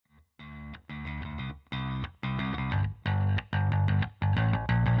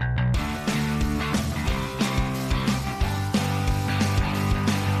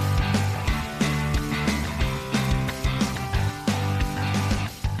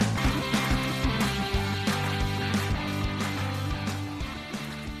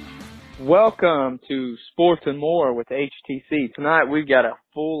Welcome to Sports and More with HTC. Tonight we've got a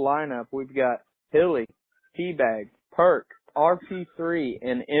full lineup. We've got Hilly, T-Bag, Perk, RP3,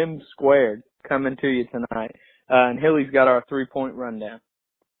 and M Squared coming to you tonight. And Hilly's got our 3-point rundown.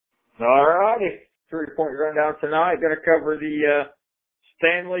 All righty. 3-point rundown tonight. Going to cover the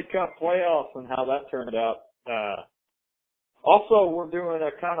Stanley Cup playoffs and how that turned out. Also, we're doing a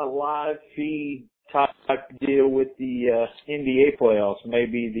kind of live feed type deal with the NBA playoffs,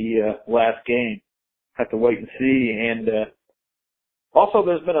 maybe the last game. Have to wait and see. And also,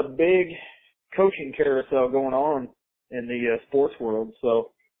 there's been a big coaching carousel going on in the sports world,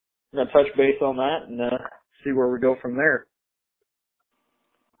 so I'm going to touch base on that and see where we go from there.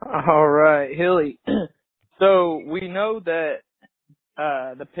 All right, Hilly. So we know that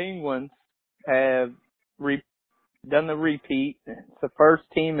the Penguins have done the repeat. It's the first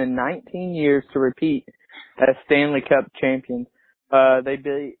team in 19 years to repeat as Stanley Cup champions. They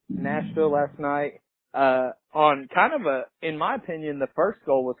beat Nashville last night on kind of in my opinion, the first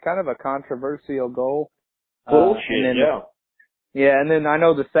goal was kind of a controversial goal. Bullshit, yeah. Yeah, and then I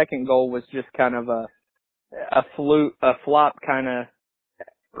know the second goal was just kind of a flop kind of,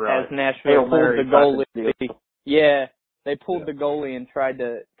 right. As Nashville pulled the goalie. Yeah, they pulled the goalie and tried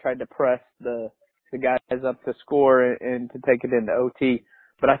to press the guys up to score and to take it into OT.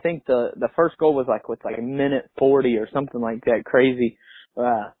 But I think the first goal was like a minute 40 or something like that, crazy,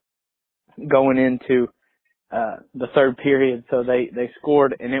 going into the third period. So they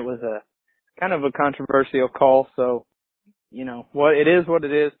scored, and it was a kind of a controversial call. So, you know, it is what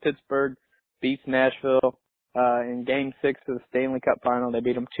it is. Pittsburgh beats Nashville in Game 6 of the Stanley Cup Final. They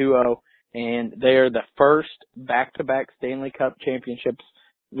beat them 2-0, and they are the first back-to-back Stanley Cup championships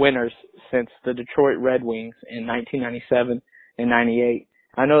winners since the Detroit Red Wings in 1997 and 98.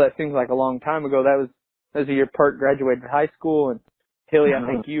 I know that seems like a long time ago. That was the year Perk graduated high school, and Hilly, I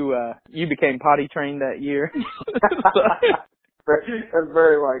think you became potty trained that year. That's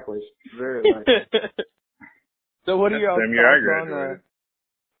very likely. Very likely. So what are your thoughts on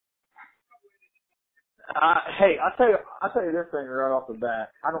hey, I'll tell you this thing right off the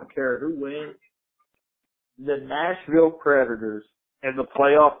bat. I don't care who wins. The Nashville Predators in the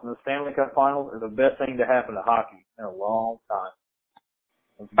playoffs and the Stanley Cup Finals are the best thing to happen to hockey in a long time.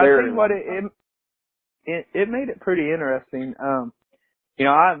 I think what it made it pretty interesting. You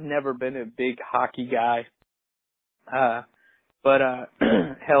know, I've never been a big hockey guy. But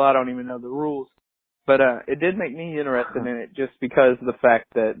hell, I don't even know the rules. But it did make me interested in it just because of the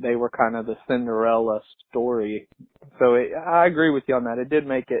fact that they were kind of the Cinderella story. So I agree with you on that. It did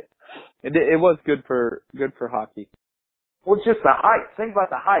make it was good for hockey. Well, just the hype. Think about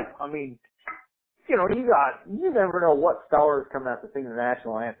the hype. I mean, you know, you never know what stars come out to sing the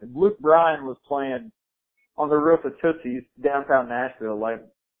national anthem. Luke Bryan was playing on the roof of Tootsie's downtown Nashville. Like,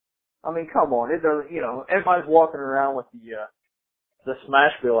 I mean, come on. It doesn't, you know, everybody's walking around with the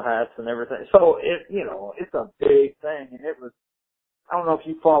Smashville hats and everything. So it's a big thing. And it was, I don't know if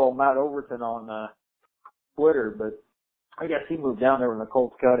you follow Matt Overton on Twitter, but I guess he moved down there when the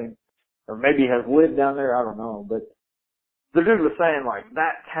Colts cut him. Or maybe has lived down there, I don't know. But the dude was saying, like,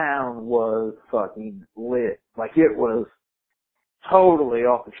 that town was fucking lit. Like, it was totally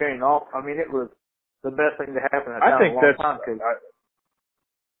off the chain. I mean, it was the best thing to happen in that town in a long time.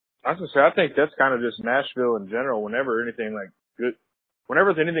 I was going to say, I think that's kind of just Nashville in general. Whenever anything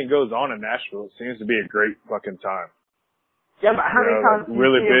goes on in Nashville, it seems to be a great fucking time. Yeah, but how many times do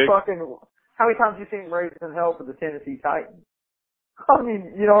you see him raising hell for the Tennessee Titans? I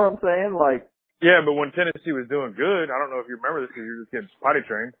mean, you know what I'm saying? Like, yeah, but when Tennessee was doing good, I don't know if you remember this because you're just getting potty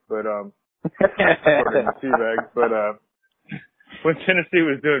trained, but when Tennessee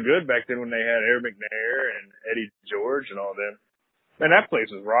was doing good back then, when they had Aaron McNair and Eddie George and all them, man, that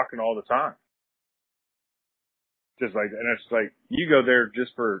place was rocking all the time. Just like, and it's like, you go there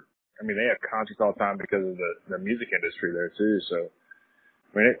just for, I mean, they have concerts all the time because of the music industry there too. So,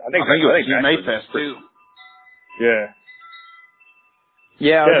 I mean, I think it was CMA Fest too. Yeah.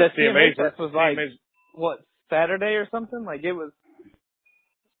 Yeah, that CMA Fest was like, what, Saturday or something? Like,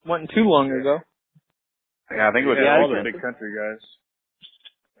 wasn't too long ago. Yeah, I think it was all the big country guys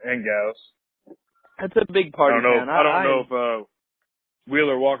and gals. That's a big party. I don't know if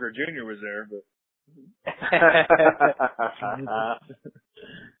Wheeler Walker Jr. was there, but.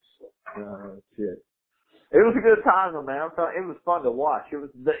 Oh, shit. It was a good time though, man. It was fun to watch. It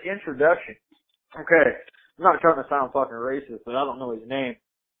was the introduction. Okay, I'm not trying to sound fucking racist, but I don't know his name.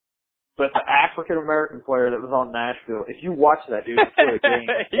 But the African American player that was on Nashville, if you watch that dude play a game,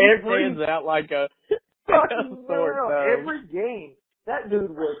 stands out like a sword. Every game, that dude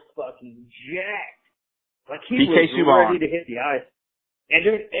was fucking jacked. Like he was ready to hit the ice. And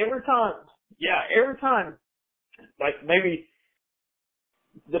dude, every time, like maybe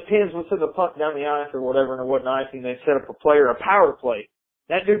the Pens would send the puck down the ice or whatever and it wasn't icing, they'd set up a power play.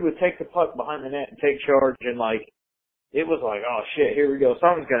 That dude would take the puck behind the net and take charge, and like, it was like, oh shit, here we go,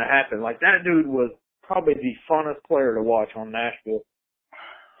 something's gonna happen. Like, that dude was probably the funnest player to watch on Nashville.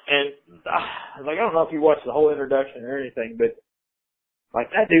 And, like, I don't know if you watched the whole introduction or anything, but,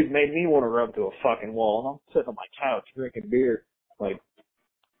 like, that dude made me want to rub to a fucking wall, and I'm sitting on my couch drinking beer. Like,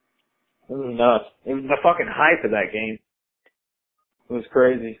 it was nuts. It was the fucking hype of that game. It was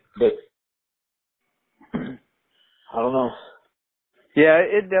crazy, but I don't know. Yeah,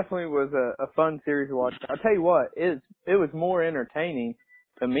 it definitely was a fun series to watch. I'll tell you what, it was more entertaining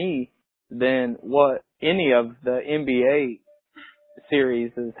to me than what any of the NBA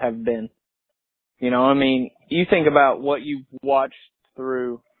series have been. You know, I mean, you think about what you've watched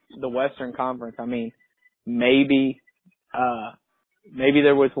through the Western Conference. I mean, maybe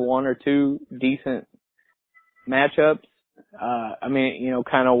there was one or two decent matchups. I mean, you know,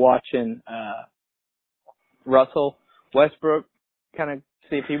 kind of watching Russell Westbrook, kind of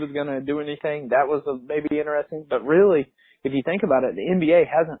see if he was going to do anything. That was maybe interesting. But really, if you think about it, the NBA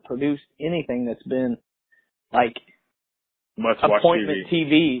hasn't produced anything that's been like appointment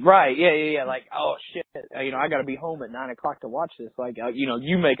TV. Right, yeah. Like, oh, shit, you know, I got to be home at 9 o'clock to watch this. Like, you know,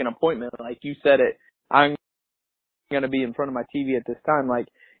 you make an appointment. Like you said it, I'm going to be in front of my TV at this time. Like,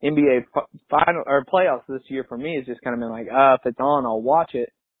 NBA final or playoffs this year for me has just kind of been like, if it's on, I'll watch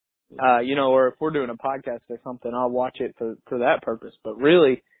it. You know, or if we're doing a podcast or something, I'll watch it for that purpose. But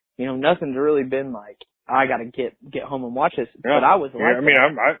really, you know, nothing's really been like, I got to get home and watch this. Yeah. But I was like,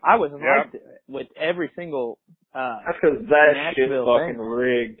 I was like with every single. That's because that shit fucking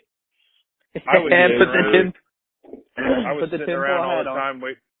rigged. I was sitting around all the time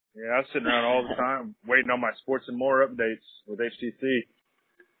I was sitting around all the time waiting on my Sports and More updates with HTC.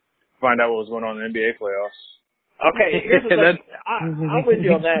 Find out what was going on in the NBA playoffs. Okay, here's the thing. I'm with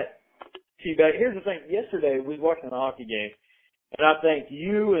you on that, T-Bag. Here's the thing. Yesterday, we was watching a hockey game, and I think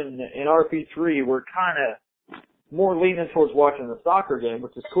you and RP3 were kind of more leaning towards watching the soccer game,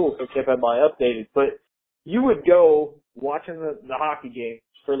 which is cool, so kept everybody updated. But you would go watching the hockey game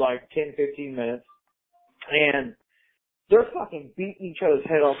for like 10, 15 minutes, and they're fucking beating each other's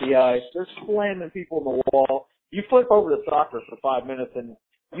head off the ice. They're slamming people in the wall. You flip over to soccer for 5 minutes, and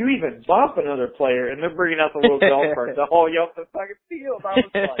you even bump another player, and they're bringing out the little golf cart to haul you off the fucking field. I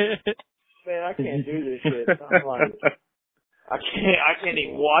was like, man, I can't do this shit. I'm like, I can't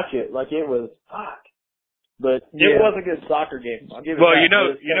even watch it. Like, it was, fuck. But it was a good soccer game. I'll give it well,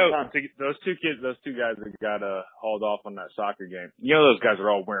 that. you know, those two guys that got hauled off on that soccer game, you know those guys are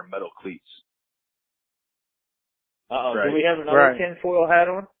all wearing metal cleats. Uh-oh. Right. Do we have another tinfoil hat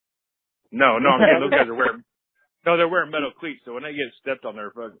on? No, I'm saying those guys are wearing. No, they're wearing metal cleats, so when they get stepped on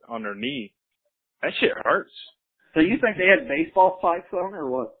their knee, that shit hurts. So you think they had baseball spikes on, or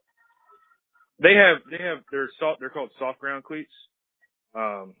what? They're called soft ground cleats.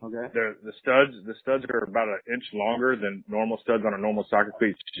 Okay. The studs are about an inch longer than normal studs on a normal soccer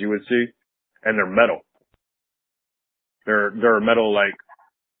cleat you would see, and they're metal. They're metal like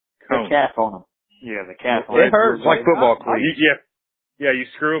cones. The calf on them. Yeah, the calf on them. It hurts. It's like football cleats. Yeah, you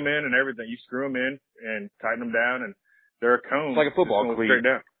screw them in and everything. You screw them in and tighten them down, and they're a cone. It's like a football cleat. Straight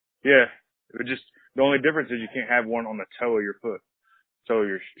down. Yeah. The only difference is you can't have one on the toe of your foot, toe of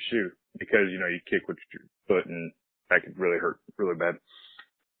your shoe, because, you know, you kick with your foot and that could really hurt really bad.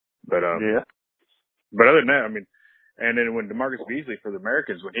 But, yeah. But other than that, I mean, and then when DeMarcus Beasley for the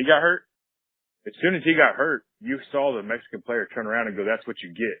Americans, when he got hurt, as soon as he got hurt, you saw the Mexican player turn around and go, that's what you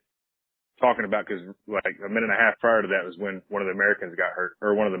get. Talking about, because like a minute and a half prior to that was when one of the Americans got hurt,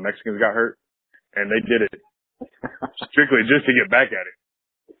 or one of the Mexicans got hurt, and they did it strictly just to get back at it.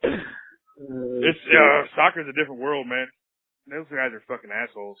 It's soccer's a different world, man. Those guys are fucking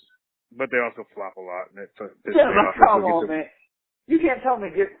assholes, but they also flop a lot. And come on, man. You can't tell me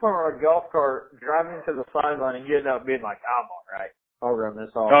to get from a golf cart, driving to the sideline, and getting up being like, I'm all right. I'll run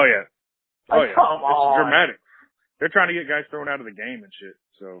this off. Oh yeah. Come on. It's dramatic. They're trying to get guys thrown out of the game and shit.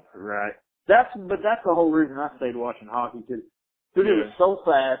 So right. That's the whole reason I stayed watching hockey, because it was so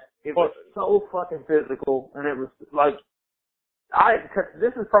fast, it was so fucking physical, and it was like,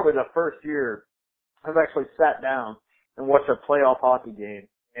 this is probably the first year I've actually sat down and watched a playoff hockey game,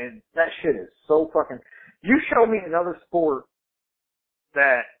 and that shit is so fucking, you show me another sport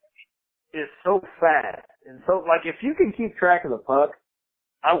that is so fast, and so, like, if you can keep track of the puck,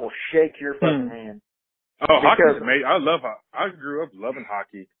 I will shake your fucking hand. Oh, hockey's amazing. I grew up loving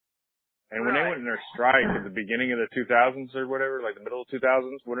hockey. And when they went in their strike at the beginning of the 2000s or whatever, like the middle of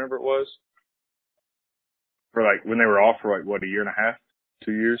 2000s, whatever it was, for like when they were off for like, what, a year and a half?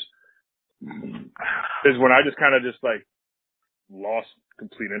 2 years, is when I just kind of just like lost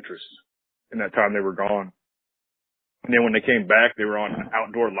complete interest in that time they were gone. And then when they came back, they were on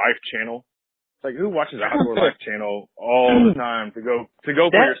Outdoor Life channel. It's like, who watches Outdoor Life channel all the time to go for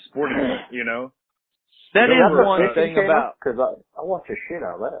your sporting event, you know? That is one thing about, because I watch the shit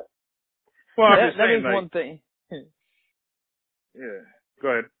out of that. Well, I'm just saying, is one thing. Yeah, go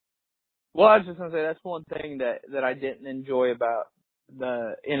ahead. Well, I was just gonna say that's one thing that I didn't enjoy about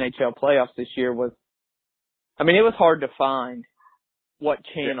the NHL playoffs this year was, I mean, it was hard to find what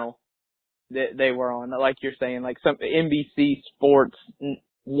channel that they were on. Like you're saying, like some NBC Sports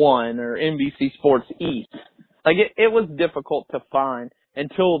 1 or NBC Sports East. Like it was difficult to find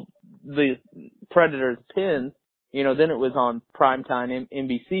until the Predators Pens, you know, then it was on primetime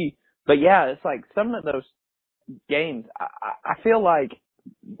NBC. But yeah, it's like some of those games, I feel like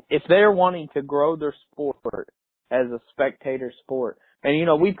if they're wanting to grow their sport as a spectator sport, and you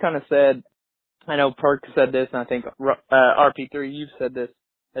know, we've kind of said, I know Perk said this, and I think RP3, you've said this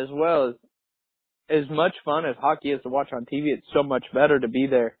as well, as much fun as hockey is to watch on TV, it's so much better to be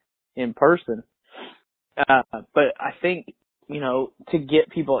there in person. But I think, you know, to get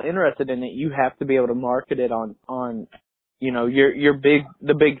people interested in it, you have to be able to market it on you know,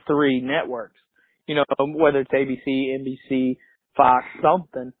 the big three networks. You know, whether it's ABC, NBC, Fox,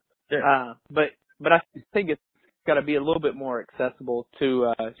 something. Yeah. But I think it's got to be a little bit more accessible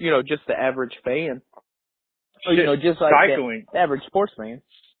to you know, just the average fan. You know, just like the average sports fan.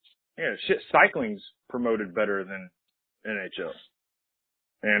 Yeah, cycling's promoted better than NHL.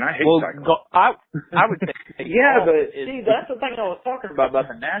 And I hate cycling. I would say yeah, but see, that's the thing I was talking about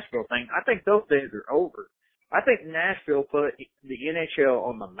the Nashville thing. I think those days are over. I think Nashville put the NHL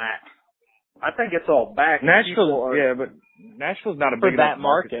on the map. I think it's all back. But Nashville's not a big enough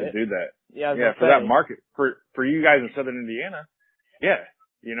market to do that. Yeah, for that market. For you guys in Southern Indiana, yeah,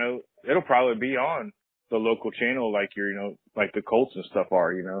 you know, it'll probably be on the local channel like you know, like the Colts and stuff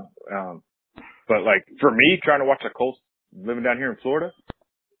are, you know. But like for me, trying to watch the Colts living down here in Florida,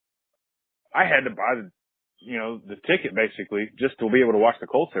 I had to buy the ticket basically just to be able to watch the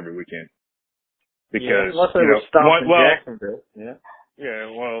Colts every weekend. Because unless they were stopped in Jacksonville. Yeah.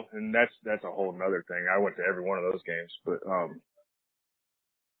 Yeah, well, and that's a whole nother thing. I went to every one of those games, but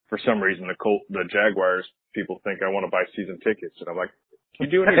for some reason the Jaguars people think I want to buy season tickets, and I'm like,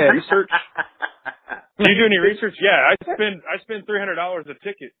 can you do any research? Can you do any research? Yeah, I spend $300 a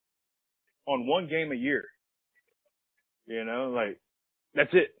ticket on one game a year. You know, like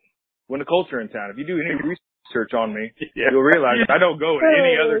that's it. When the Colts are in town, if you do any research on me, you'll realize I don't go to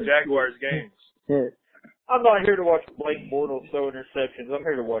any other Jaguars games. Yeah. I'm not here to watch Blake Bortles throw interceptions. I'm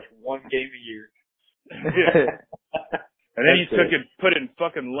here to watch one game a year. Yeah. And then you put it in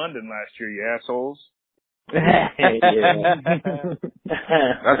fucking London last year, you assholes. That's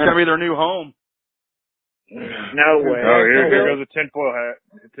gonna be their new home. No way. Oh, here goes a tinfoil hat.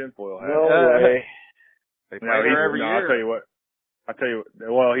 No way. They play there every year. I'll tell you what,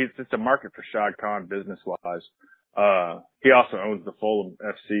 well, it's a market for Shad Khan business-wise. He also owns the Fulham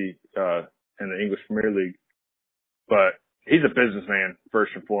FC, in the English Premier League. But he's a businessman,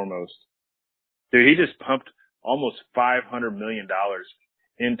 first and foremost. Dude, he just pumped almost $500 million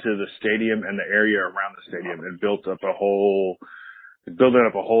into the stadium and the area around the stadium and building up a whole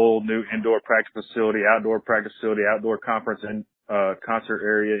new indoor practice facility, outdoor practice facility, outdoor conference and concert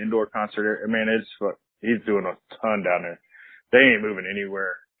area, indoor concert area. Man, he's doing a ton down there. They ain't moving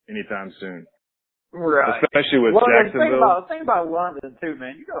anywhere anytime soon. Right. Especially with Jacksonville. Think about London too,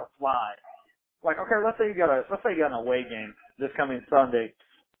 man. You gotta fly. Like, okay, let's say you got an away game this coming Sunday.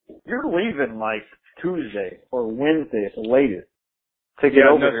 You're leaving like Tuesday or Wednesday at the latest to get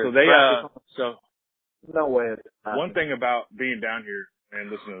over here. No way. One thing about being down here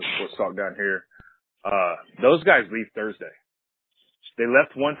and listening to sports talk down here, those guys leave Thursday. They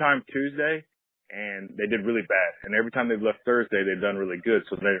left one time Tuesday and they did really bad. And every time they've left Thursday, they've done really good.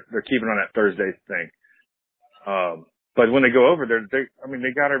 So they're keeping on that Thursday thing. But when they go over there, they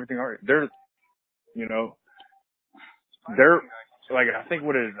got everything already. They're like, I think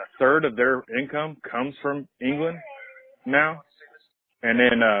what is a third of their income comes from England now. And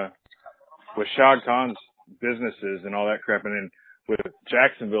then, with Shad Khan's businesses and all that crap, and then with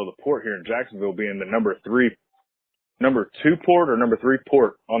Jacksonville, the port here in Jacksonville being the number 2 port or number 3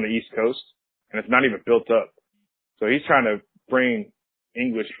 port on the East Coast, and it's not even built up. So he's trying to bring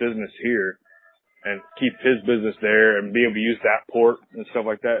English business here and keep his business there and be able to use that port and stuff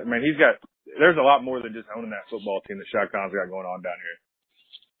like that. I mean, there's a lot more than just owning that football team that Shad Khan's got going on down here.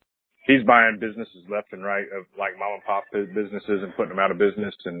 He's buying businesses left and right of like mom and pop businesses and putting them out of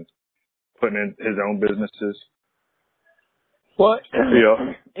business and putting in his own businesses. Well,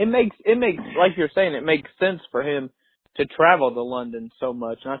 Yeah. it makes like you're saying, it makes sense for him to travel to London so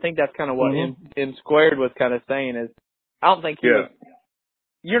much, and I think that's kind of what M Squared was kind of saying is, I don't think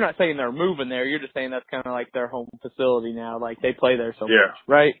you're not saying they're moving there, you're just saying that's kind of like their home facility now, like they play there so much,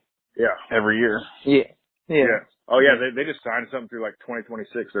 right? Yeah. Every year. Yeah. Oh yeah, they just signed something through like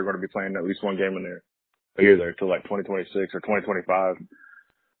 2026. They're going to be playing at least one game in there a year there till like 2026 or 2025.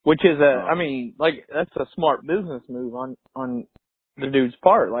 Which is I mean, like that's a smart business move on the dude's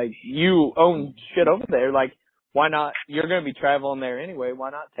part. Like you own shit over there, like why not? You're going to be traveling there anyway. Why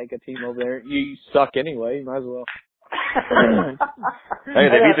not take a team over there? You suck anyway. You might as well. Hey,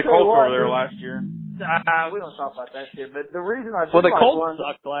 they beat the Colts over there last year. We don't talk about that shit. But the reason I the Colts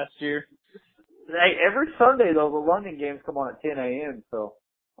sucked last year. Hey, every Sunday though, the London games come on at 10 a.m. So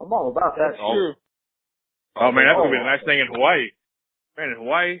I'm all about that. That's true. Oh man, that's gonna be the nice thing in Hawaii. Man, in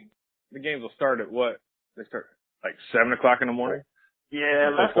Hawaii, the games will start at what? They start like 7 o'clock in the morning.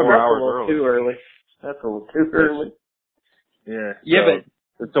 Yeah, that's 4 hours a little too early. That's a little too early. Yeah. Yeah, so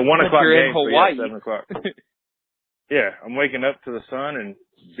but it's a 1 o'clock you're game. in Hawaii. So 7 o'clock. Yeah, I'm waking up to the sun and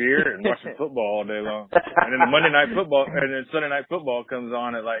beer and watching football all day long. And then the Monday night football, and then Sunday night football comes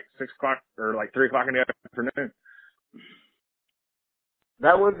on at like 6 o'clock or like 3 o'clock in the afternoon.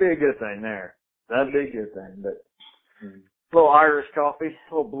 That would be a good thing there. That'd be a good thing. But a little Irish coffee,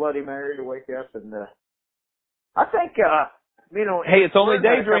 a little Bloody Mary to wake up and I think hey, it's only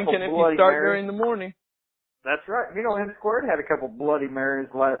day drinking if you start during the morning. That's right. M Squared had a couple Bloody Marys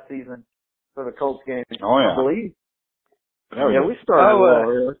last season for the Colts game. Oh yeah. I believe. Yeah, we started a little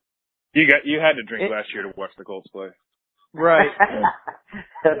early. You had to drink last year to watch the Colts play. Right.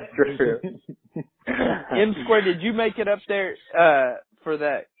 That's true. M Squared, did you make it up there for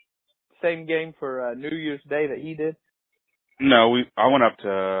that same game for New Year's Day that he did? No, I went up to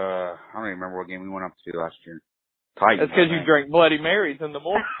I don't even remember what game we went up to last year. Titans. That's because you drank Bloody Marys in the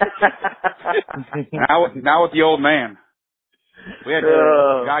morning. now with the old man. We had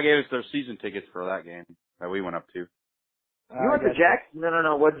the guy gave us their season tickets for that game that we went up to. You went to Jackson?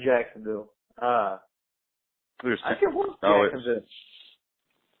 No. What Jacksonville? I can't what Jacksonville.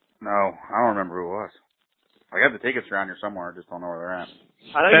 No, I don't remember who it was. I got the tickets around here somewhere. I just don't know where they're at.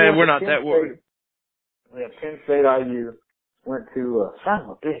 And we're not that worried. Yeah, Penn State IU went to son of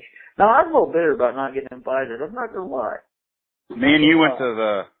a bitch. No, I'm a little bitter about not getting invited. I'm not gonna lie. Me and you went to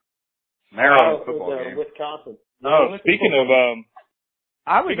the Maryland football game. Wisconsin. Oh, speaking of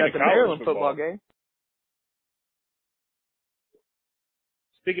I was at the Maryland football game.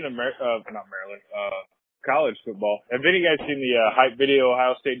 Speaking of not Maryland, college football, have any of you guys seen the hype video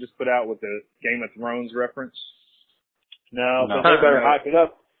Ohio State just put out with the Game of Thrones reference? No, but they better hype it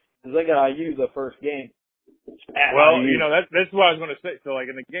up because they got IU the first game. Well, that's what I was going to say. So, like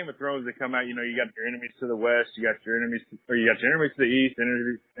in the Game of Thrones, they come out. You got your enemies to the west, you got your enemies to the east,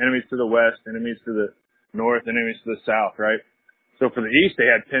 enemies to the west, enemies to the north, enemies to the south, right? So for the east, they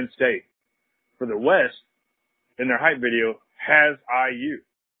had Penn State. For the west, in their hype video, has IU.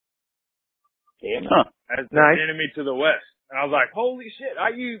 As the enemy to the west. And I was like, holy shit,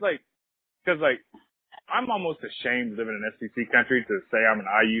 IU, because I'm almost ashamed living in SEC country to say I'm an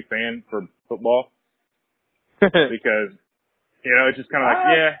IU fan for football. Because, it's just kind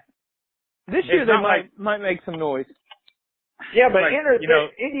of This year they might make some noise. Yeah, but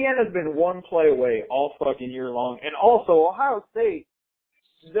Indiana's been one play away all fucking year long. And also, Ohio State,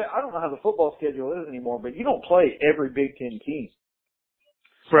 I don't know how the football schedule is anymore, but you don't play every Big Ten team.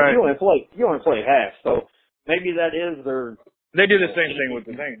 Right. You only play half, so maybe that is their. They do the same thing with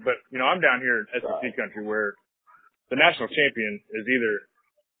the thing, but I'm down here in SEC country where the national champion is either,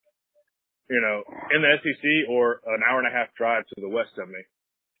 in the SEC or an hour and a half drive to the west of me,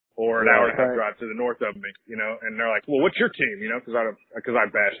 or an hour and a half drive to the north of me, and they're like, well, what's your team, because I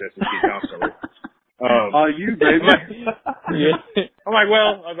bash SEC constantly. You baby. Yeah. I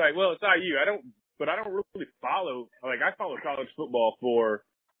was like, well, it's IU. I don't really follow. I follow college football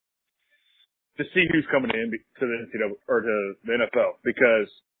to see who's coming in to the NCAA or to the NFL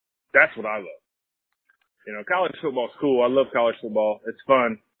because that's what I love. College football's cool. I love college football. It's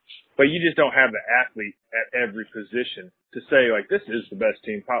fun, but you just don't have the athlete at every position to say this is the best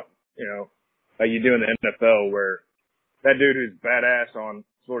team. Like you do in the NFL where that dude who's badass on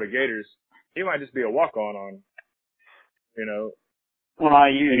Florida Gators, he might just be a walk-on on IU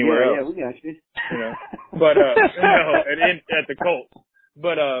anywhere else. Yeah, we got you. But at the Colts.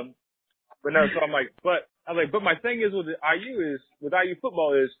 But no, so I'm like, but my thing is with IU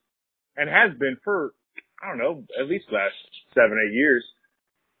football is, and has been for, I don't know, at least last 7-8 years,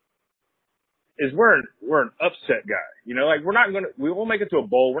 is we're an upset guy. We won't make it to a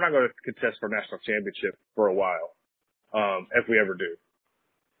bowl. We're not going to contest for a national championship for a while. if we ever do.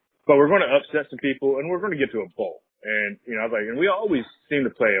 But we're going to upset some people, and we're going to get to a bowl. And, I was like, and we always seem to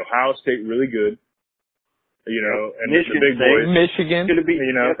play Ohio State really good, and Michigan the big State, boys. Michigan. Should have beat,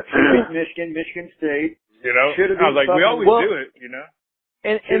 Michigan State. I was like, we always do it,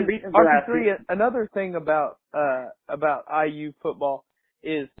 And RP3, another thing about IU football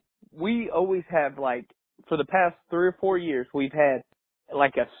is we always have, like, for the past 3 or 4 years, we've had,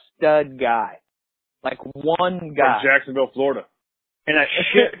 like, a stud guy. Like, one guy. From Jacksonville, Florida. And a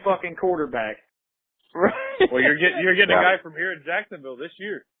shit fucking quarterback. Right. Well, you're getting a guy from here in Jacksonville this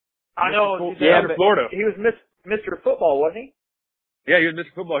year. I know. Mr. Florida. He was Mr. Football, wasn't he? Yeah, he was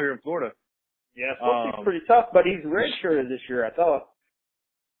Mr. Football here in Florida. Yeah, he's pretty tough, but he's redshirted this year, I thought.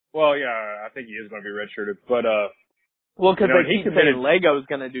 Well, yeah, I think he is going to be redshirted, but well, because they keep saying Lego's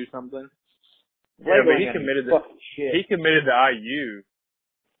going to do something. Yeah, but he committed to IU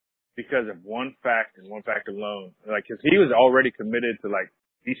because of one fact and one fact alone. Like, cause he was already committed to like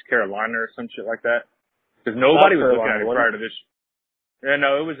East Carolina or some shit like that. Cause nobody was looking at it prior to this. Yeah,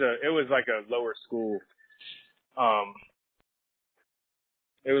 no, it was like a lower school.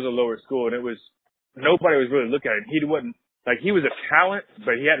 It was a lower school, and nobody was really looking at it. He was a talent,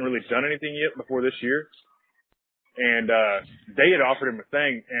 but he hadn't really done anything yet before this year. And they had offered him a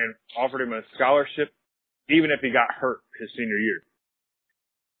thing and offered him a scholarship, even if he got hurt his senior year,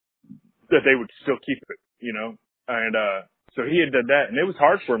 that they would still keep it, And so he had done that, and it was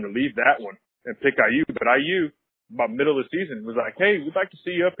hard for him to leave that one and pick IU. But IU, about middle of the season, was like, "Hey, we'd like to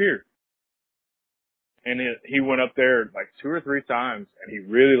see you up here." And he went up there like 2 or 3 times, and he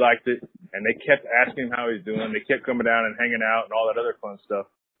really liked it. And they kept asking him how he's doing. They kept coming down and hanging out and all that other fun stuff.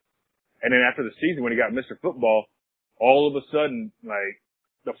 And then after the season, when he got Mr. Football, all of a sudden, like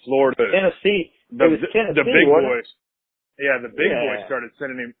the Florida, Tennessee, the big boys, the big boys started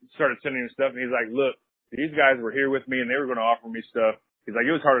sending him stuff. And he's like, "Look, these guys were here with me, and they were going to offer me stuff." He's like,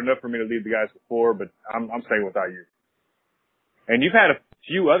 "It was hard enough for me to leave the guys before, but I'm staying with IU." And you've had a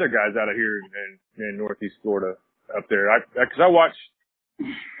few other guys out of here in Northeast Florida up there. Because I watch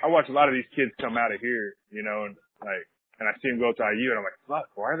a lot of these kids come out of here, and I see them go to IU, and I'm like, "Fuck,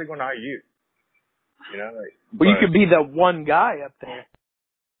 why are they going to IU?" Well, you could be the one guy up there.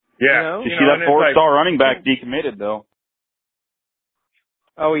 Yeah. You see that 4-star running back decommitted though.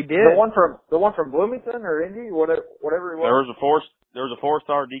 Oh, he did. The one from Bloomington or Indy, whatever it was. There was a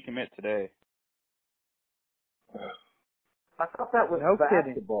 4-star decommit today. I thought that was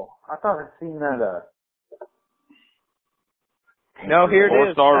basketball. I thought I'd seen that. No, here it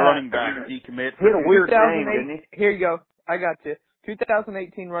is. 4-star running back decommit. He had a weird name, didn't he? Here you go. I got you.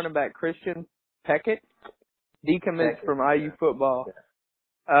 2018 running back Christian Peckett decommits from IU football.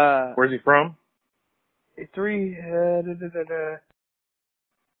 Where's he from? This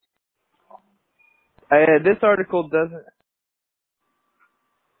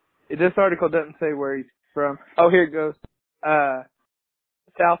article doesn't say where he's from. Oh, here it goes.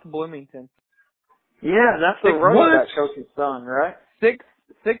 South Bloomington. Yeah, that's the running back coach's son, right? 6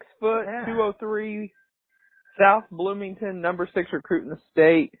 foot, 203. South Bloomington, number 6 recruit in the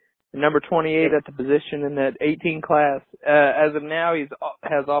state, number 28 at the position in that 18 class. As of now, he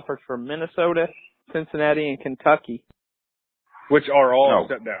has offers from Minnesota, Cincinnati, and Kentucky, which are all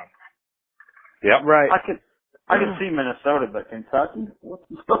set down. Yep. Right. I could see Minnesota, but Kentucky? What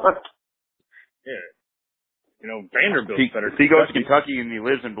the fuck? Yeah. Vanderbilt better. If he goes to Kentucky and he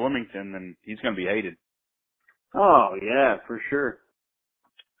lives in Bloomington, then he's going to be hated. Oh, yeah, for sure.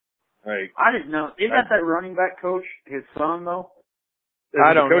 Like, I didn't know. Isn't that running back coach his son, though?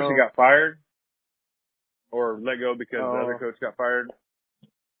 I don't know. The coach that got fired? Or let go because the other coach got fired?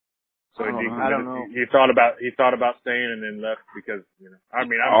 So I don't know. He thought about staying and then left because, I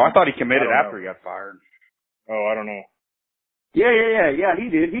thought he committed after he got fired. Oh, I don't know. Yeah, he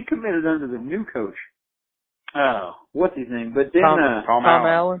did. He committed under the new coach. Oh, what's his name? But then Tom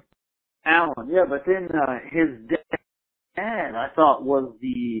Allen. Allen, yeah, but then his dad, I thought, was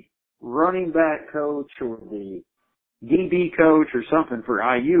the running back coach or the DB coach or something for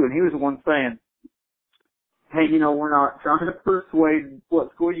IU, and he was the one saying, "Hey, we're not trying to persuade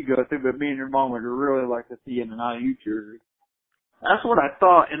what school you go to, but me and your mom would really like to see you in an IU jersey." That's what I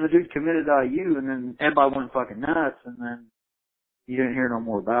thought, and the dude committed to IU, and then everybody went fucking nuts, and then you didn't hear no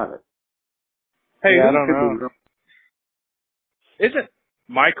more about it. Hey, I don't know. Isn't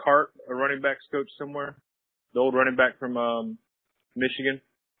Mike Hart a running backs coach somewhere? The old running back from Michigan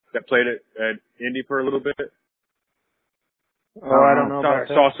that played at Indy for a little bit? Oh, I don't know. I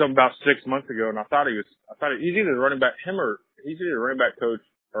saw something about 6 months ago, and I thought he's either the running back, he's either a running back coach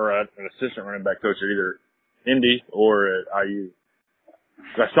or an assistant running back coach at either Indy or at IU.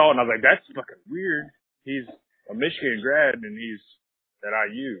 I saw it and I was like, that's fucking weird. He's a Michigan grad, and he's at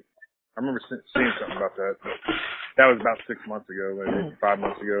IU. I remember seeing something about that. But that was about 6 months ago, maybe 5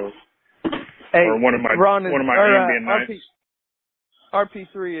 months ago. Hey, or one of my Indian nights.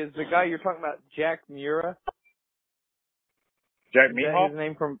 RP3 is the guy you're talking about, Jack Mura. Jack Is Meehoff? that his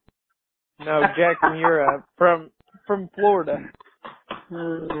name from? No, Jack Mura from Florida.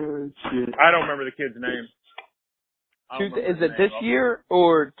 Shit. I don't remember the kid's name. Is it this year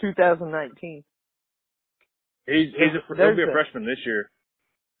or 2019? He'll be a freshman this year.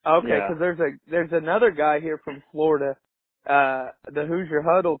 Okay, because there's another guy here from Florida. The Hoosier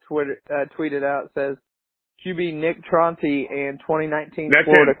Huddle tweeted out, says QB Nick Tronti and 2019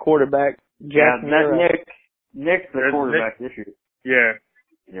 Florida quarterback Jack Mura. Nick's the quarterback this year. Yeah.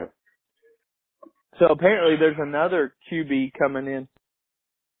 Yep. So apparently there's another QB coming in.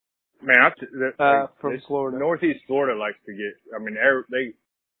 Man, from Florida. Northeast Florida likes to get. I mean,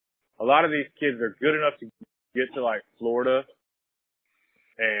 a lot of these kids are good enough to get to like Florida,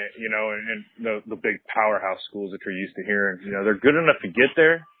 and and the big powerhouse schools that you're used to hearing. They're good enough to get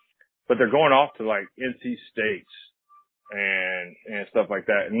there, but they're going off to like NC States and stuff like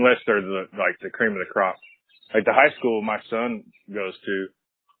that, unless they're the cream of the crop. Like the high school my son goes to,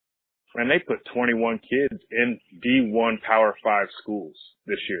 and they put 21 kids in D1 Power 5 schools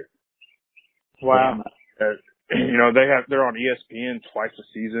this year. Wow. They're on ESPN twice a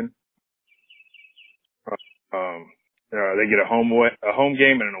season. They get a home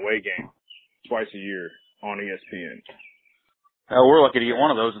game and an away game twice a year on ESPN. We're lucky to get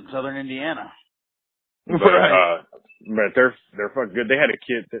one of those in Southern Indiana. But they're fucking good. They had a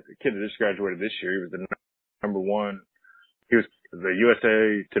kid that just graduated this year. He was the number one. He was the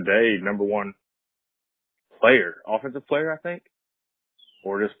USA Today number one offensive player, I think,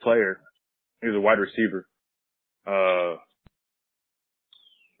 or just player. He was a wide receiver. I'm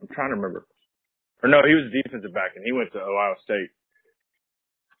trying to remember. Or no, he was a defensive back, and he went to Ohio State,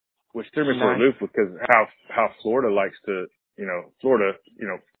 which threw me for a loop because how Florida likes to,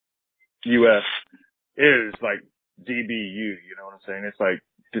 US is like DBU. You know what I'm saying? It's like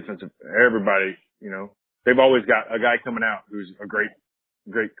defensive. Everybody, they've always got a guy coming out who's a great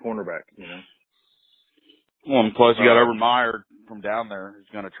cornerback. Well, and plus you got Urban Meyer from down there who's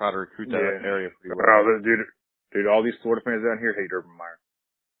going to try to recruit that area pretty well. Oh, dude, all these Florida fans down here hate Urban Meyer.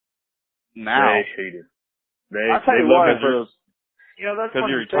 Now they hate him. I'll tell you what, because he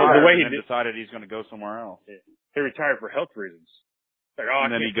retired the way he decided he's going to go somewhere else. He retired for health reasons. Like,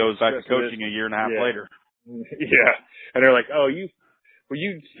 and then he goes back to coaching a year and a half later. Yeah, and they're like, and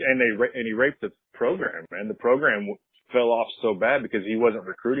he raped the program, and the program fell off so bad because he wasn't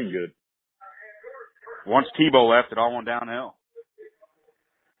recruiting good. Once Tebow left, it all went downhill.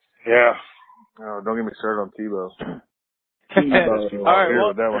 Yeah. Oh, don't get me started on Tebow. All right,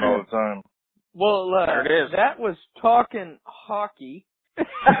 with that one all the time. Well, there it is. That was talking hockey.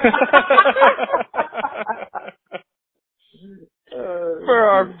 For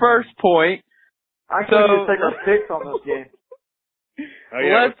our first point. I couldn't take our picks on this game.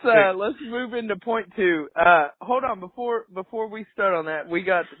 Let's move into point 2. Hold on, before we start on that, we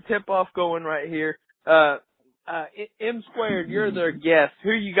got the tip off going right here. M Squared, you're their guest.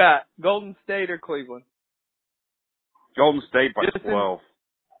 Who you got? Golden State or Cleveland? Golden State by 12.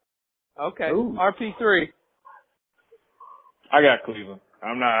 Okay. Ooh. RP3. I got Cleveland.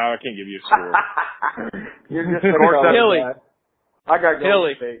 I can't give you a score. You're just Hilly. I got Golden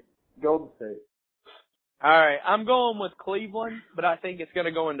Hilly. State. Golden State. All right, I'm going with Cleveland, but I think it's going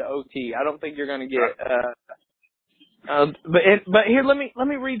to go into OT. I don't think you're going to get. But here, let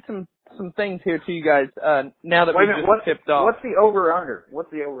me read some things here to you guys. Now that we just tipped off. What's the over under?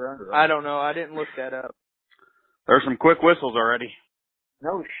 I don't know. I didn't look that up. There's some quick whistles already.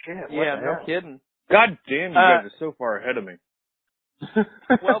 No shit. Yeah, no kidding. God damn, you guys are so far ahead of me. Well,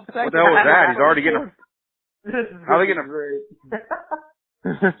 what the hell was that? He's already getting a... How are they getting a...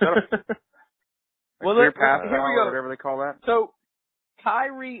 Well, clear path, here we go. whatever they call that. So,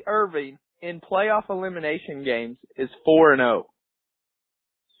 Kyrie Irving in playoff elimination games is 4-0.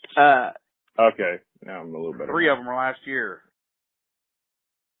 Okay, now I'm a little better. 3 of them were last year.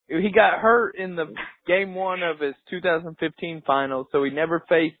 He got hurt in the game 1 of his 2015 finals, so he never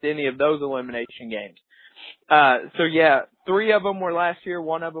faced any of those elimination games. 3 of them were last year.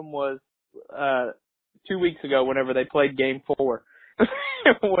 1 of them was 2 weeks ago whenever they played game 4.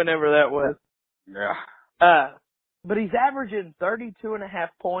 Whenever that was. Yeah. But he's averaging 32.5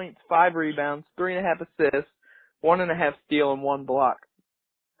 points, 5 rebounds, 3.5 assists, 1.5 steal, and 1 block.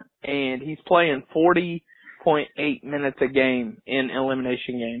 And he's playing 40.8 minutes a game in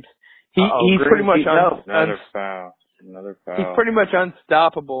elimination games. He's pretty much another foul. He's pretty much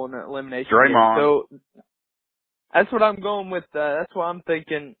unstoppable in elimination Draymond. games. So That's what I'm going with. That's why I'm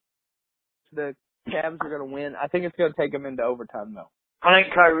thinking the Cavs are going to win. I think it's going to take them into overtime, though. I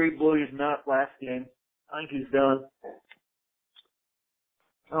think Kyrie blew his nut last game. I think he's done.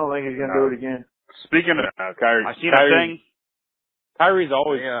 I don't think he's going to do it again. Speaking of Kyrie, I seen a thing. Kyrie's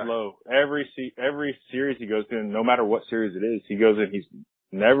always slow. Every series he goes in, no matter what series it is, he goes in. He's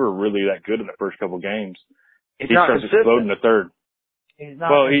never really that good in the first couple games. He starts exploding the third. He's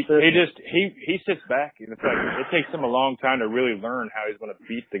not he sits back, and it's like it takes him a long time to really learn how he's going to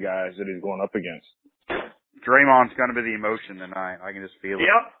beat the guys that he's going up against. Draymond's going to be the emotion tonight. I can just feel it.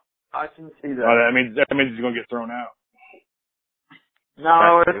 Yep, I can see that. Oh, that means he's going to get thrown out.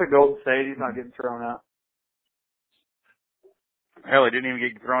 No, it's a Golden State. He's not getting thrown out. Hell, he didn't even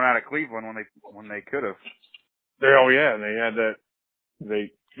get thrown out of Cleveland when they could have. And they had that.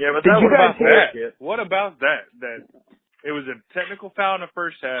 Yeah, but what about that? What about that? That it was a technical foul in the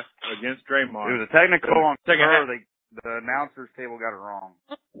first half against Draymond. It was a technical on second half. The announcers table got it wrong.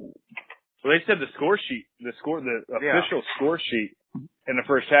 Well, they said the official score sheet in the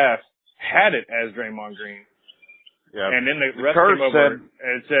first half had it as Draymond Green. Yeah. And then the ref came over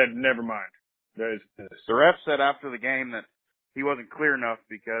and said, never mind. The ref said after the game that he wasn't clear enough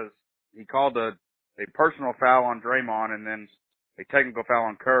because he called a personal foul on Draymond and then a technical foul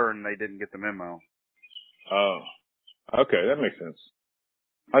on Kerr, and they didn't get the memo. Oh. Okay, that makes sense.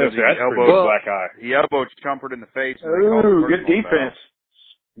 I was going to say, that's pretty black eye. He elbowed Chumpert in the face. Ooh, good defense.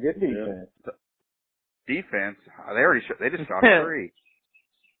 Good defense. Yeah. Defense? They just shot a three.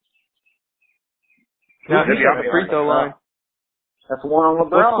 Now he's on the free throw line. That's one on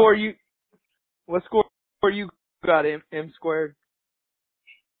LeBron. What score you got, M squared?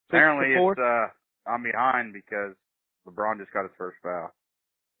 Apparently I'm behind because LeBron just got his first foul.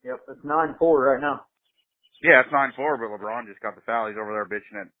 Yep, it's 9-4 right now. Yeah, it's 9-4, but LeBron just got the foul. He's over there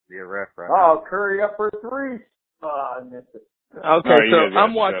bitching at the ref right now. Oh, Curry up for three. Oh, I missed it. Okay, so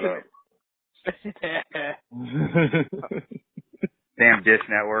I'm watching it. Damn Dish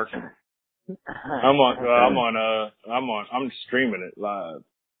Network. I'm streaming it live.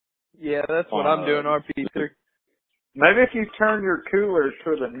 Yeah, that's what I'm doing, RP3. Maybe if you turn your cooler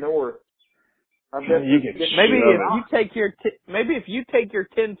to the north. Maybe if you take your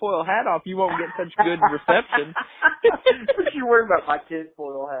tinfoil hat off, you won't get such good reception. What you worried about my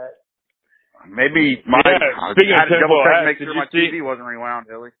tinfoil hat? Maybe speaking of tinfoil hats, make sure my TV wasn't rewound,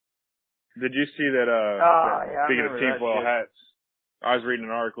 Hilly. Did you see that? Speaking of tinfoil hats, I was reading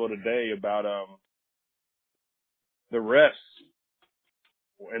an article today about the refs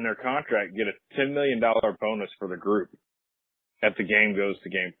in their contract get a $10 million bonus for the group if the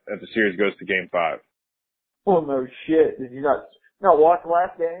series goes to game 5. Oh no shit! Did you not watch the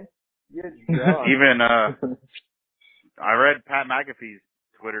last game? Good job. Even I read Pat McAfee's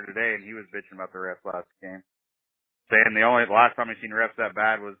Twitter today, and he was bitching about the refs last game, saying the last time he seen refs that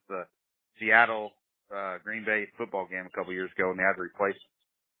bad was the Seattle Green Bay football game a couple years ago, and they had to replace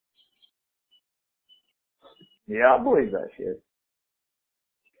them. Yeah, I believe that shit.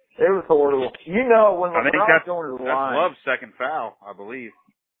 It was horrible. You know, when LeBron's going to the line. That's Love's second foul, I believe.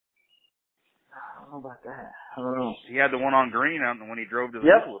 I don't know about that. I don't know. He had the one on Green when he drove to the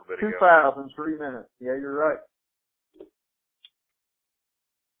hoop a little bit ago. 2 fouls in 3 minutes. Yeah, you're right.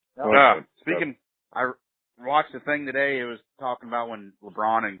 Speaking, I watched a thing today. It was talking about when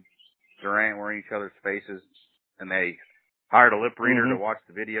LeBron and Durant were in each other's faces, and they hired a lip reader to watch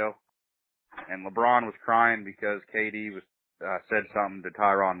the video. And LeBron was crying because KD was said something to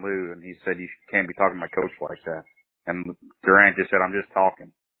Tyronn Lue, and he said, "You can't be talking to my coach like that." And Durant just said, "I'm just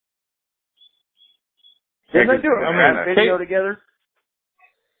talking." Didn't they do a video together?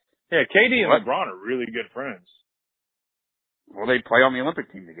 Yeah, KD and LeBron are really good friends. Well, they play on the Olympic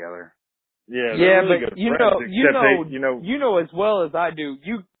team together. Yeah, really but you know as well as I do.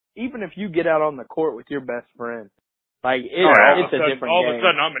 Even if you get out on the court with your best friend, like it's a different game. All of a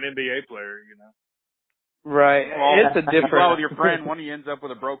sudden, I'm an NBA player, you know. Right. Well, it's a different. Well, with your friend, when he ends up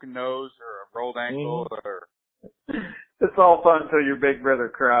with a broken nose or a rolled ankle, or it's all fun until your big brother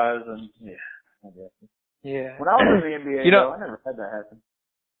cries, and I guess. Yeah. When I was in the NBA, I never had that happen.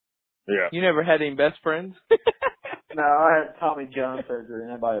 Yeah. You never had any best friends? No, I had Tommy John surgery,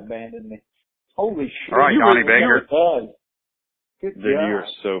 and everybody abandoned me. Holy shit! All right, Donnie Baker. Good Dude, you are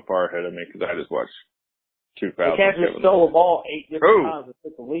so far ahead of me because I just watched 2 fouls. The Cavs just stole the ball 8 different times and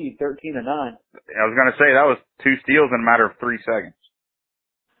took the lead, 13-9. I was going to say, that was 2 steals in a matter of 3 seconds.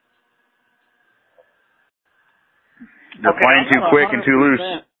 They're playing too quick and too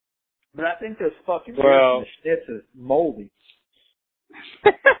loose. But I think this fucking Schnitz is moldy.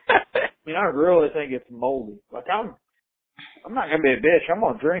 I mean, I really think it's moldy. Like, I'm not going to be a bitch. I'm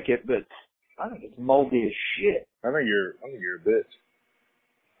going to drink it, but I think it's moldy as shit. I think you're a bitch.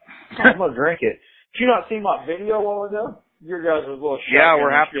 I'm gonna drink it. Did you not see my video a while ago? Your guys' little shot. Yeah,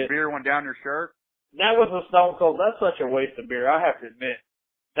 where half the beer went down your shirt. That was a Stone Cold. That's such a waste of beer. I have to admit,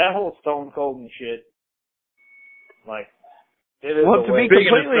 that whole Stone Cold and shit. Like, it is. Well, to be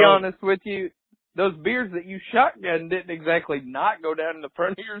completely honest with you, those beers that you shotgun didn't exactly not go down in the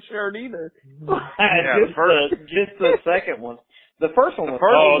front of your shirt either. Yeah, just the second one. The first one.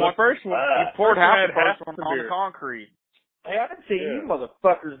 The first one. You poured half the first one on the concrete. Hey, I didn't see you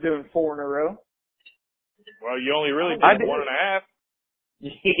motherfuckers doing 4 in a row. Well, you only really did 1.5.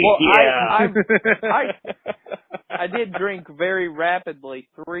 Well, I did drink very rapidly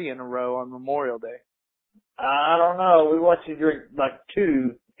 3 in a row on Memorial Day. I don't know. We watched you drink like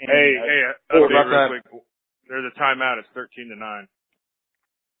 2. Hey, real quick. There's a timeout. It's 13-9.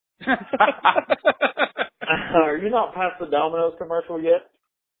 Are you not past the Domino's commercial yet?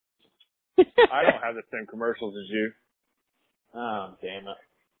 I don't have the same commercials as you. Oh, damn it.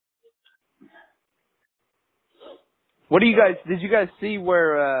 What do did you guys see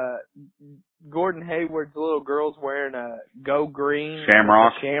where Gordon Hayward's little girl's wearing a Go Green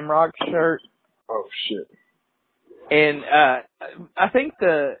Shamrock shirt? Oh, shit. And I think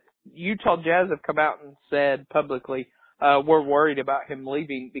the Utah Jazz have come out and said publicly, we're worried about him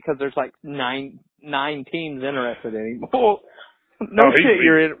leaving because there's like nine teams interested in him. Well, shit,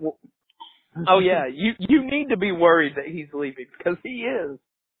 you're in. Oh yeah, you need to be worried that he's leaving because he is.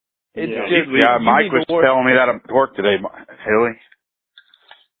 Mike was telling me that at work today, Haley.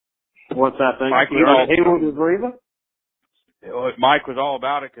 What's that thing? Mike Hayward is leaving? Mike was all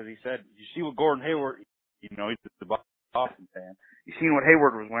about it because he said, "You see what Gordon Hayward? You know, he's the Boston fan. You seen what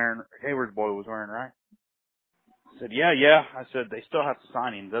Hayward was wearing? Hayward's boy was wearing, right?" I said, "Yeah." I said, "They still have to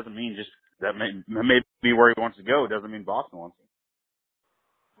sign him. Doesn't mean just that may be where he wants to go. Doesn't mean Boston wants him."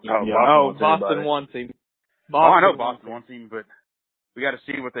 Boston wants him. I know Boston wants him, but we got to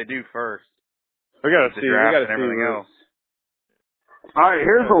see what they do first. We got to see. We got to see everything else. All right,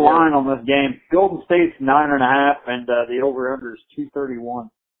 here's the line on this game. Golden State's 9.5, and the over/under is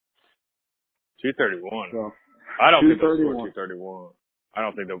 231. 231. So, I don't think they'll score 231. I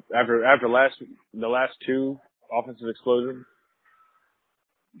don't think they'll after the last 2 offensive explosions.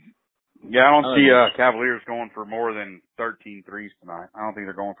 Yeah, I don't see Cavaliers going for more than 13 threes tonight. I don't think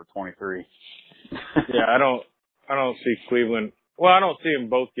they're going for 23. Yeah, I don't see Cleveland. Well, I don't see them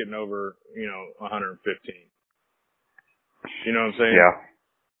both getting over 115. You know what I'm saying? Yeah.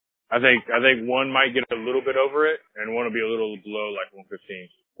 I think one might get a little bit over it, and one will be a little below, like 115.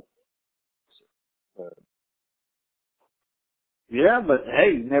 Yeah, but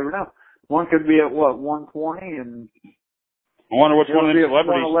hey, you never know. One could be at 120, and I wonder which one of the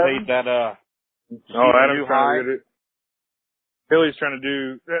celebrities paid that. Adam's trying to do it. Billy's trying to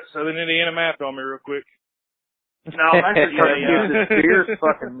do Southern Indiana math on me real quick. No, I'm actually trying to get this beer's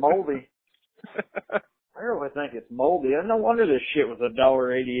fucking moldy. I really think it's moldy. No wonder this shit was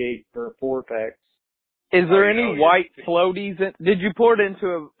 $1.88 for a 4-pack. Is there any white floaties in? Did you pour it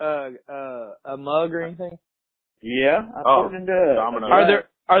into a mug or anything? Yeah, I poured it into.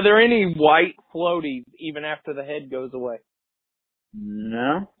 Are there any white floaties even after the head goes away?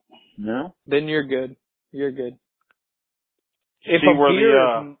 No. Then you're good. You're good.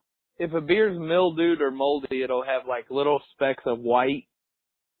 If a beer's mildewed or moldy, it'll have like little specks of white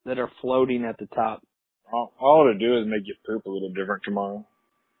that are floating at the top. All it'll do is make you poop a little different tomorrow.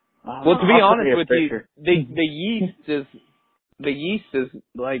 Well, to be honest with you, the yeast is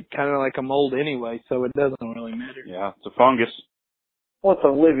like kind of like a mold anyway, so it doesn't really matter. Yeah, it's a fungus. Well, it's a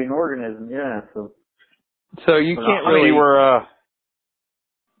living organism, yeah. So you can't really.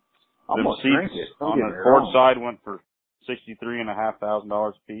 The seats on the court side went for $63,500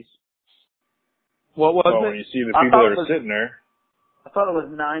 a piece. What was it? When you see the people that are sitting there. I thought it was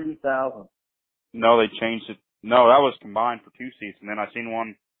 $90,000. No, they changed it. No, that was combined for 2 seats, and then I seen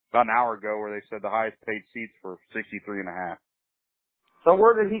one about an hour ago where they said the highest paid seats for $63,500. So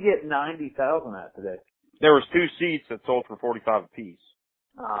where did he get $90,000 at today? There was 2 seats that sold for $45 a piece.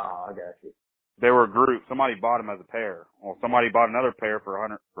 Oh, I got you. They were a group. Somebody bought them as a pair. Well, somebody bought another pair for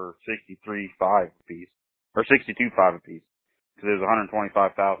 $63,500 a piece, or $62,500 a piece, because it was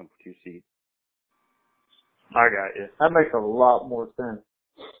 $125,000 for 2 seats. I got you. That makes a lot more sense.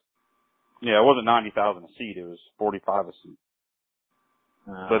 Yeah, it wasn't $90,000 a seat. It was $45 a seat.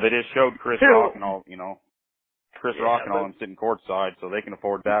 So they just showed Chris Rock and all, Chris Rock and all them sitting courtside, so they can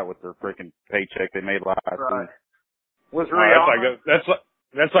afford that with their freaking paycheck they made last week. Was Rihanna?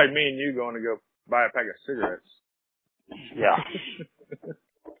 That's like me and you going to go buy a pack of cigarettes. Yeah.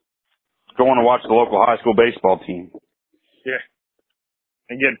 Going to watch the local high school baseball team. Yeah.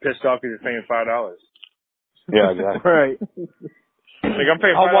 and getting pissed off because you're paying $5. Yeah, exactly. Right. Like, I'm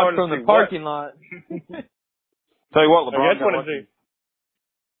paying $5 I'll watch from to the see parking lot. Tell you what, What? LeBron Like, that's what got I think.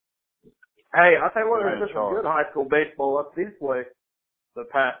 Hey, I'll tell you what, Right, there's some good high school baseball up this way the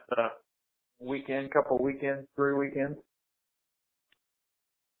past weekend, couple weekends, 3 weekends.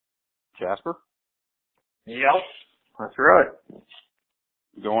 Jasper Yep. That's right.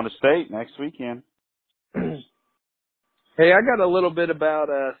 going to state next weekend. Hey, I got a little bit about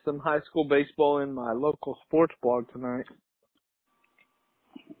some high school baseball in my local sports blog tonight.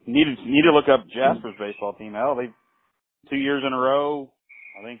 Need to look up Jasper's baseball team. Hell, they 2 years in a row.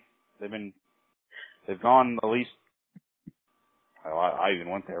 I think they've gone at least. Well, I even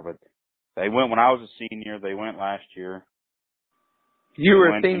went there, but they went when I was a senior. They went last year. You were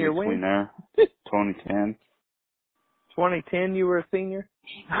a Went in senior between when? there. 2010. 2010 you were a senior?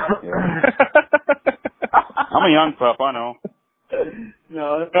 Yeah. I'm a young pup, I know.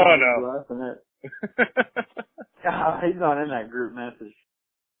 No, that's Oh, not no. laughing at. God, he's not in that group message.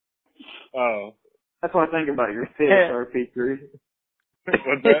 Oh. That's what I think about your CSRP3.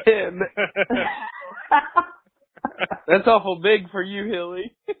 What's that? That's awful big for you,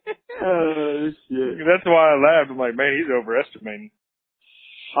 Hilly. Oh, shit. That's why I laughed. I'm like, man, he's overestimating.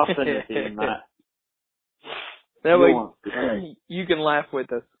 I'll send it to you, Matt. That way want it. you can laugh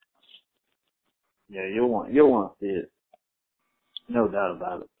with us. Yeah, you'll want to see it. No doubt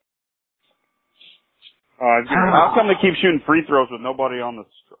about it. How come they keep shooting free throws with nobody on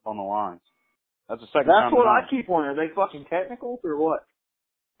the lines? That's the second time. That's what I keep wondering. Are they fucking technicals or what?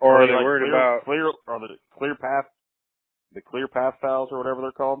 Or are they like worried about the clear path fouls or whatever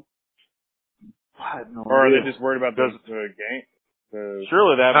they're called? I have no Or are idea. they just worried about the game?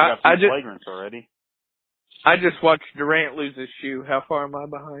 Surely they haven't got I two just- flagrants already. I just watched Durant lose his shoe. How far am I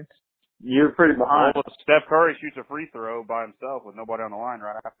behind? You're pretty behind. Well, Steph Curry shoots a free throw by himself with nobody on the line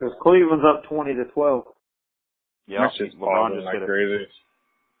right after. Because Cleveland's up 20-12. Yeah, That's just LeBron falling just like hit it. crazy.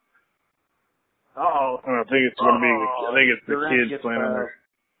 Uh-oh. I don't think it's going to be. I think it's the Durant kids gets playing on there.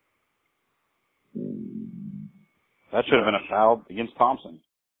 That should have been a foul against Thompson.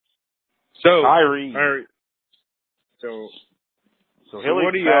 So, Kyrie. all right. So Hilly's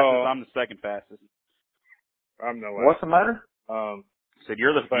what do fastest. y'all? I'm the second fastest. I'm the last. What's the matter? Said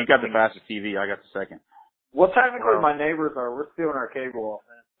you got the fastest TV. I got the second. Well, technically my neighbors are. We're stealing our cable off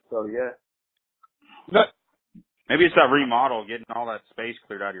them. So, yeah. Maybe it's that remodel, getting all that space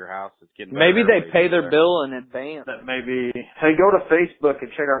cleared out of your house. It's getting Maybe better they pay their there. bill in advance. That maybe. Hey, go to Facebook and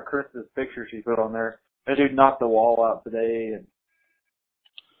check out Krista's picture she put on there. That dude knocked the wall out today and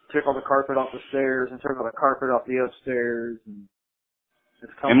took all the carpet off the stairs and took all the carpet off the upstairs. And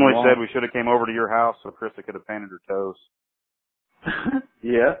it's coming Emily along. said we should have came over to your house so Krista could have painted her toes.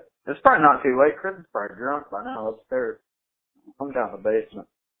 Yeah. It's probably not too late. Chris is probably drunk by now upstairs. I'm down in the basement.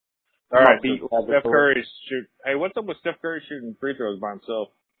 All right, beat so Steph Curry's shoot. Hey, what's up with Steph Curry shooting free throws by himself?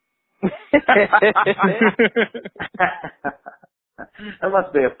 That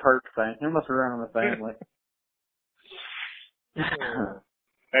must be a perk thing. He must run in the family.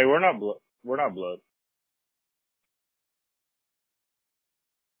 Hey, we're not blood. We're not blood.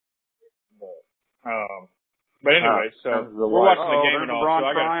 But anyway, so we're watching the game and all. LeBron So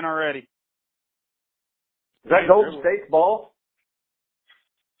I crying already. Is that Golden State's ball?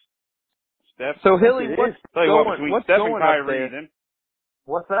 Steph. So Hilly, what's Tell you what, going? between What's Steph going and up Kyrie, there? then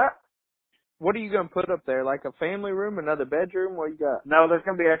What's that? What are you gonna put up there? Like a family room, another bedroom? What you got? No, there's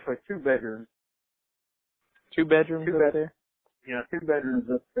going to be actually 2 bedrooms. 2 bedrooms Two up there. Yeah, 2 bedrooms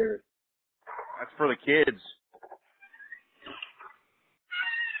upstairs. that's for the kids.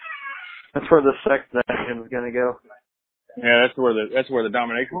 That's where the sex dungeon is going to go. Yeah, that's where the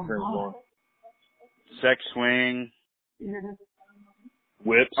domination term's going. Sex swing.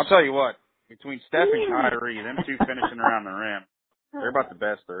 Whips. I'll tell you what. Between Steph and Kyrie, them two finishing around the rim, they're about the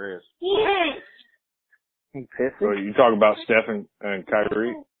best there is. You pissy? So you talk about Steph and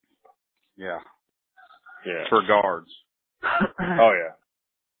Kyrie? Yeah. Yeah. For guards. Oh yeah.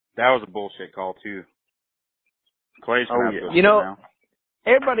 That was a bullshit call too. Clay's gonna have to go You know, now.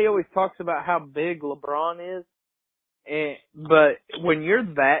 Everybody always talks about how big LeBron is, but when you're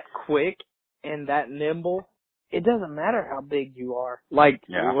that quick and that nimble, it doesn't matter how big you are. Like,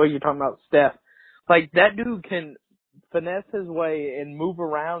 what you're talking about, Steph. Like, that dude can finesse his way and move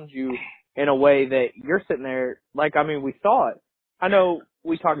around you in a way that you're sitting there, like, I mean, we saw it. I know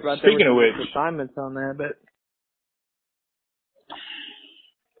we talked about Speaking of which, assignments on that, but.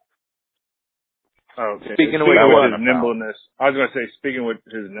 Oh, okay. Speaking of his nimbleness, I was going to say, speaking with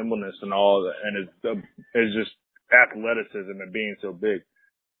his nimbleness and all that, and his just athleticism and being so big,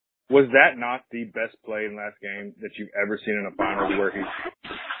 was that not the best play in last game that you've ever seen in a finals where he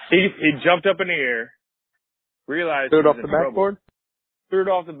He jumped up in the air, realized Threw it he was off in the backboard? threw it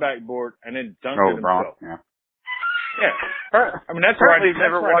off the backboard, and then dunked it LeBron. himself. Yeah. Yeah. I mean, that's right. Apparently, That's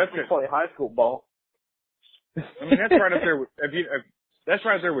never right watched up me there. play high school ball. I mean, that's right up there. That's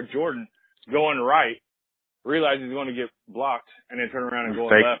right up there with Jordan going right, realizes he's going to get blocked, and then turn around and go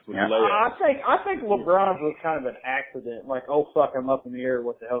left with the layup. I think LeBron's was kind of an accident. Like, oh fuck, I'm up in the air.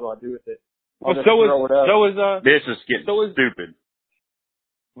 What the hell do I do with it? Well, this is getting stupid.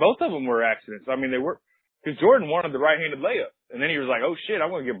 Both of them were accidents. I mean, they were, because Jordan wanted the right-handed layup, and then he was like, oh shit, I'm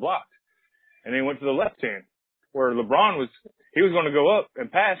going to get blocked. And then he went to the left hand, where LeBron was going to go up and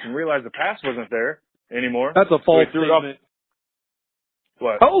pass and realize the pass wasn't there anymore. That's a false so statement.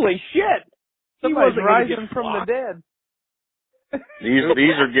 What? Holy shit! Somebody's wasn't rising from the dead. These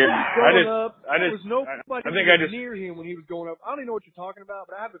are getting. There was nobody near him when he was going up. I don't even know what you're talking about,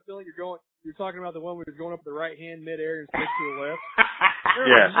 but I have a feeling you're talking about the one where he was going up the right hand midair and switched to the left.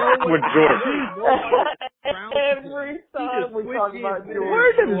 Yes, with Jordan. Every time we talk about Jordan.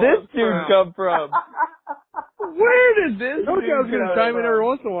 Where did this dude come from? Where did this dude come from? I was going to chime in every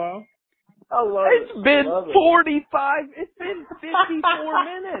once in a while. I love It's been 45. It's been 54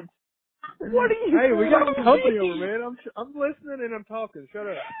 minutes. What are you Hey, we got doing? company over, man. I'm listening and I'm talking. Shut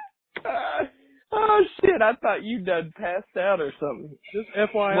up. Oh shit! I thought you done passed out or something. Just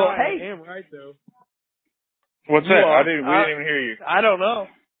FYI, Well, hey. I am right though. What's that? We didn't even hear you. I don't know,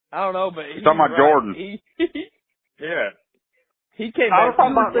 but You're talking about Jordan. Yeah. He came I was back.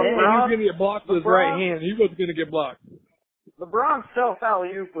 talking about He was LeBron. going to get blocked with his right hand. He wasn't going to get blocked. LeBron's self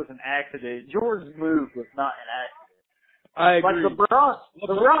alley-oop was an accident. Jordan's move was not an accident. I agree. Like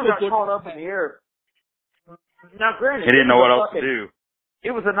LeBron got caught up in the air. Now, granted, He didn't know what else to do.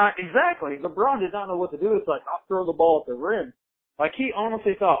 It was exactly. LeBron did not know what to do. It's like, I'll throw the ball at the rim. Like, he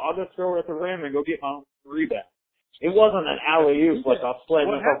honestly thought, I'll just throw it at the rim and go get my own rebound. It wasn't an alley-oop like I'll slide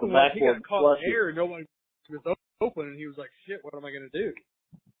What this off the happened was he backboard got caught and in the air and nobody was open, and he was like, shit, what am I going to do?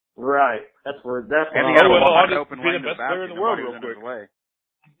 Right. That's And what he had a I'll wide just open be lane the to best player in basket. the world Nobody real was in his quick. way.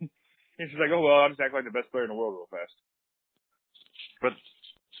 And she's like, oh, well, I'll just act like the best player in the world real fast. But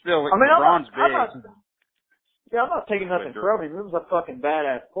still, I mean, LeBron's big. I'm not taking nothing from him. It was a fucking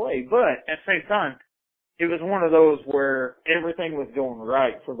badass play. But at the same time, it was one of those where everything was going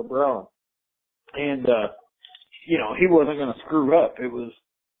right for LeBron. And, he wasn't going to screw up. It was,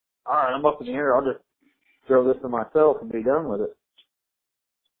 all right, I'm up in the air. I'll just throw this to myself and be done with it.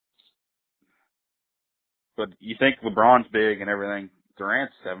 But you think LeBron's big and everything.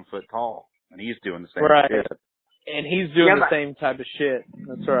 Durant's 7 foot tall, and he's doing the same shit. And he's doing the same type of shit.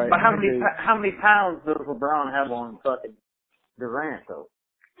 That's right. But how many pounds does LeBron have on fucking Durant, though?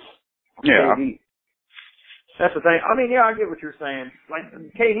 Yeah. KD. That's the thing. I mean, yeah, I get what you're saying. Like,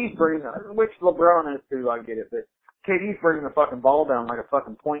 KD's bringing, which LeBron is too, I get it, but KD's bringing the fucking ball down like a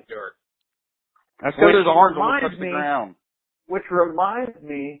fucking point guard. That's because his arms don't touch the ground. Which reminds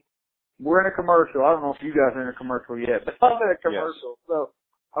me, we're in a commercial. I don't know if you guys are in a commercial yet, but I'm in a commercial. Yes. So,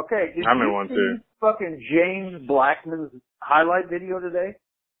 okay, did I'm you in one see too. Fucking James Blackman's highlight video today?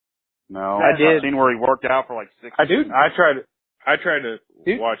 No, I did. I've seen where he worked out for like 6 I do. I tried to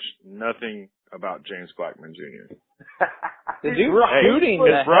Dude. watch nothing about James Blackman Jr. The dude shooting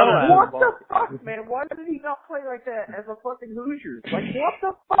the hell out What of the fuck, man? Why did he not play like that as a fucking Hoosiers? Like, what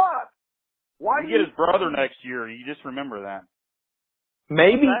the fuck? Why you get his brother next year. You just remember that.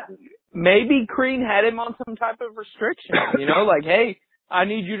 Maybe Crean had him on some type of restriction. Like, hey, I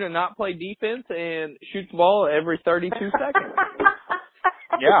need you to not play defense and shoot the ball every 32 seconds.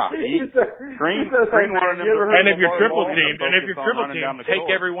 Yeah. Crean wanted him to. And if you're triple team, take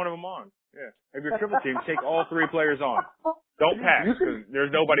every one of them on. Yeah. If you're triple team, take all 3 players on. Don't pass because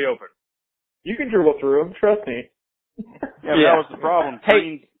there's nobody open. You can dribble through them, trust me. Yeah, that was the problem.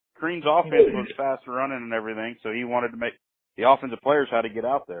 Crean's offense was fast running and everything, so he wanted to make the offensive players had to get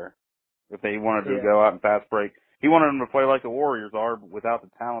out there if they wanted to go out and fast break. He wanted them to play like the Warriors are, without the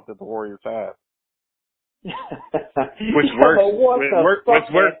talent that the Warriors have. Which works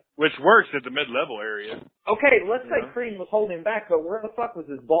at the mid-level area. Okay, let's say Crean was holding him back, but where the fuck was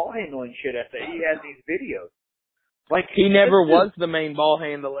his ball handling shit at that he had these videos? Like, he never was the main ball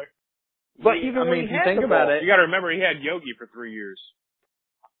handler. But even when if you think about it, you got to remember he had Yogi for 3 years.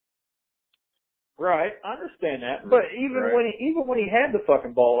 Right, I understand that. But even when he had the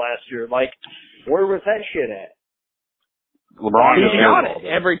fucking ball last year, like, where was that shit at? LeBron he got it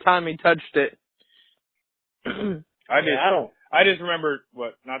every time he touched it. I just remember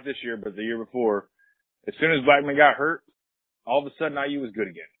not this year, but the year before. As soon as Blackman got hurt, all of a sudden IU was good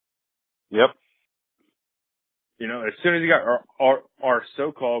again. Yep. As soon as he got our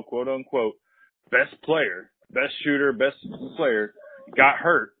so-called quote unquote best player, best shooter, best player got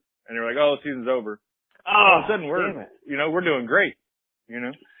hurt, and they're like, "Oh, the season's over." All of a sudden, we're doing great.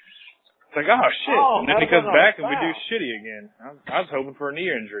 It's like, oh shit! And then he comes back and we do shitty again. I was hoping for a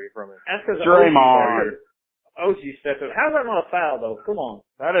knee injury from it. That's because Draymond. OG stepped up. How's that not a foul though? Come on.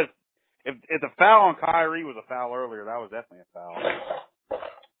 That is, if the foul on Kyrie was a foul earlier, that was definitely a foul.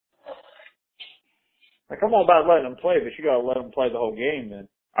 Now, come on about letting him play, but you gotta let him play the whole game then.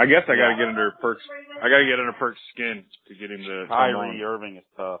 I guess I gotta get under Perk's. I gotta get under Perk's skin to get him to. Kyrie Irving is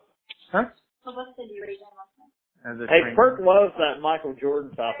tough. Huh? As a Hey, trainer. Perk loves that Michael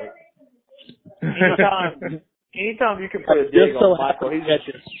Jordan topic. Anytime you can put a dig on Michael, he's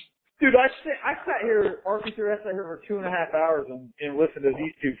dude. I sat here, Arkansas. I sat here for 2.5 hours and listened to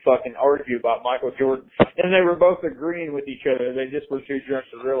these two fucking argue about Michael Jordan, and they were both agreeing with each other. They just were too drunk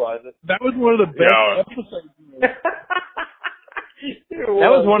to realize it. That was one of the best episodes. That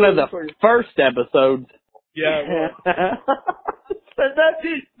was one of the first episodes. Yeah.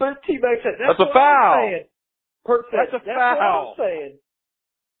 But T-Bag said, that's a foul. Perk said, that's a foul. What I'm saying.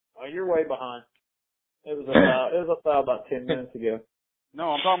 Oh, you're way behind. It was a foul. It was a foul about 10 minutes ago. No,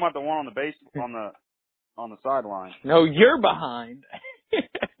 I'm talking about the one on the base on the sideline. No, you're behind.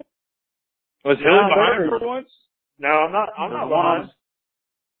 Was Hilly behind for once? No, I'm not behind.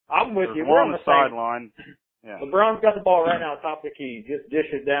 I'm with you. We're on the sideline. Yeah. LeBron's got the ball right now, top of the key. Just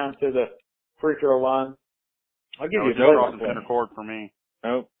dish it down to the free throw line. I'll give you a across the center court for me.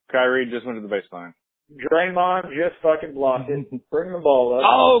 Nope. Kyrie just went to the baseline. Draymond just fucking blocked it. Bring the ball up.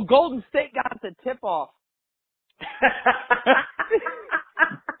 Oh, Golden State got the tip off.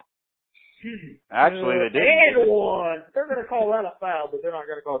 Actually, they did. And one. They're going to call that a foul, but they're not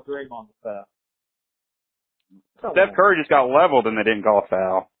going to call Draymond a foul. Steph Curry just got leveled and they didn't call a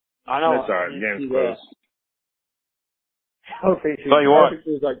foul. I know. That's all right. Game's close. Tell you what.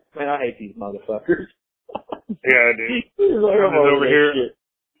 He was like, man, I hate these motherfuckers. Yeah, I do. He's like, I'm over here. Shit.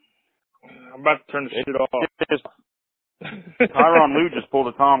 I'm about to turn the shit off. Tyronn Lue just pulled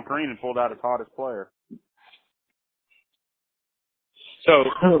a Tom Crean and pulled out his hottest player. So,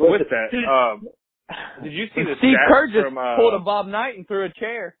 with that, did you see the Steve stats Kerr just from, pulled a Bob Knight and threw a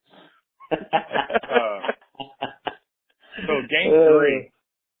chair. So,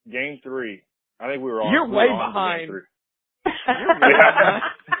 Game 3. I think we were on. You're way behind.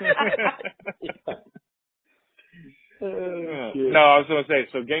 No, I was going to say,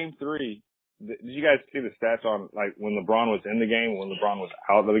 so Game 3, did you guys see the stats on, like, when LeBron was in the game, when LeBron was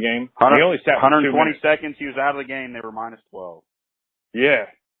out of the game? He only sat 120 2 minutes. seconds, he was out of the game, they were minus 12. Yeah.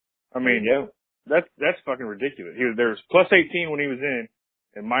 I mean, that's fucking ridiculous. There was plus 18 when he was in,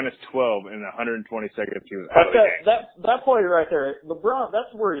 and minus 12 in 120 seconds he was out of the game. That play right there, LeBron,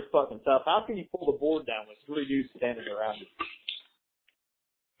 that's where he's fucking tough. How can you pull the board down with 3 dudes standing around him?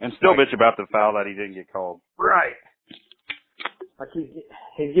 And still bitch about the foul that he didn't get called. Right. Like he's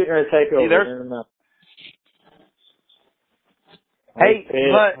getting ready to take over. Hey,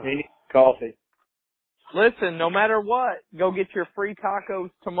 but he needs coffee. Listen, no matter what, go get your free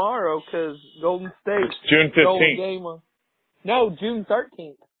tacos tomorrow because Golden State. It's June 15th. No, June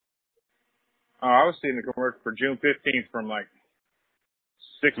 13th. Oh, I was seeing the commercial for June 15th from like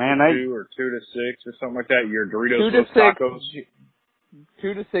 6 to 2 or 2 to 6 or something like that. Your Doritos 2 to 6. tacos.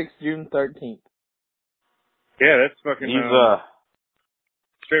 2 to 6, June 13th. Yeah, that's fucking. He's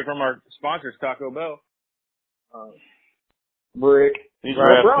straight from our sponsors, Taco Bell. Brick.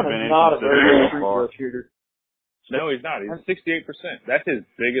 LeBron is not a very good free throw shooter. No, he's not. He's 68%. That's his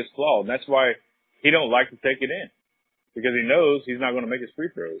biggest flaw, and that's why he don't like to take it in because he knows he's not going to make his free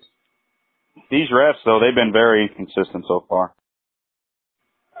throws. These refs, though, they've been very inconsistent so far.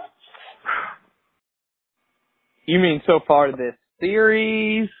 You mean so far this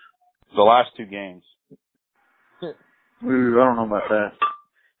series? The last 2 games. Ooh, I don't know about that.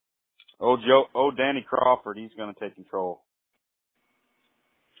 Danny Crawford, he's going to take control.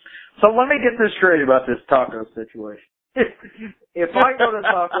 So let me get this straight about this taco situation. If I go to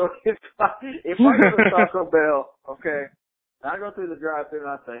Taco Bell, okay, and I go through the drive-thru and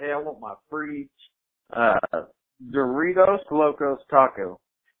I say, hey, I want my free Doritos Locos taco.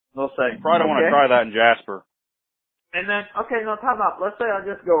 They'll say, probably don't want to try that in Jasper. And then, okay, no, time out. Let's say I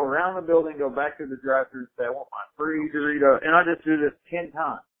just go around the building, go back to the drive-thru and say, I want my free Dorito, and I just do this 10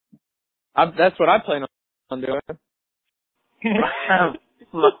 times. That's what I plan on doing.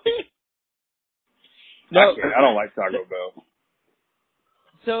 No, I don't like Taco Bell.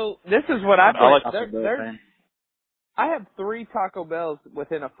 So this is what I plan. I like Taco Bell. I have 3 Taco Bells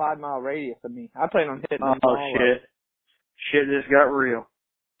within a 5-mile radius of me. I plan on hitting them all. Oh, shit. Shit just got real.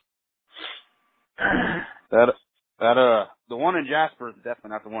 The one in Jasper is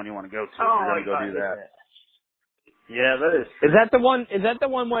definitely not the one you want to go to. If you're going to go do that. Yeah, that is. Is that the one? Is that the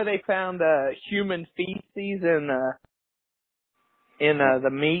one where they found human feces in the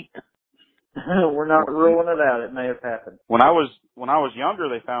meat? We're not ruling it out. It may have happened. When I was younger,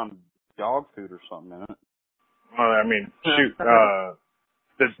 they found dog food or something in it. Well, I mean, shoot, the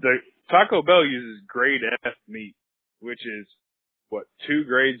Taco Bell uses grade F meat, which is what 2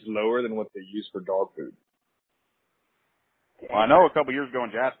 grades lower than what they use for dog food. Well, I know a couple years ago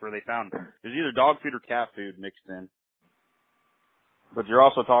in Jasper, they found there's either dog food or cat food mixed in. But you're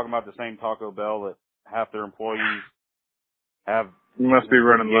also talking about the same Taco Bell that half their employees have. You must be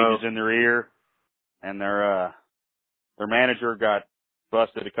running low in their ear, and their manager got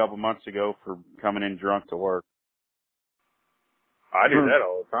busted a couple months ago for coming in drunk to work. I do that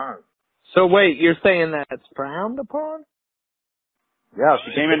all the time. So wait, you're saying that's frowned upon? Yeah,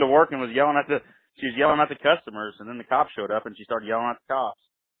 she came into work and was yelling at the customers, and then the cops showed up and she started yelling at the cops.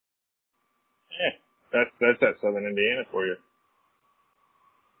 Yeah, that's that Southern Indiana for you.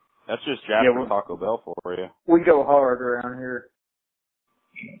 That's just Jasper Taco Bell for you. We go hard around here.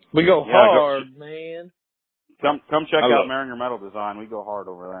 We go hard, man. Come check out Maringer Metal Design. We go hard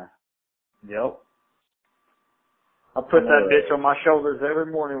over there. Yep. I put that bitch on my shoulders every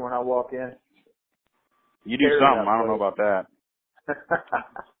morning when I walk in. You do something. I don't know about that.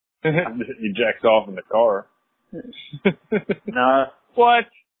 You jacks off in the car. Nah. What?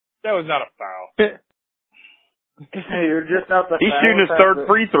 That was not a foul. You're just not the He's shooting his third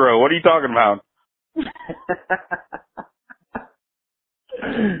free throw. What are you talking about?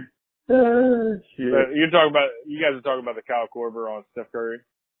 You guys are talking about the Kyle Korver on Steph Curry?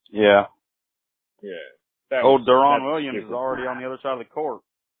 Yeah. Yeah. Deron Williams is already on the other side of the court.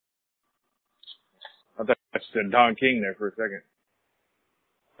 I thought I said Don King there for a second.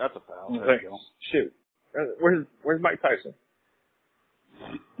 That's a foul. There you go. Shoot. Where's Mike Tyson?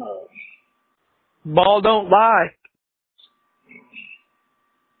 Ball don't lie.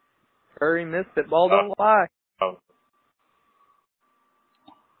 Curry missed it. Ball don't lie. Oh.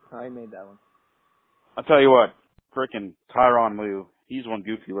 I made that one. I'll tell you what. Frickin' Tyronn Lue. He's one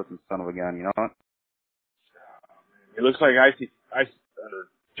goofy looking son of a gun, you know what? It looks like JJ Icy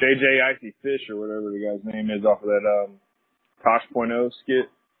Fish or whatever the guy's name is off of that Tosh.0 skit.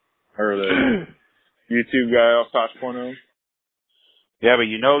 Or the YouTube guy off Tosh.0. Yeah, but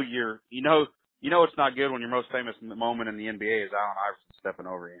you know it's not good when your most famous moment in the NBA is Allen Iverson stepping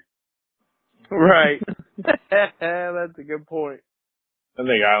over you. Right. That's a good point. I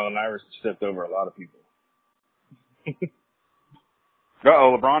think Allen Iverson stepped over a lot of people.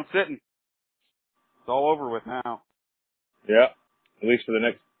 LeBron's sitting. It's all over with now. Yeah, at least for the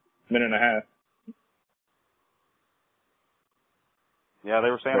next minute and a half. Yeah,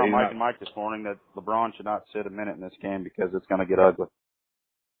 they were saying on Mike and Mike this morning that LeBron should not sit a minute in this game because it's going to get ugly.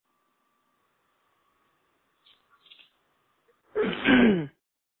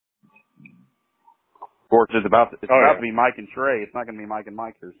 Of course, it's about to be Mike and Trey. It's not going to be Mike and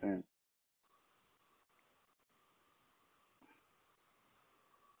Mike here soon.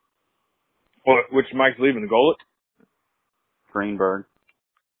 Well, which Mike's leaving? The Gullet? Greenberg.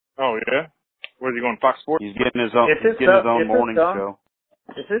 Oh, yeah? Where's he going, Fox Sports? He's getting his own morning show.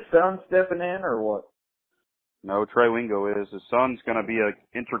 Is his son stepping in or what? No, Trey Wingo is. His son's going to be an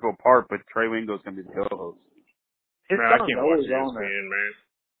integral part, but Trey Wingo's going to be the co-host. Man, I can't watch ESPN, man.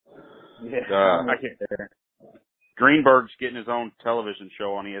 Yeah, I can't. Greenberg's getting his own television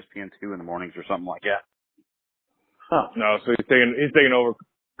show on ESPN2 in the mornings or something like that. Huh. No, so he's taking over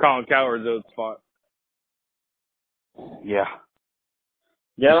Colin Cowherd's old spot. Yeah.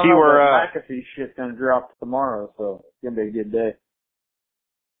 Yeah, I don't know where McAfee shit's gonna drop tomorrow, so it's gonna be a good day.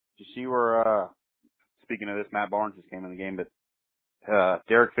 Did you see where, speaking of this, Matt Barnes just came in the game, but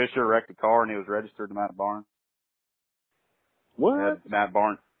Derek Fisher wrecked a car and he was registered to Matt Barnes. What? Matt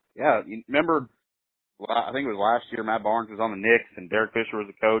Barnes. Yeah, you remember, I think it was last year, Matt Barnes was on the Knicks and Derek Fisher was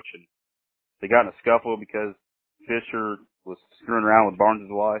the coach, and they got in a scuffle because Fisher was screwing around with Barnes'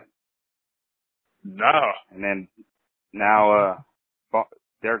 wife. No. And then now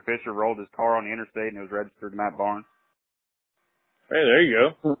Derek Fisher rolled his car on the interstate and it was registered to Matt Barnes. Hey, there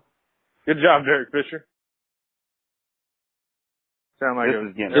you go. Good job, Derek Fisher. Sound like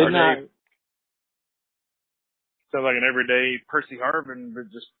an everyday Percy Harvin,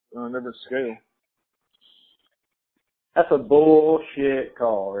 but just on a different scale. That's a bullshit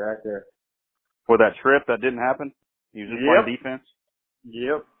call right there. For that trip that didn't happen? He was just playing defense?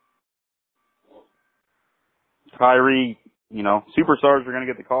 Yep. Kyrie, superstars are going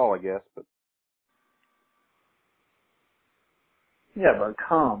to get the call, I guess. But yeah, but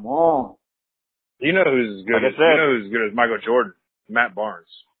come on. You know who's as good as Michael Jordan? Matt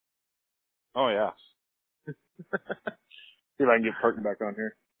Barnes. Oh, yeah. See if I can get Perk back on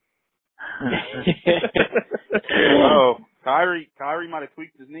here. Oh, Kyrie might have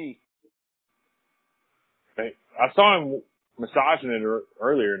tweaked his knee. Hey, I saw him massaging it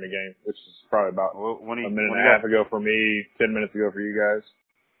earlier in the game, which is probably about a minute and a half ago for me, 10 minutes ago for you guys.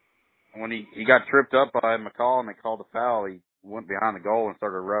 When he got tripped up by McCall and they called a foul, he went behind the goal and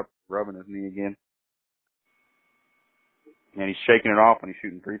started rubbing his knee again. And he's shaking it off when he's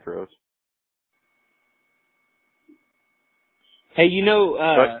shooting free throws. Hey,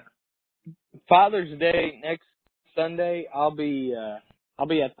 Father's Day next Sunday, I'll be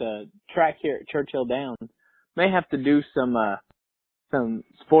at the track here at Churchill Downs. May have to do some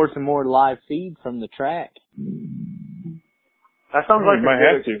Sports and More live feed from the track. That sounds like a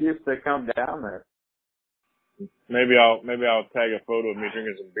good excuse to come down there. Maybe I'll tag a photo of me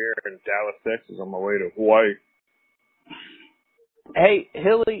drinking some beer in Dallas, Texas on my way to Hawaii. Hey,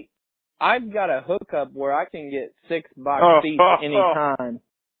 Hilly, I've got a hookup where I can get 6 box seats anytime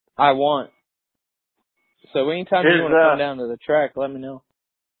I want. So anytime you want to come down to the track, let me know.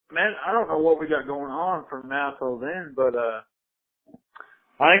 Man, I don't know what we got going on from now till then, but I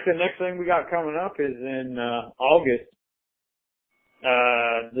think the next thing we got coming up is in August.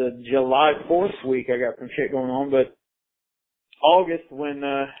 The July 4th week, I got some shit going on, but August when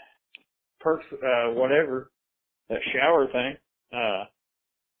Perks, whatever, that shower thing.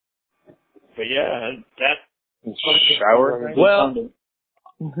 But yeah, that shower thing? Well,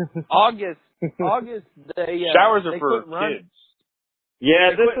 August, they showers are they for kids.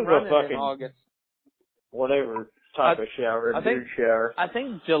 Yeah, they this is a fucking August. Whatever type of shower, dude shower. I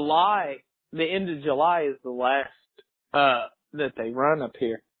think July, the end of July is the last that they run up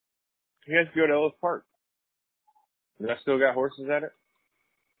here. You guys go to Ellis Park? Does that still got horses at it?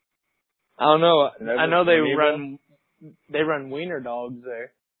 I don't know. I know they run wiener dogs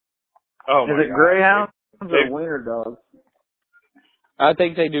there. Oh, is it greyhounds or wiener dogs? I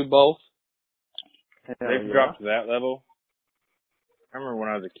think they do both. They've dropped to that level. I remember when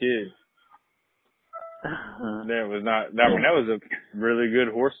I was a kid. That was not. I mean, that was a really good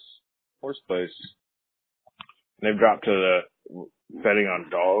horse place. They've dropped to the betting on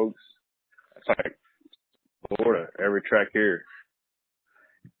dogs. It's like Florida, every track here.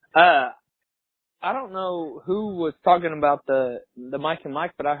 I don't know who was talking about the Mike and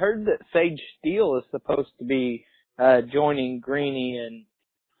Mike, but I heard that Sage Steele is supposed to be joining Greeny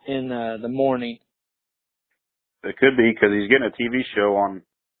in the morning. It could be because he's getting a TV show on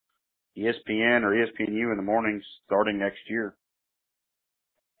ESPN or ESPNU in the mornings starting next year.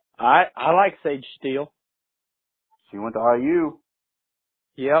 I like Sage Steele. She went to IU.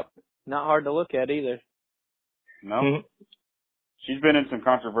 Yep. Not hard to look at either. No. Mm-hmm. She's been in some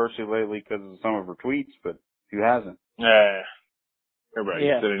controversy lately because of some of her tweets, but who hasn't? Yeah. Everybody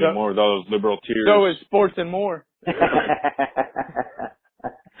gets it anymore with all those liberal tears. So is Sports and More.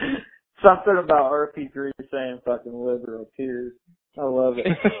 Something about RP3 saying fucking liberal tears. I love it.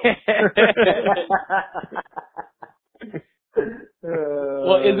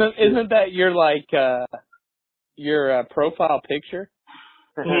 Well, isn't that your your profile picture?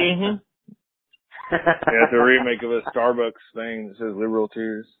 Mm-hmm. Yeah, it's a remake of a Starbucks thing that says liberal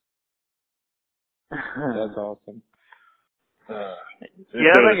tears. That's awesome. I think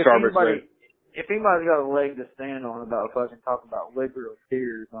if anybody's got a leg to stand on about fucking talking about liberal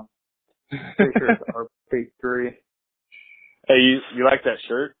tears, I'm pretty sure it's RP3. Hey, you like that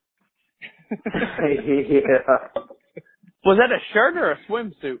shirt? Yeah. Was that a shirt or a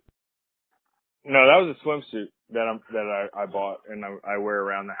swimsuit? No, that was a swimsuit that I bought and I wear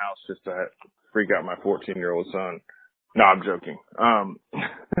around the house just to freak out my 14-year-old son. No, I'm joking. No,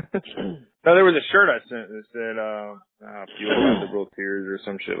 there was a shirt I sent that said "Fueled by Liberal Tears" or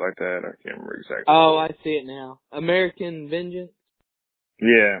some shit like that. I can't remember exactly. Oh, I see it now. American Vengeance.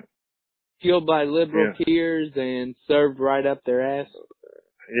 Yeah. Fueled by liberal tears and served right up their ass.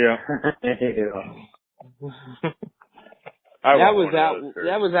 Yeah. That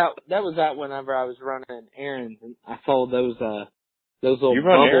was out whenever I was running errands, and I sold those little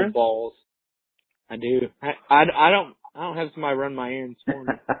bubble balls. I do. I don't have somebody run my errands for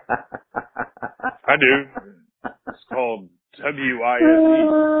me. I do. It's called WISE.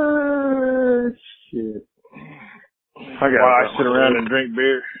 Shit. I sit around and drink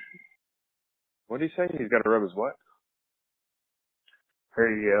beer. What did he say? He's got to rub his what? Here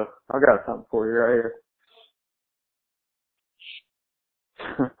you go. I got something for you right here.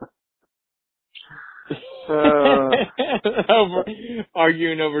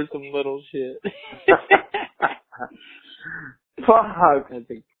 Arguing over some little shit. Fuck.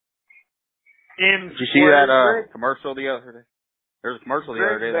 Did you see that commercial the other day? There was a commercial the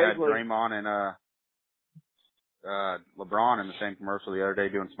other day that had Draymond and LeBron in the same commercial the other day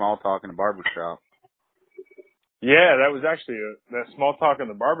doing small talk in a barbershop. Yeah, that was actually that small talk in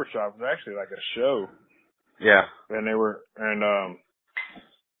the barbershop was actually like a show. Yeah. And I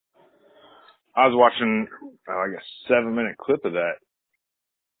was watching like a 7-minute clip of that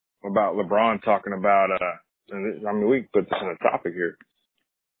about LeBron talking about, and I mean, we can put this in a topic here.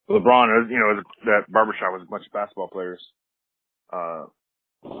 LeBron, that barbershop was a bunch of basketball players.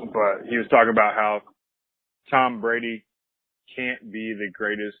 But he was talking about how Tom Brady can't be the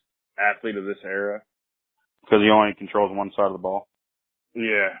greatest athlete of this era. Because he only controls one side of the ball.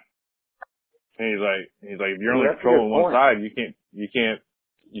 Yeah. And he's like, if you're only controlling one side, you can't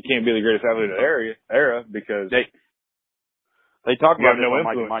be the greatest athlete of the era because they talked about it on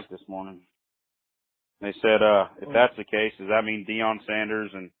Mike and Mike this morning. They said, if that's the case, does that mean Deion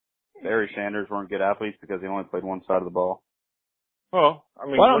Sanders and Barry Sanders weren't good athletes because they only played one side of the ball? Well, I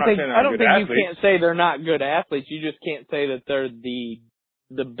mean, I don't think you can't say they're not good athletes. You just can't say that they're the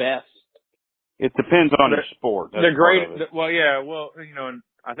best. It depends on your sport. They're great. Well, yeah. Well, and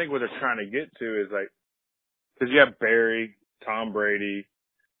I think what they're trying to get to is like, because you have Barry, Tom Brady,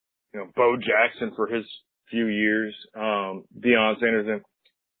 Bo Jackson for his few years, Deion Sanders,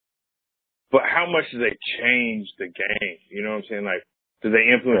 but how much do they change the game? You know what I'm saying? Like, do they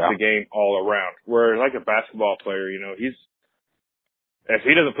influence the game all around? Where like a basketball player, if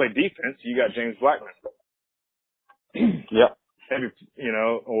he doesn't play defense, you got James Blackman. Yep. The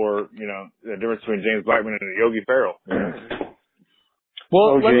difference between James Blackman and Yogi Ferrell.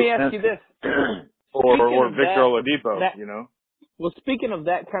 Well, let me ask you this. or Victor Oladipo, Well, speaking of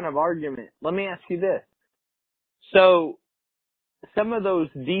that kind of argument, let me ask you this. So, some of those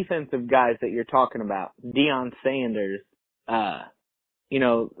defensive guys that you're talking about, Deion Sanders, guys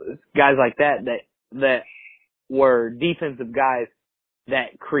like that were defensive guys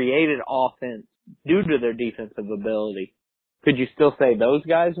that created offense due to their defensive ability. Could you still say those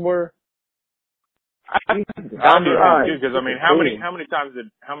guys were? I do because I mean, how many times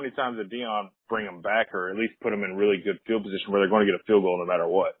did Deion bring them back, or at least put them in really good field position where they're going to get a field goal no matter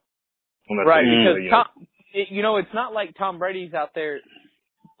what? Right, because it's not like Tom Brady's out there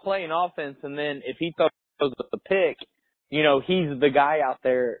playing offense, and then if he throws the pick, he's the guy out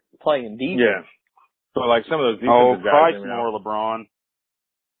there playing defense. Yeah. So like some of those defensive guys. Christ, more LeBron.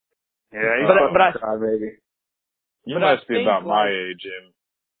 Yeah, baby. You must be about my age,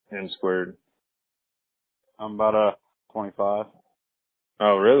 in squared. I'm about 25.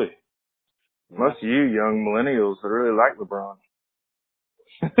 Oh, really? Most of you young millennials that really like LeBron.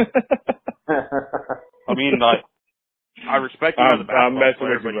 I mean, like, I respect him as a basketball I'm messing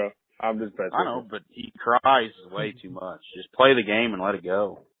player, with you, bro. I'm just messing I know, but he cries way too much. Just play the game and let it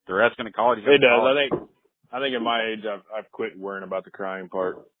go. The ref's going to call it. It does. I think at my age, I've quit worrying about the crying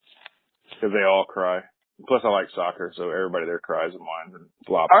part because they all cry. Plus, I like soccer, so everybody there cries and whines and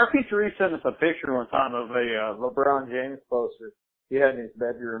flops. RP3 sent us a picture one time of a LeBron James poster he had in his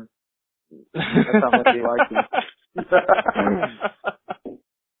bedroom. That's how much he liked him.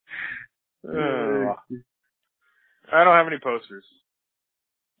 I don't have any posters.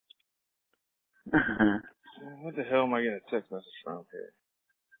 What the hell am I getting a text message from here?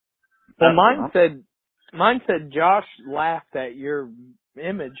 Well, mine said Josh laughed at your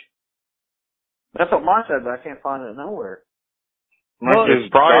image. That's what mine said, but I can't find it nowhere. Well, is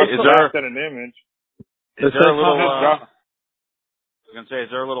there an image? Is there a little? I was gonna say,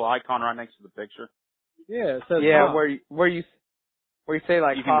 is there a little icon right next to the picture? Yeah, it says where you say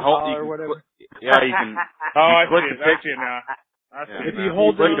like you can hold or whatever. Yeah, you can. I click the picture now. If you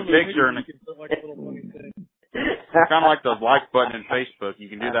hold click down the picture and you can put like a little funny thing. It's kind of like the like button in Facebook. You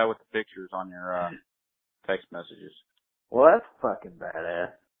can do that with the pictures on your text messages. Well, that's fucking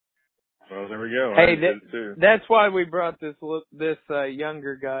badass. Well, there we go. Hey, that's why we brought this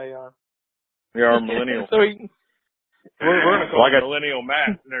younger guy on. We are millennial. So we're going to call it Millennial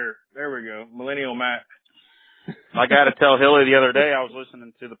Matt. There we go. Millennial Matt. Like I had to tell Hilly the other day, I was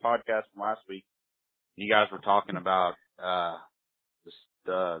listening to the podcast from last week. You guys were talking about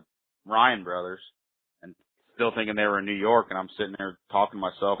the Ryan brothers and still thinking they were in New York, and I'm sitting there talking to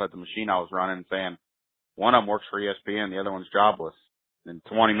myself at the machine I was running and saying, one of them works for ESPN, the other one's jobless. And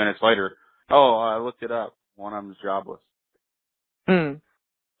 20 minutes later, I looked it up. One of them's jobless. Hey,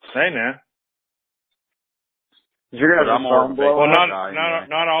 now. You're gonna well,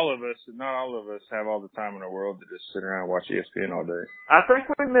 not all of us. Not all of us have all the time in the world to just sit around and watch ESPN all day. I think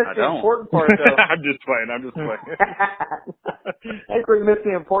we missed the important part, though. I'm just playing. I think we missed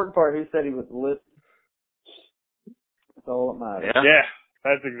the important part. He said he was listening. That's all that matters. Yeah,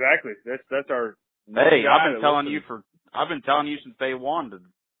 that's exactly. That's our. Hey, I've been telling you since day one to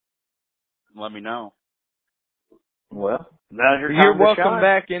let me know. Well, now's your time You're to welcome shine.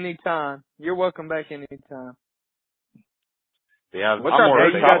 back anytime. You're welcome back anytime. Yeah, What's I'm our more of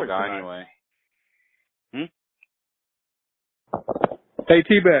a big baseball topic guy tonight? anyway. Hey,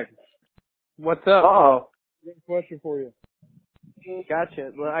 T-Bag. What's up? Uh-oh. I got a question for you.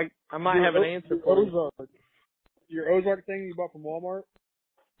 Gotcha. Well, I might have an answer for you. Ozark. Your Ozark thing you bought from Walmart,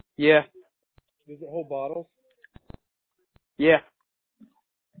 Yeah. does it hold bottles? Yeah.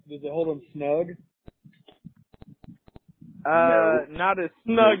 Does it hold them snug? No. Not as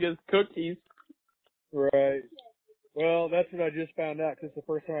snug as cookies. Right. Well, that's what I just found out, because it's the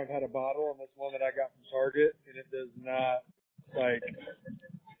first time I've had a bottle, and it's one that I got from Target, and it does not, like,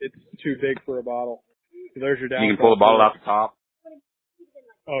 it's too big for a bottle. So there's your downfall. You can pull the bottle out the top.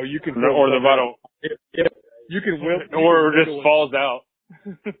 Oh, you can. Or the bottle. You can whip. Or it just falls out.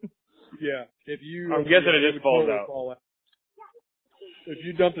 Yeah. If you. I'm guessing it would just falls totally out. fall out. If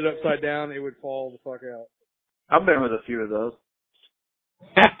you dumped it upside down, it would fall the fuck out. I've been with a few of those.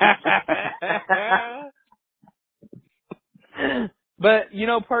 But, you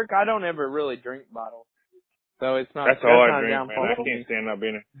know, Perk, I don't ever really drink bottles. So it's not. That's all I not a drink, man. downfall I for me. can't stand not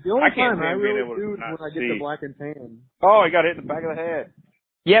being a... The only I can't time I stand being really able to do is not when I get see. the black and tan. Oh, he got hit in the back of the head.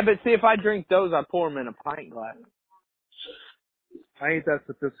 Yeah, but see, if I drink those, I pour them in a pint glass. I ain't that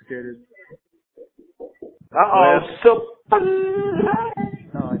sophisticated. Uh-oh.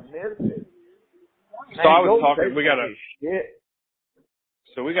 No, I missed it. So I was talking, we got a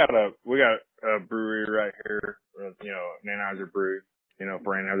brewery right here, you know, an Anheuser Brewery, you know,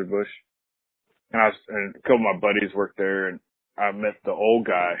 for Anheuser-Busch. And and a couple of my buddies work there, and I met the old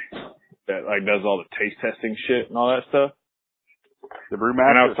guy that like does all the taste testing shit and all that stuff. The brewmaster.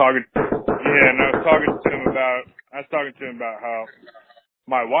 And I was talking to him about how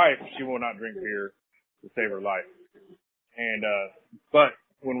my wife, she will not drink beer to save her life. And, but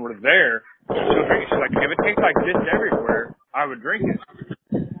when we're there, she'll drink it. She's like, if it tastes like this everywhere, I would drink it.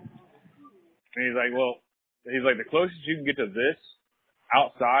 And he's like, the closest you can get to this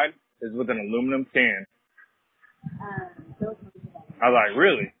outside is with an aluminum can. I was like,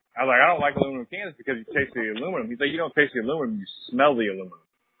 really? I was like, I don't like aluminum cans because you taste the aluminum. He's like, you don't taste the aluminum, you smell the aluminum.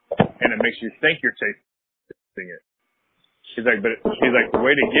 And it makes you think you're tasting it. He's like, the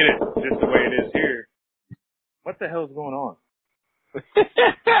way to get it just the way it is here. What the hell is going on?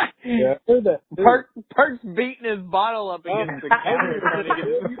 Yeah, I heard that. Perk's beating his bottle up against the counter trying to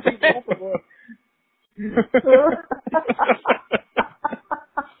get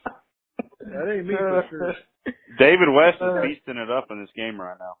That ain't me for sure. David West is beasting it up in this game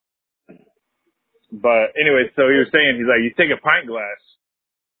right now. But anyway, so he was saying, he's like, you take a pint glass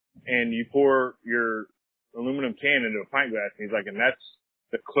and you pour your aluminum can into a pint glass, and he's like, and that's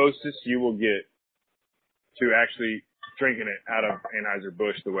the closest you will get to actually drinking it out of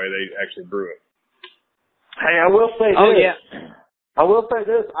Anheuser-Busch the way they actually brew it. Hey, I will say this. Oh, yeah. I will say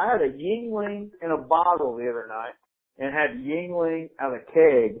this. I had a Yingling in a bottle the other night and had Yingling out of a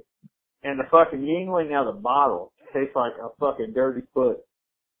keg, and the fucking Yingling out of the bottle tastes like a fucking dirty foot.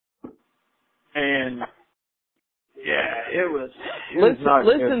 And yeah, it was not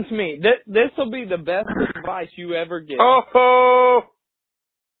listen to me. This will be the best advice you ever get. Oh!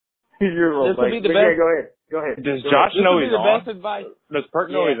 You're a little This will be late. the Yeah, best. go ahead. Does Josh know he's This will be the on? best advice. Does Perk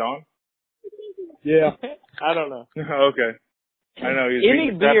know Yeah. he's on? Yeah. I don't know. Okay. I know he's Any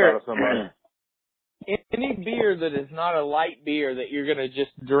beating the crap beer, out of somebody. any beer that is not a light beer that you're gonna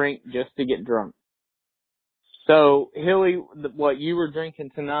just drink just to get drunk. So, Hilly, what you were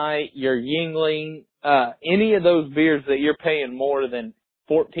drinking tonight, your Yingling, any of those beers that you're paying more than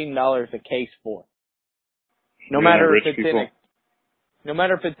 $14 a case for. No matter if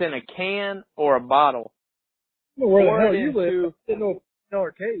it's in a can or a bottle. Well, where the Pour hell it you live? into- Didn't know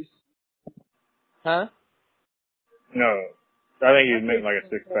 $1 case. Huh? No. I think he meant like a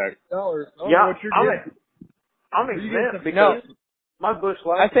six-pack. Yeah, what you're getting. I'm Are you exempt getting because my Busch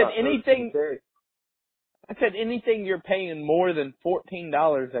Light. I said anything you're paying more than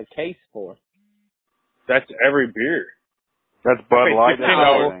 $14 a case for. That's every beer. That's Bud Okay, Light.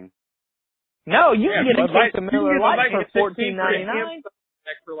 $15. No, you can get a Bud Light- case of you can Miller get Bud Lite Light for at $16 $14.99.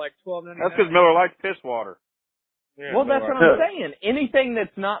 For like $12.99. That's because Miller Lite's piss water. Yeah, Well, no, that's what I'm saying. Anything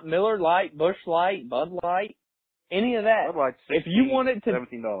that's not Miller Lite, Busch Light, Bud Light, any of that. Bud Light's If you want it to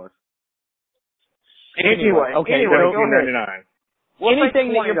 $17. Anyway, okay, go ahead. $14.99. We'll take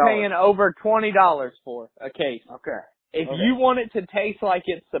anything that you're $20. paying over $20 for a case. Okay. If Okay. you want it to taste like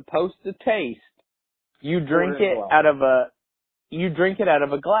it's supposed to taste, you drink Pour it in it a glass. out of a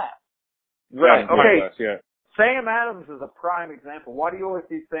glass. Right. Yeah, Okay. glass, yeah. Sam Adams is a prime example. Why do you always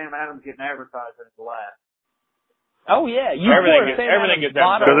see Sam Adams getting advertised in a glass? Oh yeah, you Everything pour a gets- Sam everything Adams gets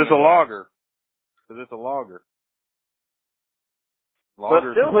bottle. Because it's a lager.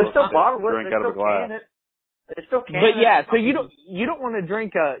 Longer but still bottle it. drink They out of a still glass. can it. They still can But it. yeah, so you don't want to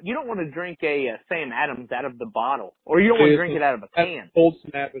drink a Sam Adams out of the bottle, or you don't want to drink it out of a can. Cold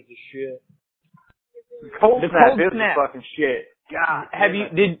Snap is the shit. Cold The Snap Cold is Snap. the fucking shit. God.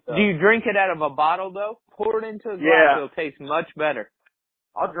 Do you drink it out of a bottle though? Pour it into a glass, Yeah. it'll taste much better.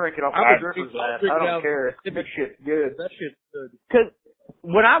 I'll drink it off I the would dripper's drink- I'll ass. drink I it don't out care. of the That shit's good. That shit's good. Cause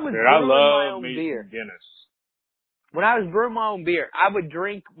when I was Dude, I brewing my love own me beer, some Guinness. when I was brewing my own beer, I would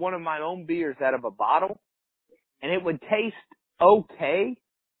drink one of my own beers out of a bottle, and it would taste okay.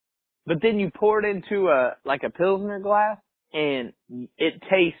 But then you pour it into a Pilsner glass, and it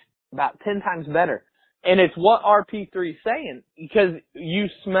tastes about 10 times better. And it's what RP3 is saying, because you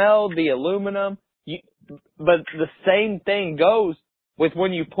smell the aluminum, but the same thing goes with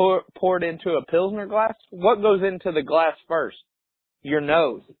when you pour it into a Pilsner glass. What goes into the glass first? Your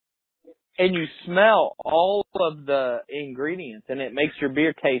nose. And you smell all of the ingredients, and it makes your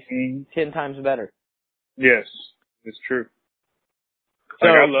beer taste 10 times better. Yes, it's true. So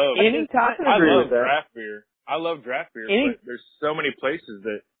I love anytime I love draft beer. I love draft beer, but there's so many places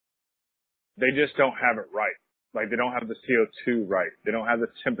that they just don't have it right. Like they don't have the CO2 right. They don't have the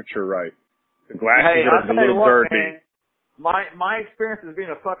temperature right. The glasses are a little dirty. Man, my experience as being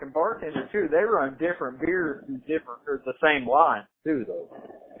a fucking bartender too, they run different beers through or the same line too though.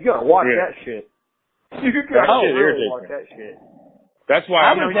 You gotta watch that shit. You gotta really watch that shit. That's why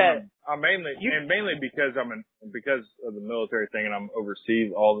I'm mainly because because of the military thing, and I'm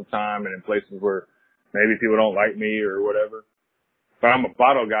overseas all the time and in places where maybe people don't like me or whatever. But I'm a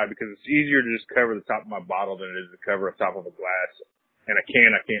bottle guy because it's easier to just cover the top of my bottle than it is to cover the top of a glass and a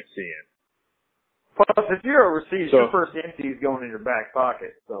can I can't see in. Plus, if you're overseas, your first empty is going in your back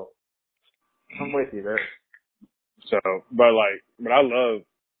pocket. So I'm with you there. So, but I love,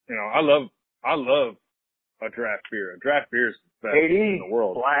 I love a draft beer. A draft beer is the best in the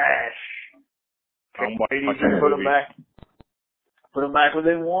world. Flash. I'm put them back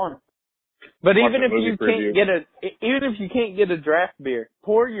within one. But even if you can't get a draft beer,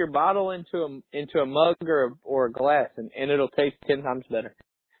 pour your bottle into a mug or a glass, and it'll taste 10 times better.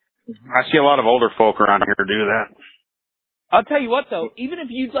 I see a lot of older folk around here do that. I'll tell you what though, even if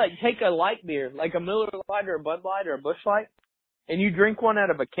you take a light beer, like a Miller Lite or a Bud Light or a Busch Light, and you drink one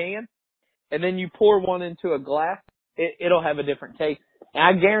out of a can, and then you pour one into a glass, it'll have a different taste. And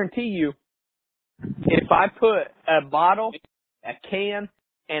I guarantee you, if I put a bottle, a can,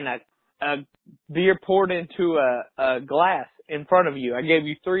 and a beer poured into a glass in front of you, I gave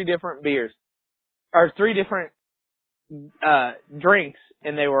you 3 different beers, or 3 different drinks,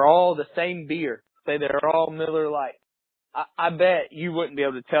 and they were all the same beer. Say they're all Miller Lite. I bet you wouldn't be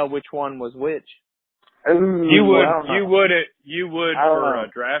able to tell which one was which. Ooh, you would for a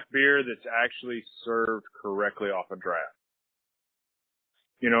draft beer that's actually served correctly off a draft.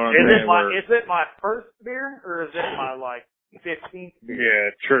 You know what I'm saying? Is it my first beer or is it my 15th beer? Yeah,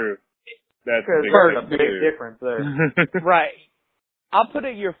 true. That's a big difference there. Right. I'll put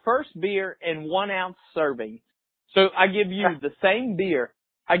it your first beer in 1 ounce serving. So I give you the same beer.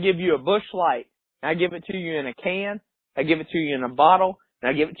 I give you a Busch Light. I give it to you in a can. I give it to you in a bottle. And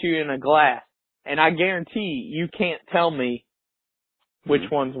I give it to you in a glass. And I guarantee you can't tell me which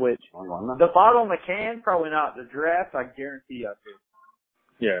one's which. The bottle and the can, probably not. The draft, I guarantee I could.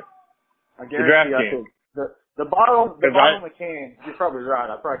 Yeah. I guarantee I could. The bottle and the can, you're probably right.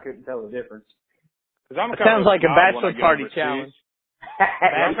 I probably couldn't tell the difference. It sounds like a bachelor party challenge.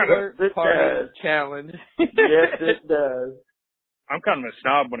 Bachelor party challenge. Yes, it does. I'm kind of a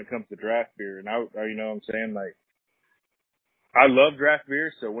snob when it comes to draft beer, and you know what I'm saying? I love draft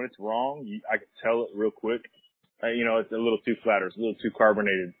beer, so when it's wrong, I can tell it real quick. It's a little too flat or it's a little too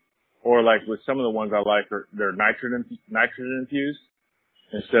carbonated. Or with some of the ones I like, they're nitrogen infused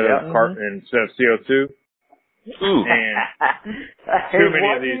instead of instead of CO2. Ooh. And too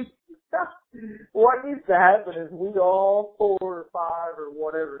many of these. What needs to happen is we all 4 or 5 or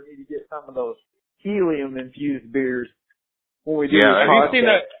whatever need to get some of those helium infused beers when we do this podcast. Have you seen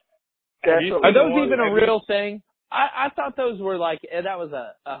that? Are those even a real thing? I thought those were that was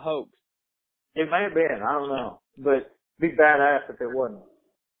a hoax. It may have been. I don't know. But it'd be badass if it wasn't.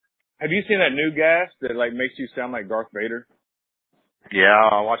 Have you seen that new gas that makes you sound like Darth Vader? Yeah,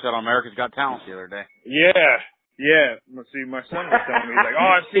 I watched that on America's Got Talent the other day. Yeah. See, my son was telling me, he's like,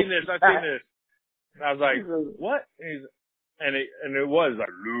 "Oh, I've seen this. And I was like, "What?" And it was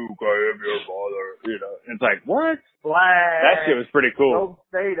like, "Luke, I am your father." And it's like, what? That shit was pretty cool. So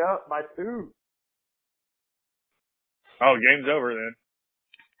stayed up by 2. Oh, game's over then.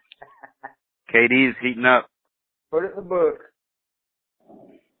 KD's heating up. Put it in the book.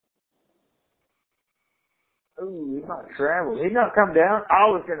 Ooh, he might travel. He not come down. I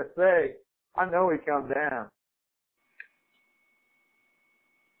was gonna say, I know he come down.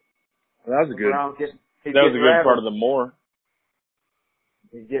 That was a good. That was a good part of the more.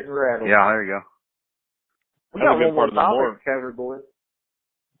 He's getting rattled. Yeah, there you go. We got one more topic covered, boys.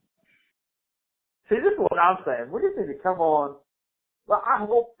 See, this is what I'm saying. We just need to come on. Well, I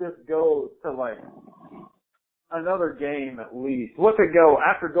hope this goes to like another game at least. What's it go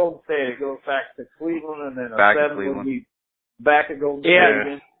after Golden State? It goes back to Cleveland, and then back a to Cleveland. Week back at Golden State.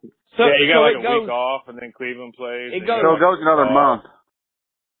 Yeah. So, you got like a goes, week off, and then Cleveland plays. It goes, so it goes another month.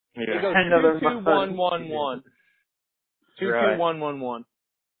 It Yeah. goes Another 2-2-1-1-1. 2-2-1-1-1.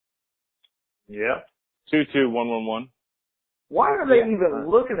 Yep. 2-2-1-1-1. Why are they even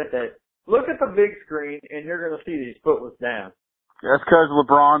looking at that? Look at the big screen, and you're going to see his foot was down. That's because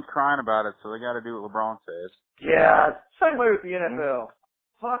LeBron's crying about it, so they got to do what LeBron says. Yeah, same way with the NFL.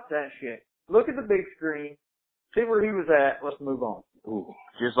 Fuck that shit. Look at the big screen. See where he was at. Let's move on. Ooh.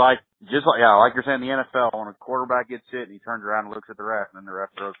 Just like like you're saying, the NFL, when a quarterback gets hit and he turns around and looks at the ref, and then the ref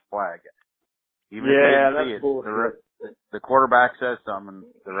throws the flag. Even if they didn't see it, bullshit. the quarterback says something,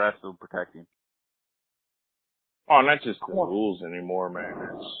 the ref will protect him. Oh, and that's just the rules anymore, man.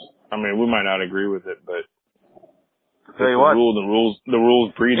 I mean, we might not agree with it, but tell you what, the rules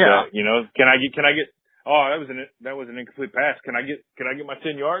breed yeah. that. You know, can I get? Oh, that was an incomplete pass. Can I get my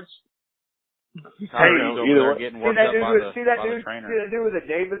 10 yards? Either way, getting worked up by the trainer. See that dude with the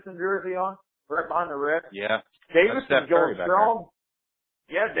Davidson jersey on, right behind the ref? Yeah. Davidson's going strong.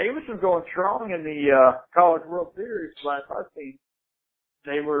 Yeah, Davidson's going strong in the College World Series last I've seen.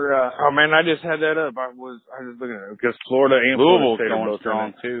 They were. Oh man, I just had that up. I was looking at it because Florida and Louisville's Florida State going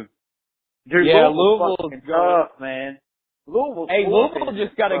strong too. Dude, yeah, Louisville's tough, man. Louisville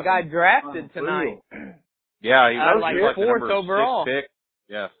just got a guy drafted tonight. Yeah, he was like the fourth number overall. 6 pick.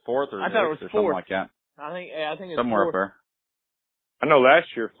 Yeah, fourth or I thought it was or fourth. something like that. I think it's somewhere fourth. up there. I know last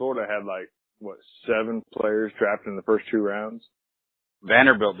year Florida had 7 players drafted in the first 2 rounds.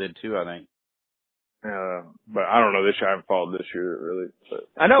 Vanderbilt did too, I think. But I don't know this year. I haven't followed this year really. But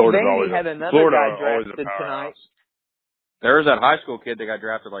I know Vandy had another guy drafted tonight. There was that high school kid that got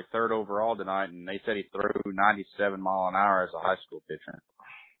drafted 3rd overall tonight, and they said he threw 97 mile an hour as a high school pitcher.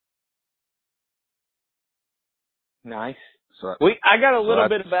 Nice. So I got a little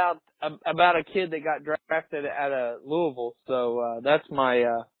bit about a kid that got drafted out of Louisville, so that's my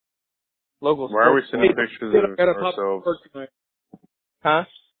local. Why are we sending pictures of ourselves? Huh?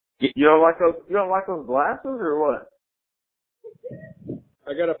 You don't like those glasses or what?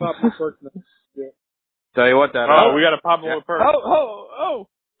 I got to pop my perk now. Yeah. Tell you what, that. We got to pop him with perk. Oh!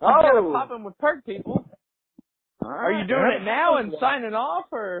 We got to pop him with perk, people. Are you doing it now and signing off,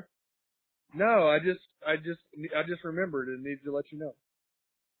 or? No, I just remembered and needed to let you know.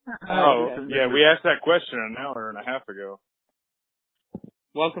 Yeah, we asked that question an hour and a half ago.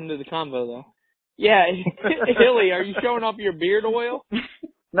 Welcome to the combo, though. Yeah, Hilly, are you showing off your beard oil?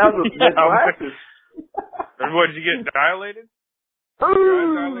 No, the glasses. And what, did you get dilated?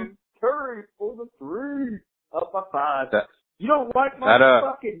 Curry for the 3. Up by 5. You don't like my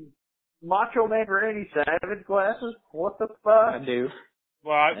fucking Macho Man Randy Savage glasses? What the fuck? I do.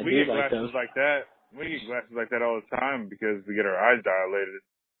 Well, we get like glasses like that. We get glasses like that all the time because we get our eyes dilated.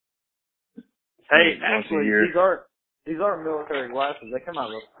 Hey, actually, these are military glasses. They come out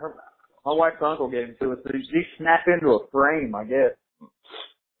of my wife's uncle gave them to us. These snap into a frame, I guess.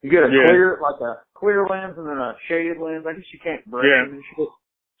 You get a clear lens and then a shaded lens. I guess you can't break them and shit.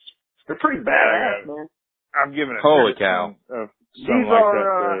 They're pretty badass, man. I'm giving it. Holy cow! These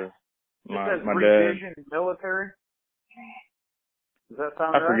are my dad. Vision Military. Does that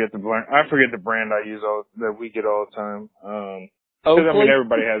sound I right? forget the brand I use that we get all the time. Oakley? I mean,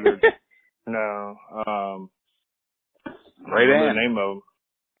 everybody has their. No. Right the name of them.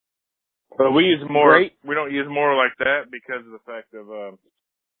 But we use more. We don't use more like that because of the fact of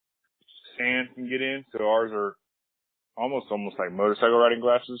sand can get in. So ours are almost like motorcycle riding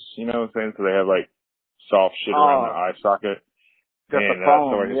glasses. You know what I'm saying? So they have soft shit around the eye socket. Got the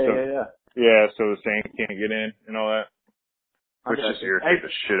foam. Yeah, so the sand can't get in and all that. Which just irritates the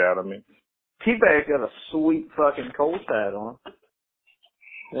shit out of me. T-Bag's got a sweet fucking cold hat on.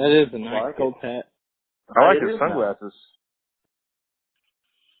 That is a nice cold hat. I like his sunglasses.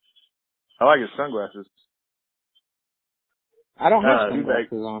 I like his sunglasses. I don't have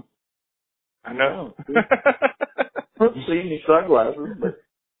sunglasses on. I know. I don't see any sunglasses, but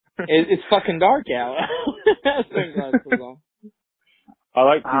it's fucking dark out. Sunglasses on. I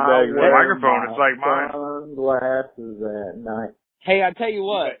like T-Bag's microphone. It's like mine. Sunglasses at night. Hey, I tell you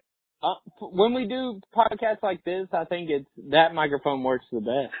what. When we do podcasts like this, I think that microphone works the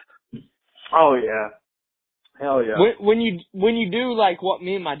best. Oh yeah. Hell yeah. When you do like what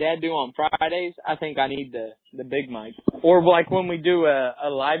me and my dad do on Fridays, I think I need the big mic. Or like when we do a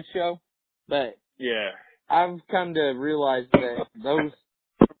live show. But Yeah. I've come to realize that those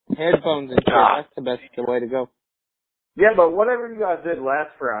headphones and shit, that's the best way to go. Yeah, but whatever you guys did last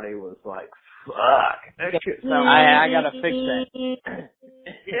Friday was like, fuck. That shit sounds I gotta fix that.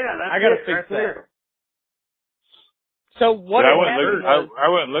 Yeah, that's I gotta it fix right that. there. So what I happened was,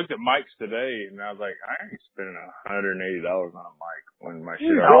 went and looked at mics today, and I was like, I ain't spending $180 on a mic when my shit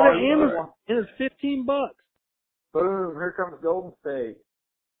Dude, go already to Amazon. It's $15. Boom, here comes Golden State.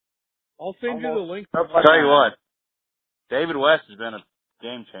 I'll send you the link. I'll tell you what, David West has been a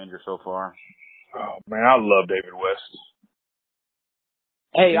game changer so far. Oh man, I love David West.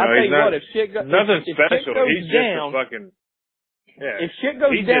 hey, I'll tell you not, what, if shit goes nothing if special. shit goes He's down, just a fucking if shit goes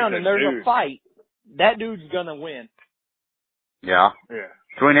he's down just and there's dude. a fight, that dude's gonna win. Yeah. Yeah.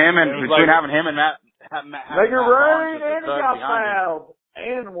 Between having him and Matt Make it rain, Barnes and he got fouled,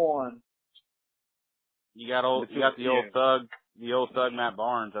 and won. You got the old thug Matt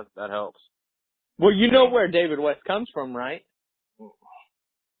Barnes. That helps. Well, you know where David West comes from, right?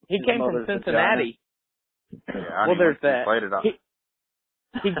 He came from Cincinnati. Yeah, well, there's that.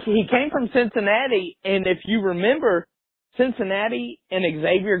 He came from Cincinnati, and if you remember, Cincinnati and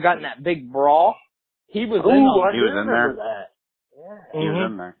Xavier got in that big brawl. He was in on He was in there. That. He was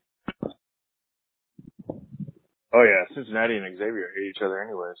in there. Oh yeah, Cincinnati and Xavier hate each other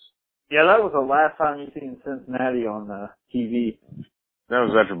anyways. Yeah, that was the last time you seen Cincinnati on TV. That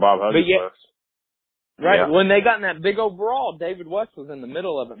was after Bob Huggins left. Right, Yeah. when they got in that big old brawl, David West was in the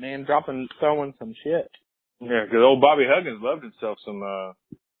middle of it, man, throwing some shit. Yeah, because old Bobby Huggins loved himself some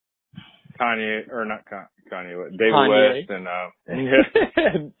Kanye, or not Kanye, but David Kanye. West and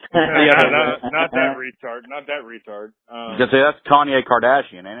not that retard, not that retard. You can say that's Kanye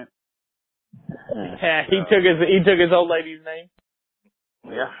Kardashian, ain't it? Yeah, he took his old lady's name.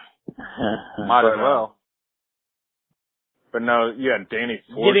 Yeah. Might as well. But no, you had Danny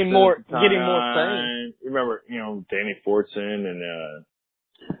Fortson. Getting more fame. You remember, Danny Fortson and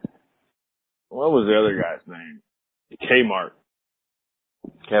what was the other guy's name? Kmart.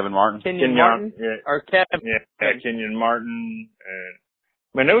 Kevin Martin. Kenyon Martin? Yeah. Or Kevin. Yeah, Kenyon Martin. And,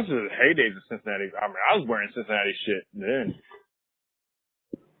 man, those were the heydays of Cincinnati. I mean, I was wearing Cincinnati shit then.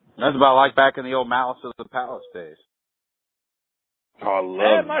 That's about like back in the old Malice of the Palace days. Oh, I love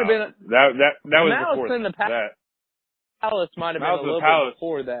That might have been that was Malice before in the that. Palace might have been Malice a little Palace. bit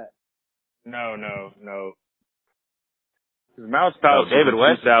before that. No. Malice Palace. David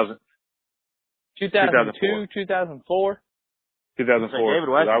West. 2002, 2004. 2004. David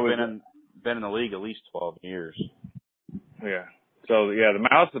West has been in the league at least 12 years. Yeah. So yeah, the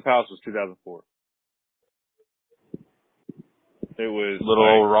Malice of the Palace was 2004. It was little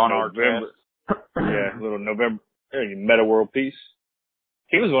like old Ron November. Artest. Yeah, little November. Yeah, you Meta World Peace.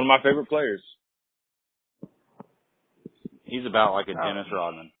 He was one of my favorite players. He's about like a Dennis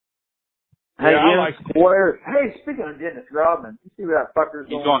Rodman. Hey, Yeah, I like Hey, speaking of Dennis Rodman, you see what that fucker's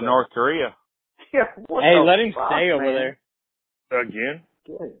He's going to North Korea. Yeah, hey, let him stay over there. Again?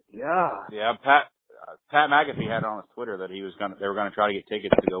 Good God. Yeah, Pat McAfee had on his Twitter that they were gonna try to get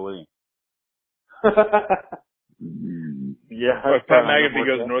tickets to go with him. Yeah. If Pat McAfee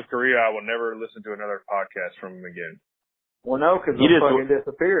goes to North Korea, I will never listen to another podcast from him again. Well, no, because he'll fucking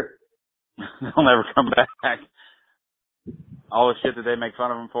disappear. He'll never come back. All the shit that they make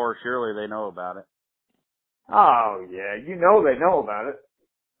fun of him for, surely they know about it. Oh, yeah. You know they know about it.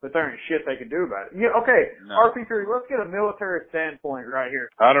 But there ain't shit they can do about it. Yeah, okay, No. RP3, let's get a military standpoint right here.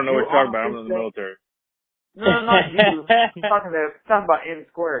 I don't know what you're talking about. I'm in the military. No, not you. I'm talking about N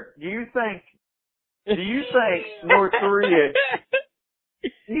squared. Do you think North Korea,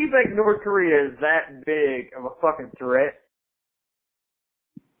 do you think North Korea is that big of a fucking threat?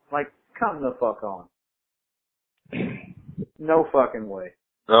 Like, come the fuck on. No fucking way.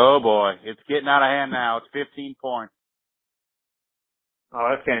 Oh boy, it's getting out of hand now. It's 15 points.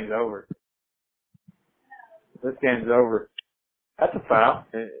 Oh, this game's over. This game's over. That's a foul.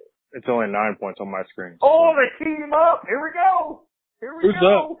 It's only 9 points on my screen. Oh, they teed him up. Here we go. Who's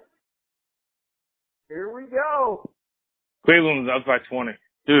go. Here we go. Cleveland's up by 20.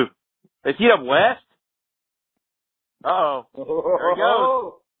 Dude, they teed up West? Uh-oh. There he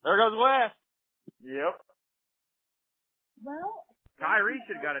goes. There goes West. Yep. Well, Kyrie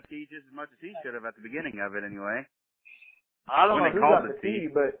should have got a tee just as much as he should have at the beginning of it anyway. I don't When know they who called got the the tee.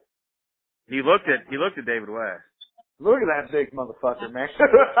 tee, but He looked at David West. look at that big motherfucker, man.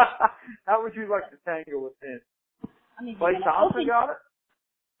 How would you like to tangle with him? I mean, Klay Thompson got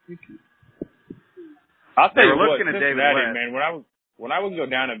it? I'll tell They you were what, looking at David Cincinnati, West. man, when I would go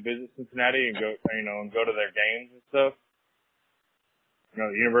down and visit Cincinnati and go to their games and stuff, the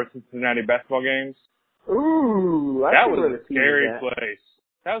University of Cincinnati basketball games. Ooh, that was a scary place.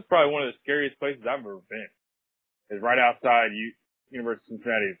 That was probably one of the scariest places I've ever been. It's right outside University of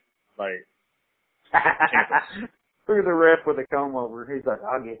Cincinnati's, like, Look at the ref with a comb over. He's like,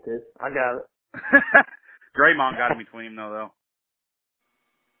 I'll get this. I got it. Draymond got in between him, though.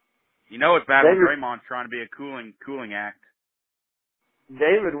 You know it's bad when Draymond's trying to be a cooling act.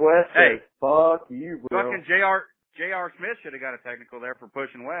 David West says, fuck you, bro. Fucking J.R. Smith should have got a technical there for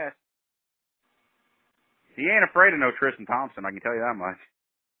pushing West. He ain't afraid of no Tristan Thompson, I can tell you that much.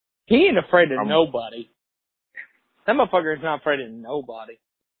 He ain't afraid of nobody. That motherfucker is not afraid of nobody.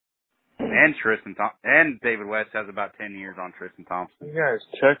 And and David West has about 10 years on Tristan Thompson. You guys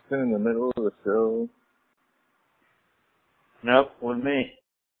texting in the middle of the show? Nope, with me.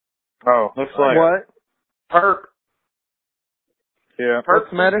 Oh. Looks like what? Perk. Yeah. Perk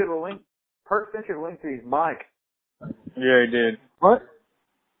sent you the link to his mic. Yeah, he did. What?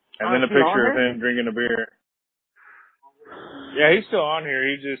 And then a picture of him drinking a beer. Yeah, he's still on here.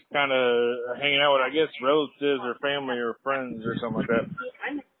 He's just kind of hanging out with, I guess, relatives or family or friends or something like that.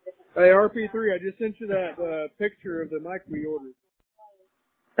 Hey, RP3, I just sent you that picture of the mic we ordered.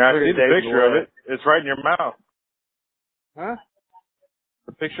 Yeah, I see the picture of it. It's right in your mouth. Huh?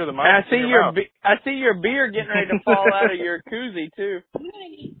 The picture of the mic. I see your beer getting ready to fall out of your koozie too.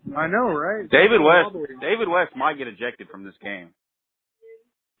 I know, right? David West might get ejected from this game.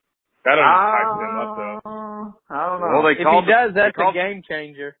 That doesn't spice him up though. I don't know. Well, if he does, that's a game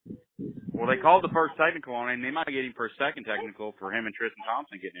changer. Well, they called the first technical on him. They might get him for a second technical for him and Tristan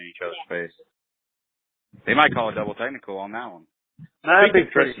Thompson getting in each other's face. They might call a double technical on that one. Speaking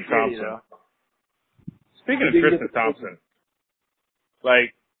of Tristan Thompson,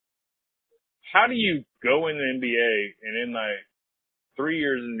 like, how do you go in the NBA and in like 3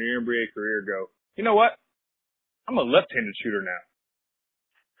 years in your NBA career go, you know what? I'm a left-handed shooter now.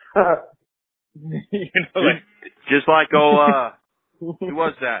 Like, just like who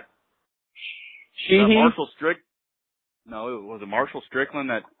was that? Marshall was it Marshall Strickland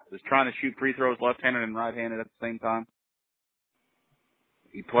that was trying to shoot free throws left-handed and right-handed at the same time?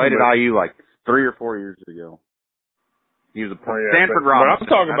 He played at IU like 3 or 4 years ago. He was a Stanford Robinson.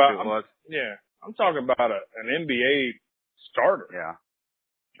 But I'm talking about an NBA starter. Yeah.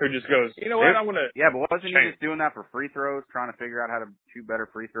 Who just goes, you know what, I'm going to... Yeah, but wasn't he just doing that for free throws, trying to figure out how to shoot better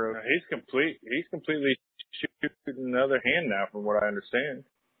free throws? He's completely shooting the other hand now, from what I understand.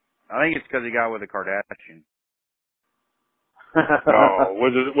 I think it's because he got with a Kardashian. Oh,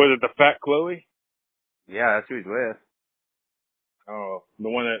 was it the fat Chloe? Yeah, that's who he's with. Oh, the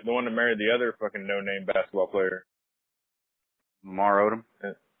one that married the other fucking no-name basketball player. Lamar Odom?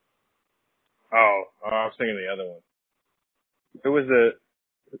 Yeah. Oh, I was thinking the other one.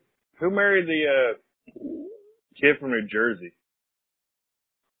 Who married the kid from New Jersey?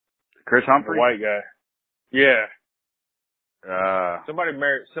 Chris Humphrey? The white guy. Yeah.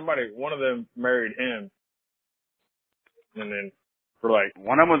 One of them married him. And then for like...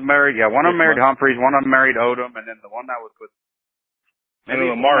 One of them was married, one of them married Humphreys, one of them married Odom, and then the one that was with... Maybe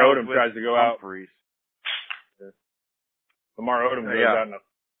Lamar Odom tries to go Humphreys. out. Yeah. Lamar Odom goes out and,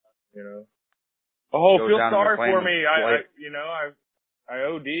 oh, feel sorry for me. I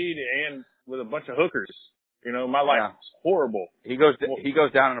OD'd and with a bunch of hookers. My life is horrible. He goes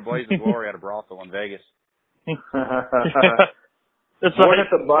down in a blaze of glory at a brothel in Vegas. It's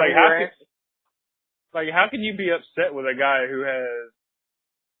how can you be upset with a guy who has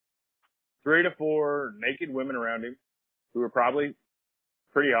 3 to 4 naked women around him who are probably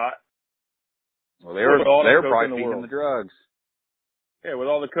pretty hot? Well, they were probably feeding the drugs. Yeah, with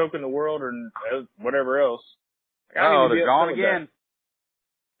all the coke in the world or whatever else. They're gone again.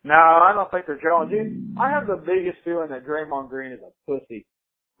 No, I don't think they're gone. Dude, I have the biggest feeling that Draymond Green is a pussy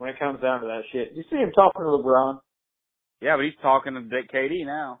when it comes down to that shit. You see him talking to LeBron? Yeah, but he's talking to KD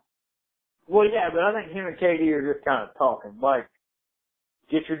now. Well, yeah, but I think him and KD are just kind of talking. Like,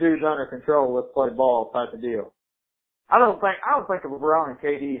 get your dudes under control, let's play ball type of deal. I don't think LeBron and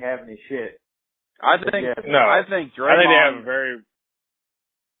KD have any shit. I think Draymond... I think they have a very...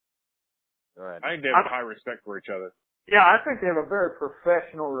 Go ahead. I think they have a high respect for each other. Yeah, I think they have a very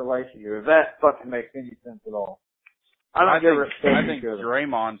professional relationship, if that fucking makes any sense at all. I think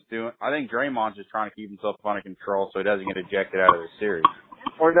Draymond's just trying to keep himself under control so he doesn't get ejected out of the series.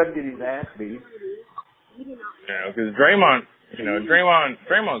 Or he doesn't get his ass beat. Yeah, because Draymond's Draymond,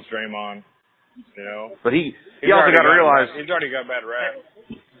 But he also got to realize... He's already got bad rap.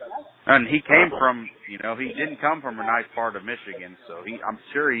 And he came from, he didn't come from a nice part of Michigan, so I'm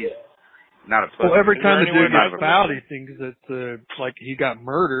sure he's not a pussy. Well, every time the dude Not gets a fouled, he thinks it's like he got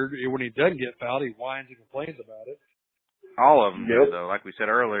murdered. When he doesn't get fouled, he whines and complains about it. All of them do, though, like we said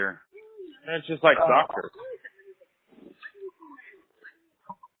earlier. It's just like soccer.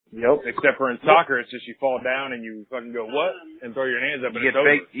 Yep. Except for in soccer, it's just you fall down and you fucking go, what? And throw your hands up and You it's get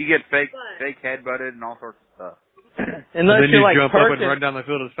over. you get fake headbutted and all sorts of stuff. Unless then you're you like jump up and Perkin. run down the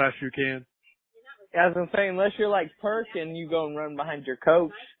field as fast as you can. I was gonna say, unless you're like Perkin, you go and run behind your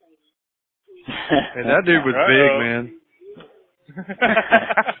coach. And that dude was big, man.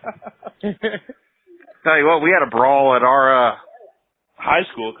 Tell you what, we had a brawl at our high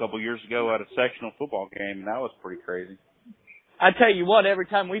school a couple years ago at a sectional football game, and that was pretty crazy. I tell you what, every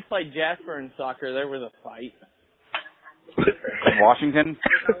time we played Jasper in soccer, there was a fight. Washington?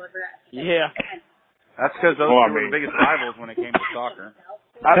 Yeah. That's because those Well, two were the biggest rivals when it came to soccer.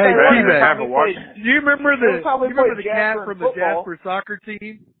 Hey, T-Bag. do you remember the cat Jasper from in the football. Jasper soccer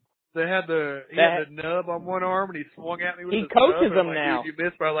team? That had the had the nub on one arm and he swung at me with He his coaches nub, and I'm them like, now. Dude, you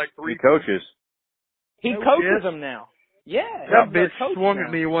missed by like 3 He coaches. He No coaches shit. them now. Yeah. That he's bitch their coach swung now.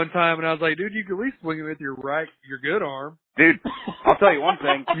 at me one time, and I was like, dude, you could at least swing it with your good arm. Dude, I'll tell you one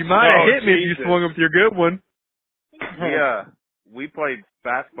thing. You might have Oh, hit me if you Jesus. swung it with your good one. We played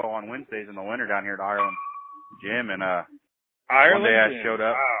basketball on Wednesdays in the winter down here at Ireland Gym, and Ireland? one day I showed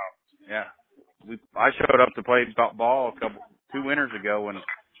up. Wow. Yeah, I showed up to play ball 2 winters ago when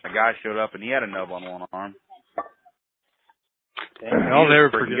a guy showed up and he had a nub on one arm. I'll never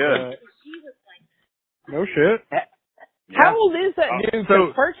pretty forget good. that. No shit. How old is that dude?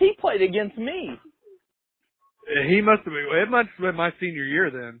 so- Because first he played against me. He must have been. It must have been my senior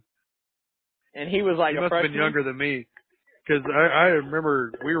year then. And he was like He a must have freshman. been younger than me. Because I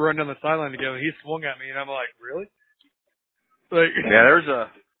remember we were running down the sideline together. And he swung at me, and I'm like, really? Like, Yeah, there's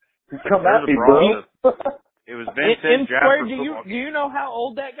a Come there's at a me, brawl. bro. It was In Vincent Square, Jasper. do you know how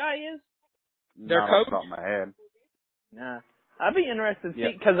old that guy is? Their Not off coach? the top of my head. Nah. I'd be interested to see,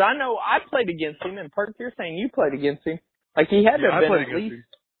 Yeah. because I know I played against him, and Perk, you're saying you played against him. Like, he had to yeah, have I been played at against least.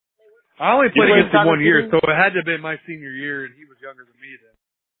 him. I only played You against him played 1 year, soccer so it had to have been my senior year, and he was younger than me then.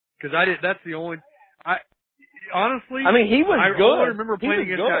 Because that's the only. Honestly, I mean, he was I good. only remember He playing was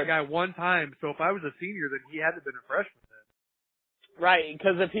against good. that guy one time. So if I was a senior, then he had to have been a freshman then. Right,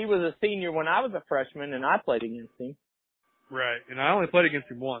 because if he was a senior when I was a freshman and I played against him. Right, and I only played against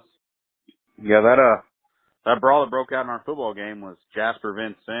him once. Yeah, that brawl that broke out in our football game was Jasper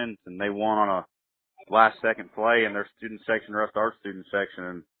Vincent, and they won on a last second play, and their student section rushed our student section,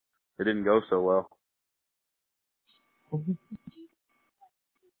 and it didn't go so well.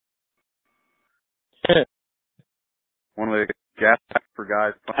 One of the Jasper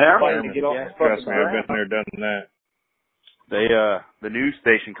guys. Hey, I'm ready to get off this Trust fucking me, I've ground. been there, done that. They the news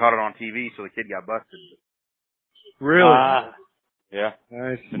station caught it on TV, so the kid got busted. Really? Yeah,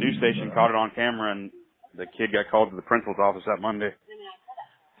 Nice. the news station caught it on camera, and the kid got called to the principal's office that Monday.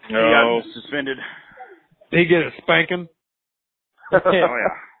 He No. got suspended. Did he get a spanking? Oh yeah.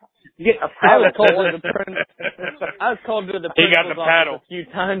 You get a I was called paddle. to the I was called to the He got principal's the paddle. office a few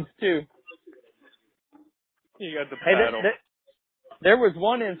times too. You got the Hey, paddle. there was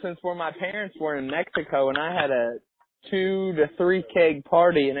one instance where my parents were in Mexico and I had a 2 to 3 keg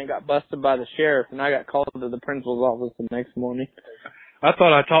party and it got busted by the sheriff and I got called to the principal's office the next morning. I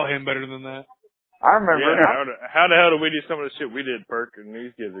thought I taught him better than that. I remember. Yeah, how the hell did we do some of the shit we did, Perk, and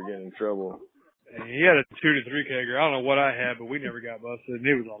these kids are getting in trouble? He had a 2 to 3 kegger. I don't know what I had, but we never got busted, and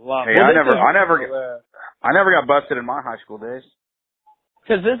it was a lot. Hey, I never got got. busted in my high school days.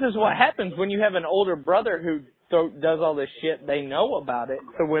 Because this is what happens when you have an older brother who does all this shit. They know about it,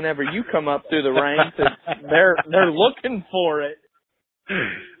 so whenever you come up through the ranks, they're looking for it.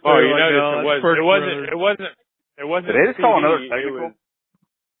 Oh, you like, noticed it wasn't. Did they just call PD, another it technical? was,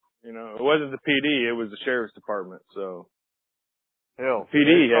 it wasn't the PD. It was the sheriff's department. So Hell,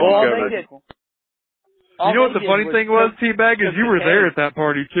 PD had Well, to they cover. did. You know what the funny thing was, T-Bag, is you were there at that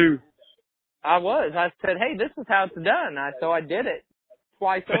party, too. I was. I said, hey, this is how it's done. So I did it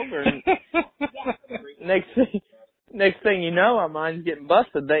twice over. And next thing you know, mine's getting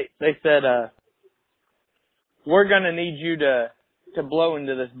busted. They said, we're going to need you to blow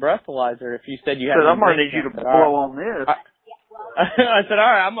into this breathalyzer if you said you had I'm going to need you to blow on this. I said,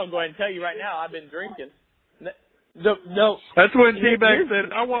 all right, I'm going to go ahead and tell you right now, I've been drinking. No. That's when T-Bag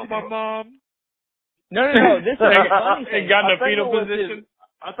said, I want my mom. No. This is the funny thing. It got in a I think fetal it was position.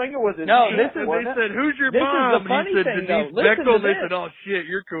 I think it was his No, niece, this is- wasn't They it? said, who's your This is mom? the funny and he said, thing, though. Denise Listen Bechtel. to And they this. said, oh, shit,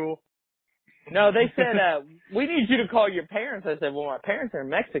 you're cool. No, they said, we need you to call your parents. I said, well, my parents are in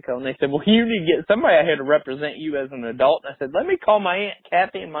Mexico. And they said, well, you need to get somebody out here to represent you as an adult. And I said, let me call my Aunt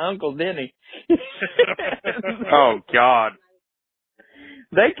Kathy and my Uncle Denny. Oh God.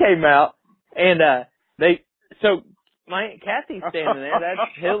 They came out And so my Aunt Kathy's standing there.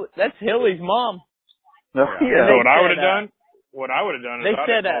 That's Hilly's mom. No, yeah. So what I would have done is I'd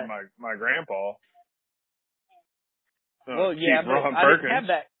said, have called my grandpa. Well, yeah, but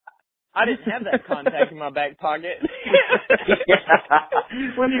I didn't have that contact in my back pocket.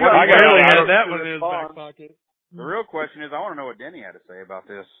 When you barely had that one in his back pocket. The real question is, I want to know what Denny had to say about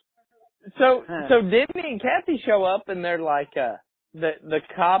this. So Denny and Kathy show up, and they're like, the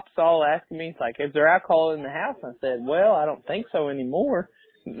cops all asking me, it's like, is there alcohol in the house? And I said, well, I don't think so anymore.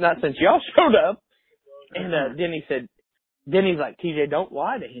 Not since y'all showed up. And Denny's like, TJ, don't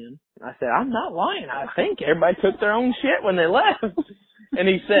lie to him. I said, I'm not lying. I think everybody took their own shit when they left. And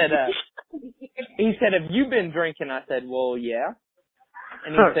he said, have you been drinking? I said, well, yeah.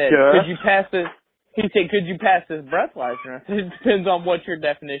 And he said, could you pass this? He said, could you pass this breathalyzer? I said, it depends on what your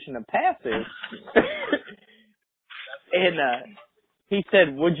definition of pass is. And he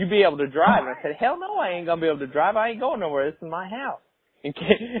said, would you be able to drive? And I said, hell no, I ain't going to be able to drive. I ain't going nowhere. This is my house.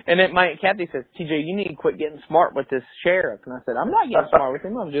 And then my Aunt Kathy says, TJ, you need to quit getting smart with this sheriff. And I said, I'm not getting smart with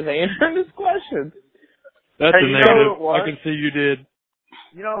him. I'm just answering his questions. That's a negative. I can see you did.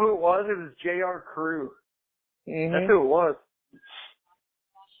 You know who it was? It was J.R. Crew. Mm-hmm. That's who it was.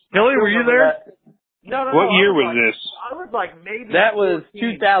 Kelly, were you there? No. What year was this? I was like maybe. That was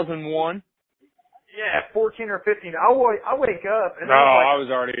 14. 2001. Yeah, 14 or 15. I wake up and I was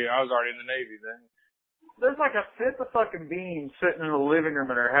already in the Navy then. There's like a fifth of fucking beans sitting in the living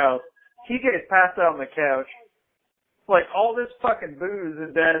room at our house. He gets passed out on the couch. Like all this fucking booze, and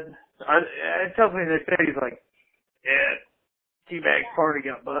Dad, it tells me next day he's like, yeah, T-Bag's party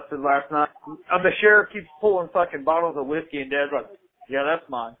got busted last night. The sheriff keeps pulling fucking bottles of whiskey, and Dad's like, yeah, that's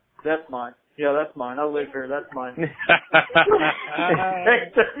mine. That's mine. Yeah, that's mine. I live here. That's mine. They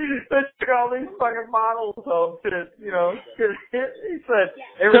took all these fucking bottles home to, cause he said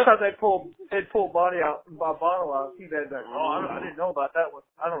every time they'd pull a bottle out, he'd be like, oh, I didn't know about that one.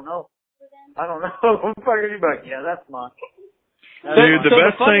 I don't know. Fucking he'd be like, yeah, that's mine. Dude, the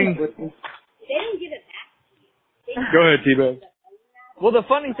best thing. They didn't give it back. Go ahead, T-Bag. Well, the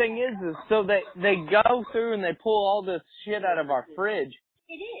funny thing is so they go through and they pull all this shit out of our fridge.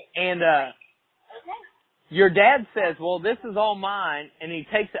 It is. And, your dad says, well, this is all mine, and he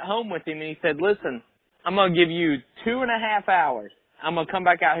takes it home with him, and he said, listen, I'm going to give you 2.5 hours. I'm going to come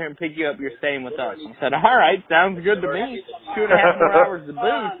back out here and pick you up. You're staying with us. I said, all right, sounds good to me. 2.5 more hours to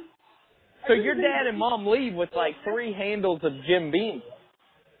booze. So your dad and mom leave with like 3 handles of Jim Beam.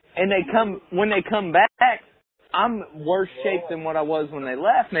 And when they come back, I'm worse shape than what I was when they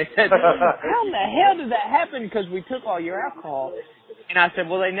left. And they said, how in the hell did that happen? Because we took all your alcohol. And I said,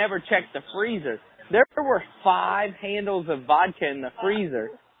 well, they never checked the freezer. There were 5 handles of vodka in the freezer.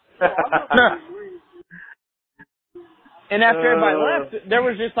 And after everybody left, there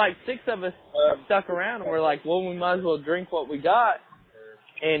was just like 6 of us stuck around. And we're like, well, we might as well drink what we got.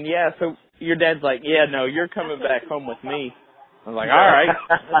 And yeah, so your dad's like, yeah, no, you're coming back home with me. I was like, all right,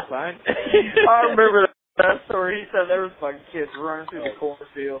 that's fine. I remember that story. He said there was fucking kids running through the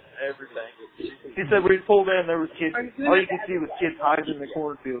cornfield, everything. He said we pulled in, there was kids. All you could see was kids hiding in the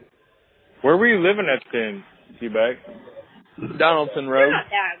cornfield. Where were you living at then, T-Bag? Donaldson Road.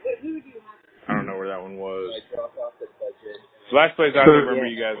 I don't know where that one was. The last place I remember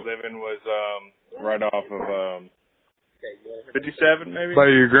you guys living was right off of 57, maybe? By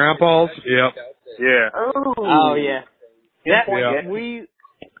your grandpa's? Yep. Yeah. Oh yeah.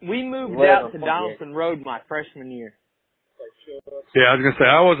 We moved out to Donaldson Road my freshman year. Yeah, I was gonna say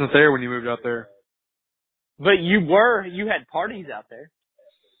I wasn't there when you moved out there. But you had parties out there.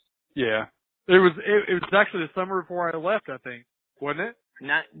 Yeah. It was actually the summer before I left, I think. Wasn't it?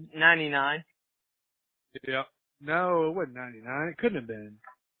 99. Yeah. No, it wasn't 99. It couldn't have been.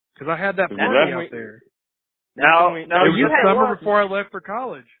 Because I had that party out there. No, it was the summer before I left for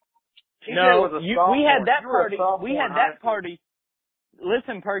college. No, we had that party. We had that party.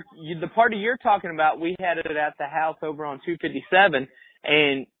 Listen, Perk, the party you're talking about, we had it at the house over on 257,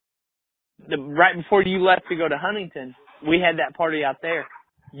 and right before you left to go to Huntington, we had that party out there.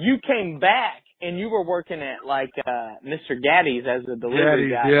 You came back, and you were working at, like, Mr. Gaddy's as a delivery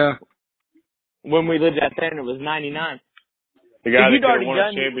guy. Yeah. When we lived out there, and it was 99. The guy that could have won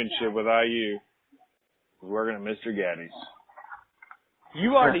a championship with IU was working at Mr. Gaddy's.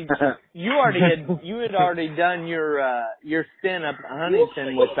 You had already done your stint up at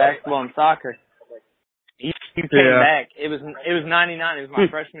Huntington with basketball and soccer. You came back. It was 99. It was my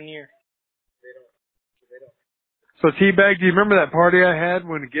freshman year. So T-Bag, do you remember that party I had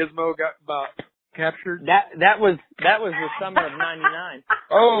when Gizmo got captured? That was the summer of 99.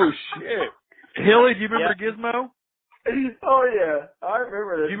 Oh shit. Hilly, do you remember Gizmo? Oh yeah, I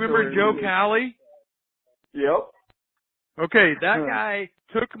remember this. Do you remember Joe Cali? Yep. Okay, that guy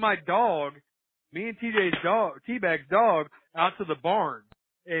took my dog, me and T-Bag's dog, out to the barn,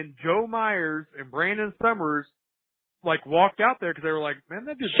 and Joe Myers and Brandon Summers walked out there because they were like, man,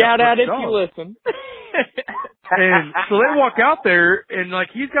 that dude's Shout out if dog. you listen. And so they walk out there, and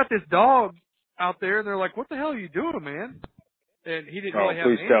he's got this dog out there, and they're like, what the hell are you doing, man? And he didn't really have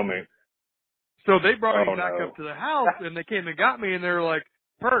please an tell answer. me. So they brought me back no. up to the house, and they came and got me, and they were like,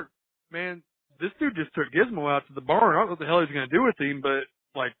 Perk, man, this dude just took Gizmo out to the barn. I don't know what the hell he's going to do with him, but,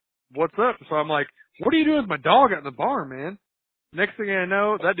 what's up? So I'm like, what are you doing with my dog out in the barn, man? Next thing I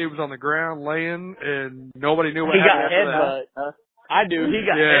know, that dude was on the ground laying, and nobody knew what He got happened after that. headbutt. I do. He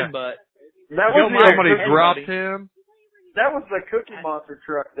got headbutt. That was Somebody dropped him. That was the Cookie Monster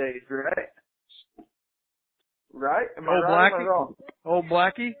truck days, right? Right? Am I Old right? Or am I Blackie? wrong? Old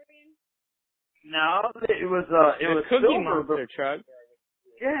Blackie? No, it was Cookie silver, Monster truck.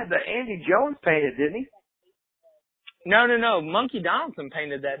 Yeah, the Andy Jones painted, didn't he? No. Monkey Donaldson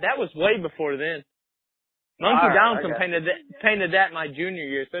painted that. That was way before then. Monkey Donaldson painted that my junior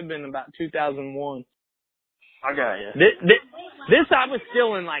year, so it'd been about 2001. I got you. This I was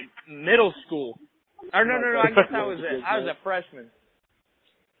still in middle school. Or no. I guess I was a freshman.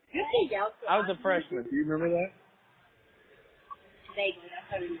 I was a freshman. Do you remember that?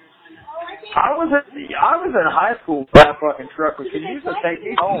 I was in high school with that fucking truck, which used to take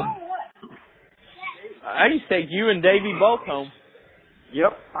me home. I used to take you and Davey both home.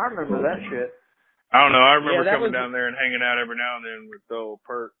 Yep, I remember that shit. I don't know. I remember that coming was- down there and hanging out every now and then with the old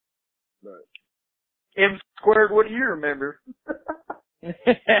Perk. But M squared, what do you remember?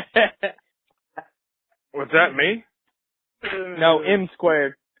 was that me? No, M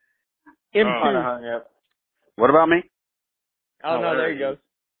squared. M2. Hung up. What about me? Oh, no, there he goes.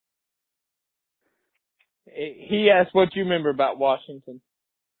 He asked what you remember about Washington.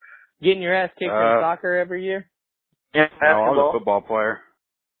 Getting your ass kicked in soccer every year? Yeah, No, I was a football player.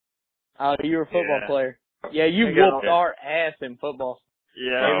 Oh, you were a football player. Yeah, you I got whooped it. our ass in football.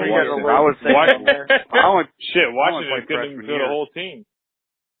 Yeah, Washington. I was Washington. I Washington played couldn't even freshman fill year. the whole team.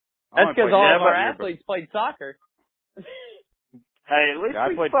 That's because all of our year, athletes played soccer. Hey, at least I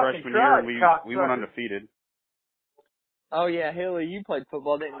we played fucking freshman tried, year. We cocksucker. went undefeated. Oh, yeah, Hilly, you played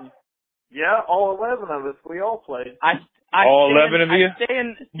football, didn't you? Yeah, all 11 of us, we all played. All 11 of you?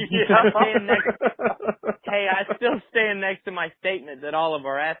 Hey, I still stand next to my statement that all of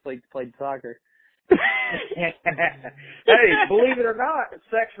our athletes played soccer. Hey, believe it or not,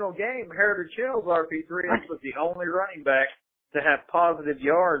 sectional game, Heritage Hills RP3 was the only running back to have positive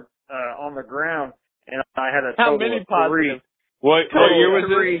yards on the ground, and I had a How total many of positive? 3. What year was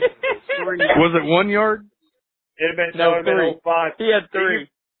it? 3. Was it 1 yard? It had been, No, it had been 05. He had 3.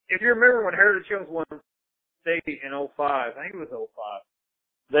 If you remember when Heritage Hills won state in 05, I think it was 05.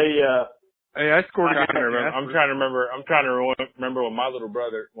 They Hey, I scored I'm against trying to remember when my little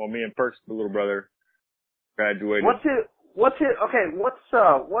brother, me and Perk's little brother graduated. what's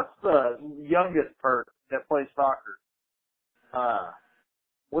the youngest Perk that plays soccer?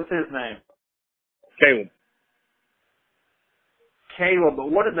 What's his name? Caleb, but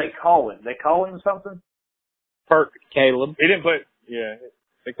what did they call him? They call him something? Perk. Caleb. He didn't play. Yeah,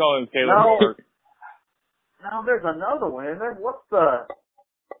 they call him Caleb. No. Perk. No, there's another one. Is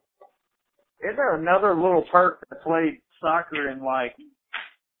there another little Perk that played soccer in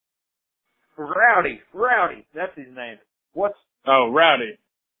Rowdy, that's his name. Rowdy.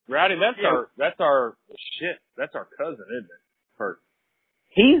 Rowdy, that's Yeah. that's our cousin, isn't it? Perk.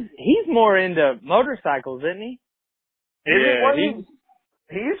 He's more into motorcycles, isn't he? He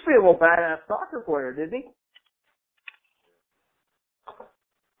used to be a little badass soccer player, didn't he?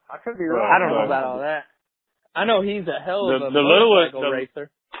 I could be wrong. I don't know about all that. I know he's a hell of a the motorcycle racer.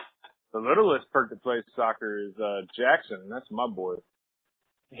 The littlest Perk that plays soccer is Jackson. That's my boy.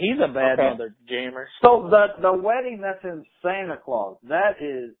 He's a bad mother jammer. So the wedding that's in Santa Claus, that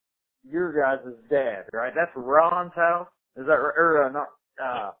is your guys' dad, right? That's Ron's house. Is that right? Or not?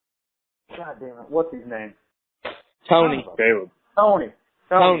 God damn it! What's his name? Tony. Caleb. Tony.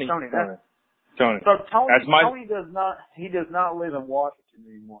 Tony. Tony. Tony. So Tony. That's my. Tony does not. He does not live in Washington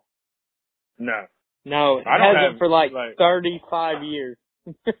anymore. No. No, it I don't hasn't have, for 35 years.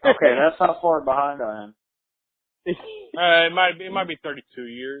 Okay, that's how far behind I am. It might be 32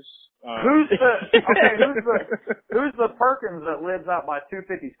 years. Who's the Perkins that lives out by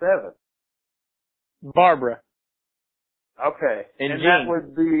 257? Barbara. Okay, And that Gene.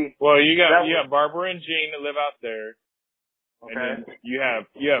 would be. Well, you got Barbara and Gene that live out there, Okay. and then you have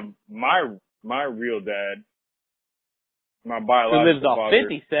my real dad, my Who biological lives off father.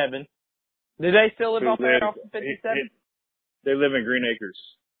 57. Do they still live off there off 57? They live in Green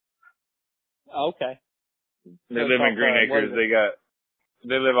Acres. Oh, okay. They live in Green Acres.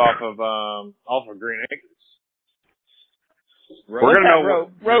 They live off of Green Acres. We're gonna know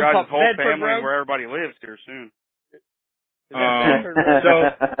road your guys' whole Bedford family Road? and where everybody lives here soon.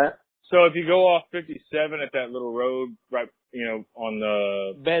 So if you go off 57 at that little road, right, on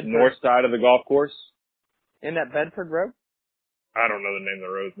the Bedford. north side of the golf course. In that Bedford Road? I don't know the name of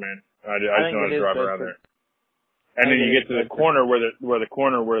the roads, man. I just think know how it to is drive Bedford. around there. And then you get to the corner where the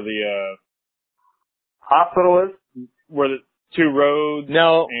hospital is, where the two roads.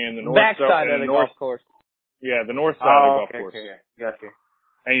 No, and the north backside of the golf course. Yeah, the north side of the golf course. Okay, gotcha.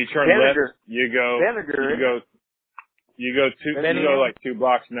 And you turn left. You go like 2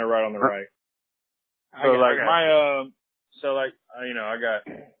 blocks and they're right on the right. So I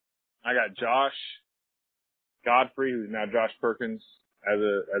got Josh Godfrey, who's now Josh Perkins, as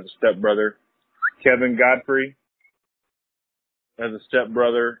a stepbrother. Kevin Godfrey as a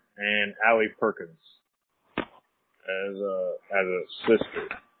stepbrother, and Allie Perkins as a sister,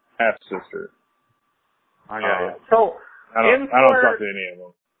 half sister. I got it. So I don't talk to any of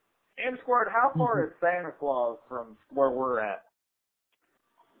them. M-squared, how far is Santa Claus from where we're at?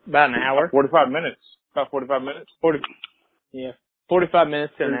 About an hour. 45 minutes. About 45 minutes. 45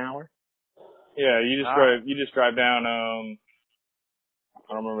 minutes to an hour. Yeah, you just drive down. I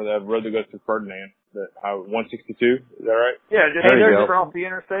don't remember that road that goes through Ferdinand. 162. Is that right? Yeah, just go off the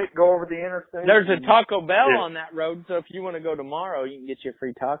interstate, go over the interstate. There's a Taco Bell on that road, so if you want to go tomorrow, you can get your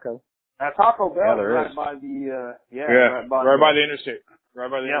free taco. Now Taco Bell is right by the right by the interstate. Right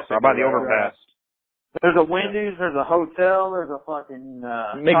by the interstate. Right by the overpass. There's a Wendy's, there's a hotel, there's a fucking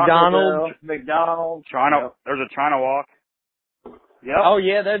McDonald's. There's a China Walk. Yep. Oh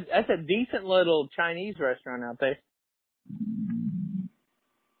yeah, that's a decent little Chinese restaurant out there.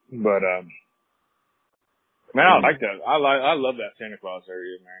 But man, I like that. I love that Santa Claus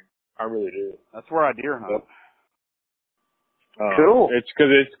area, man. I really do. That's where I deer hunt. Cool. It's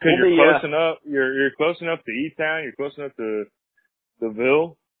because you're close enough. You're close enough to E-Town. You're close enough to the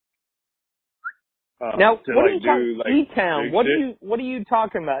Ville. Now, what are you talking E-Town? What are you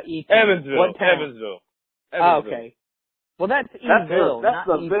talking about? E-Town. Evansville. What town? Evansville. Oh, okay. Well, that's E-Ville, that's not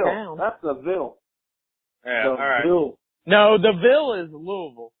the E-Town. Ville. That's the Ville. Yeah. The all right. Ville. No, the Ville is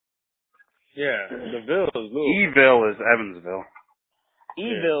Louisville. Yeah, the Ville is Louisville. E-Ville is Evansville.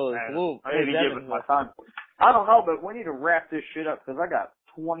 E-Ville is Louisville. I need to give it my time. I don't know, but we need to wrap this shit up because I got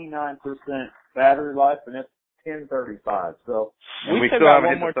 29% battery life and it's 10:35. So we still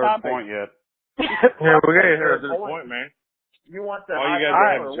haven't hit the third point yet. Yeah, we gotta hit the third point, man. You want that? All you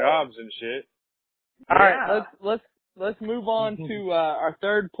guys have jobs and shit. All right, let's move on to our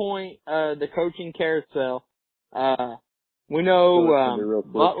third point, the coaching carousel. We know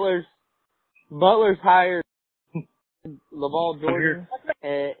Butler's hired Laval Jordan.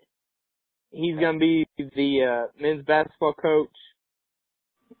 He's going to be the men's basketball coach.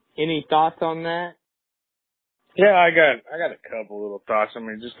 Any thoughts on that? Yeah, I got a couple little thoughts. I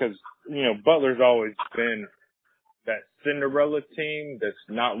mean, just because Butler's always been that Cinderella team that's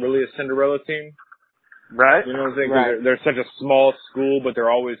not really a Cinderella team. Right. You know what I'm saying? Right. They're such a small school, but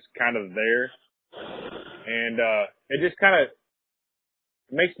they're always kind of there. And it just kind of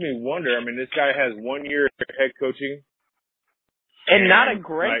makes me wonder. I mean, this guy has 1 year of head coaching. And not a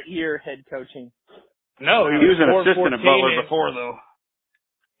great year head coaching. No, he was an assistant at Butler before, though.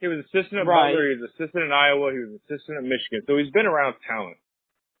 He was assistant at Butler. He was assistant in Iowa. He was assistant at Michigan. So he's been around talent.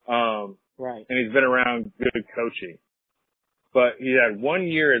 Right. And he's been around good coaching. But he had 1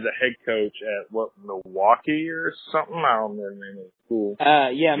 year as a head coach at Milwaukee or something. I don't remember the name of the school.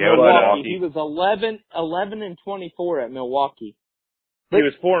 Milwaukee. He was 11 and 24 at Milwaukee. He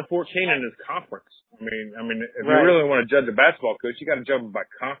was 4 and 14 in his conference. I mean, if you really want to judge a basketball coach, you got to judge him by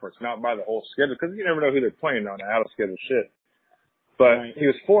conference, not by the whole schedule, because you never know who they're playing on out of schedule shit. But he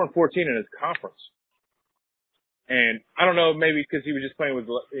was 4 and 14 in his conference, and I don't know, maybe because he was just playing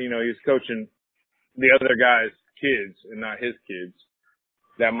with, he was coaching the other guys' kids and not his kids.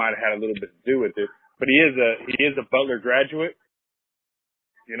 That might have had a little bit to do with it. But he is a Butler graduate.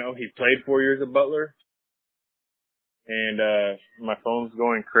 He played 4 years at Butler. And my phone's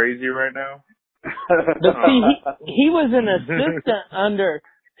going crazy right now. But see, he was an assistant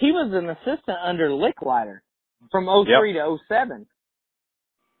under Licklider from 03 to 07.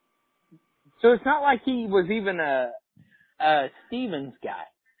 So it's not like he was even a Stevens guy.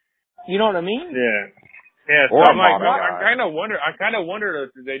 You know what I mean? Yeah. So I kind of wonder if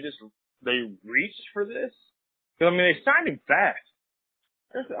they reached for this. Because they signed him fast.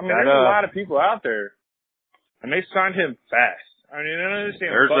 There's a lot of people out there. And they signed him fast. I mean, I don't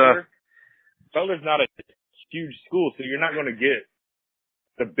understand. Butler's not a huge school, so you're not going to get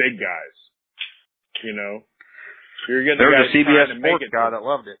the big guys. You know, you're getting there was a CBS to Sports guy that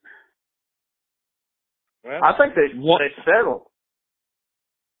loved it. Well, I think they settled.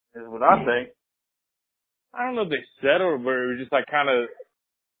 Is what I think. I don't know if they settled, but it was just like kind of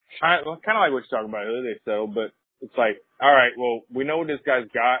like what you're talking about. They settled, but it's like, all right, well, we know what this guy's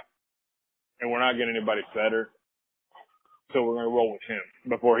got, and we're not getting anybody better, so we're going to roll with him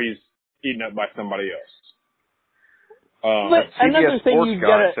before he's eaten up by somebody else. But another CBS thing Sports you guy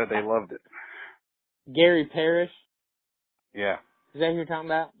gotta said they loved it. Gary Parrish. Yeah. Is that who you're talking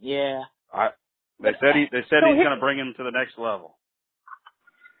about? Yeah. They said he's going to bring him to the next level.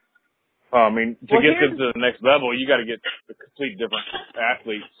 I mean, to get them to the next level, you got to get a complete different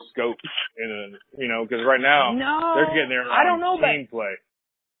athlete scope because right now they're getting there on team play.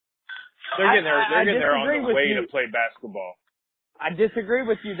 They're getting there on the way to play basketball. I disagree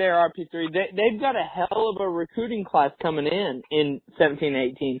with you there, RP3. They've got a hell of a recruiting class coming in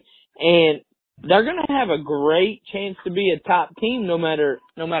 17-18, and they're going to have a great chance to be a top team no matter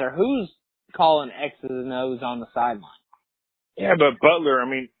who's calling X's and O's on the sideline. Yeah, but Butler, I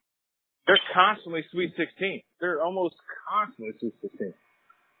mean, they're constantly Sweet 16. They're almost constantly Sweet 16.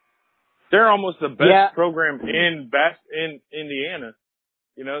 They're almost the best program in Indiana.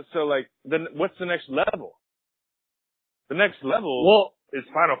 So like, then what's the next level? The next level is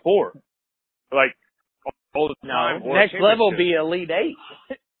Final Four. Like, all the time. No, next level will be Elite Eight.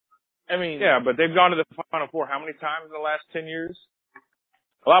 I mean. Yeah, but they've gone to the Final Four how many times in the last 10 years?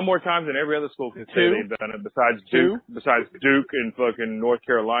 A lot more times than every other school can say they've done it besides Duke and fucking North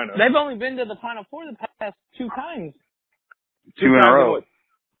Carolina. They've only been to the Final Four the past 2 times. 2 in a row.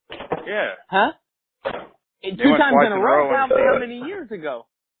 Yeah. Huh? 2 times in a row? How many years ago?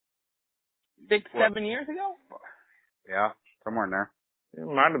 6, 7 years ago? Yeah, somewhere in there. It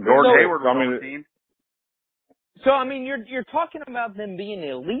might have been. Gordon Hayward was on the team. So I mean, you're talking about them being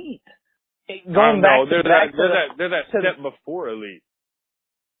elite. They're that step before elite.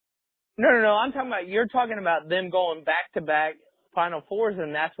 No. You're talking about them going back-to-back Final Fours,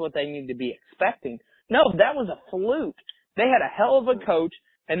 and that's what they need to be expecting. No, that was a fluke. They had a hell of a coach,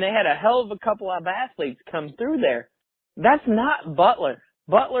 and they had a hell of a couple of athletes come through there. That's not Butler.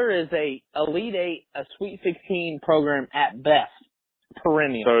 Butler is a Elite Eight, a Sweet 16 program at best,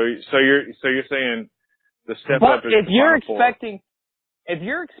 perennial. So you're saying the step up is if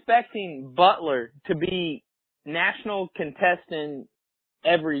you're expecting Butler to be national contestant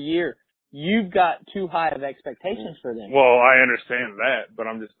every year, you've got too high of expectations for them. Well, I understand that, but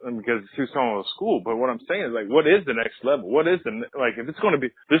because it's too small of a school. But what I'm saying is, like, what is the next level? What is if it's going to be,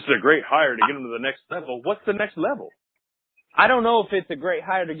 this is a great hire to get them to the next level, what's the next level? I don't know if it's a great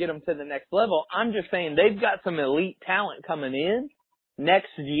hire to get them to the next level. I'm just saying they've got some elite talent coming in next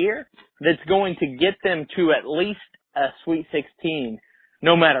year that's going to get them to at least a Sweet 16,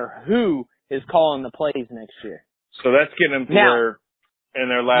 no matter who is calling the plays next year. So that's getting them to where in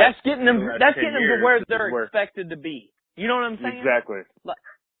their last. That's getting them to where they're expected to be. You know what I'm saying? Exactly.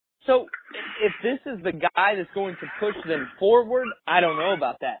 So if this is the guy that's going to push them forward, I don't know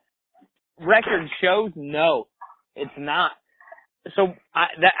about that. Record shows no, it's not. So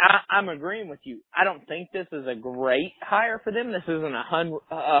I'm agreeing with you. I don't think this is a great hire for them. This isn't a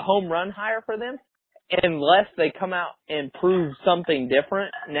home run hire for them unless they come out and prove something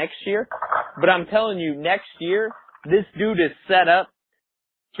different next year. But I'm telling you, next year, this dude is set up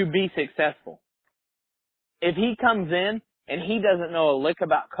to be successful. If he comes in and he doesn't know a lick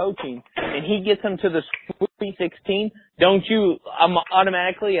about coaching and he gets them to the Sweet 16, don't you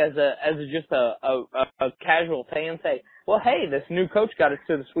automatically as just a casual fan say, well, hey, this new coach got us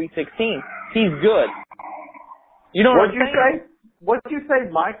to the Sweet 16. He's good. You know what I'm saying? What'd you say,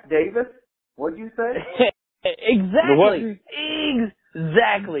 Mike Davis? What'd you say? Exactly.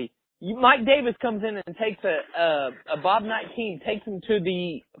 Exactly. Mike Davis comes in and takes a Bob Knight team, takes them to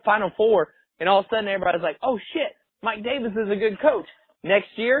the Final Four, and all of a sudden everybody's like, oh shit, Mike Davis is a good coach. Next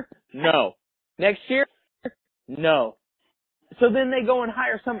year? No. Next year? No. So then they go and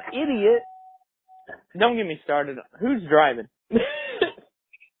hire some idiot. Don't get me started. Who's driving?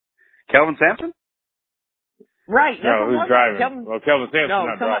 Kelvin Sampson? Right. No, who's driving? Kelvin Sampson's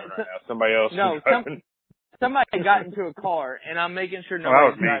not driving right now. Somebody else is driving. Somebody got into a car, and I'm making sure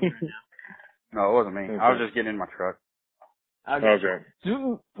nobody's driving right now. No, it wasn't me. Okay. I was just getting in my truck. Okay.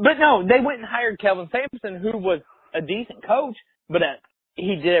 But no, they went and hired Kelvin Sampson, who was a decent coach, but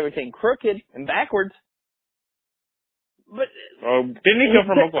he did everything crooked and backwards. But didn't he come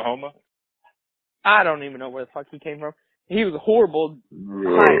from Oklahoma? I don't even know where the fuck he came from. He was a horrible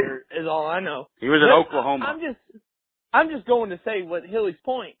hire, is all I know. He was in Oklahoma. I'm just going to say what Hilly's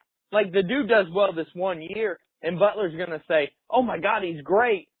point. like the dude does well this one year, and Butler's going to say, "Oh my God, he's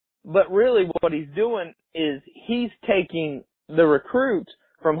great." But really, what he's doing is he's taking the recruits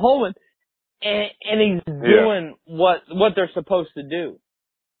from Holman, and he's doing what they're supposed to do.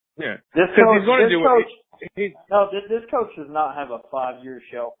 Yeah, this coach, he's going to do coach, it. No, this coach does not have a 5-year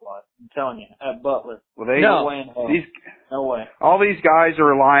shelf life. I'm telling you, at Butler. Well, no way in hell. No way. All these guys are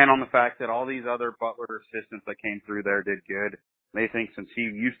relying on the fact that all these other Butler assistants that came through there did good. They think since he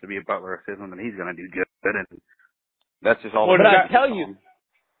used to be a Butler assistant, that he's going to do good, and that's just all. But I tell you,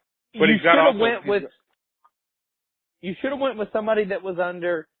 but you should have went with somebody that was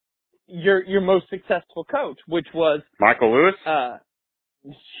under your most successful coach, which was Michael Lewis.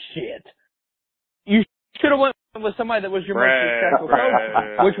 Shit. You should have went with somebody that was your most successful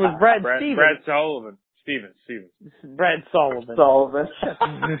coach, which was Brad Stevens. Brad Sullivan. Stevens. Brad Sullivan.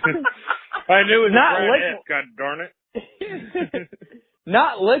 I knew it was not Brad F, God darn it.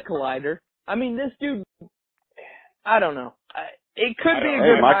 Not Licklider. I mean, this dude, I don't know. It could be a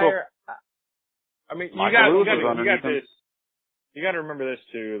good hire. I mean, you got this. You got to remember this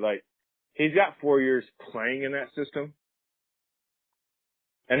too. Like, he's got 4 years playing in that system.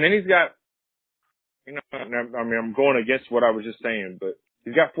 And then he's got, you know, I mean, I'm going against what I was just saying, but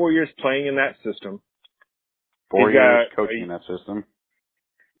he's got 4 years playing in that system. 4 years coaching in that system.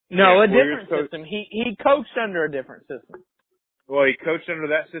 No, a different system. He coached under a different system. Well, he coached under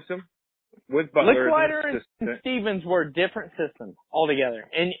that system with Butler. Licklider and Stevens were different systems altogether.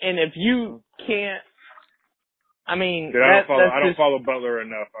 And if you can't, I mean, dude, I don't follow Butler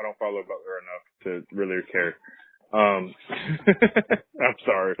enough. To really care. I'm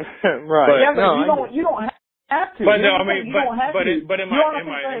sorry. Right. But, yeah, but you don't have to. But no, I mean, but in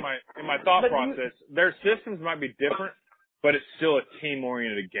my thought process, their systems might be different, but it's still a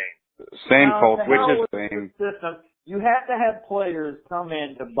team-oriented game. Same culture, which is the same system. You have to have players come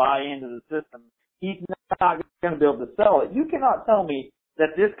in to buy into the system. He's not going to be able to sell it. You cannot tell me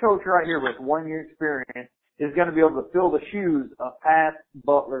that this coach right here with 1 year experience is going to be able to fill the shoes of past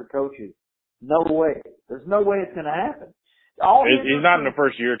Butler coaches. No way. There's no way it's going to happen. He's not in the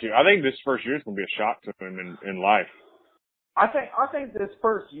first year or two. I think this first year is going to be a shock to him in life. I think this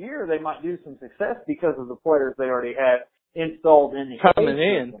first year they might do some success because of the players they already have installed in the coming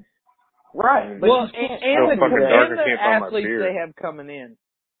in. Right. But well, and the athletes they have coming in.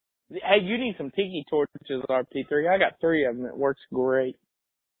 Hey, you need some tiki torches, RP3. I got 3 of them. It works great.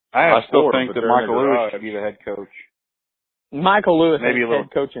 I still think that Michael Lewis should be the head coach. Michael Lewis maybe is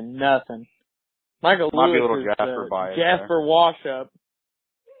head coaching nothing. Michael might Lewis be a little is Jasper bias Jasper Washup.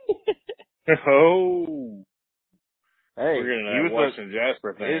 Oh. Hey, we're getting that Washington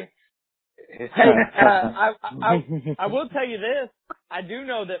Jasper thing. Hey, I will tell you this. I do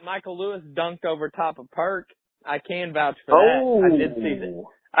know that Michael Lewis dunked over top of Perk. I can vouch for that. I did see that.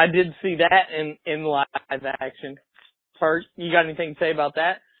 I did see that in live action. Perk, you got anything to say about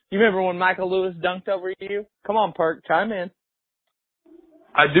that? You remember when Michael Lewis dunked over you? Come on, Perk, chime in.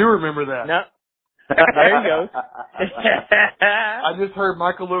 I do remember that. No. There you go. I just heard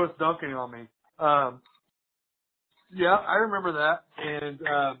Michael Lewis dunking on me. Yeah, I remember that, and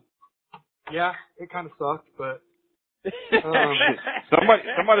yeah, it kind of sucked, but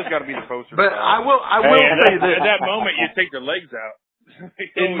somebody's got to be the poster. But I will say this: at that moment, you take their legs out.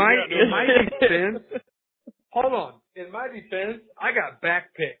 In my defense, hold on. In my defense, I got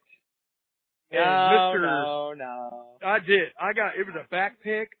backpicked. And No. I did. It was a back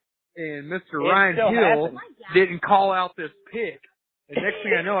pick, and Mr. Ryan Hill didn't call out this pick. And next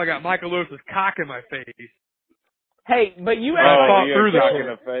thing I know, I got Michael Lewis's cock in my face. Hey, but you act through the cock in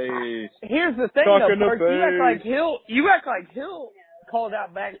the face. Here's the thing, though, Perk. You act like Hill called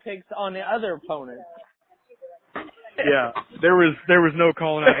out back picks on the other opponent. Yeah, there was no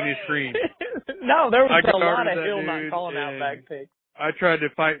calling out any screen. No, there was a lot of Hill not calling out back picks. I tried to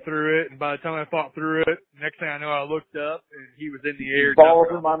fight through it, and by the time I fought through it, next thing I know, I looked up, and he was in the air. Balls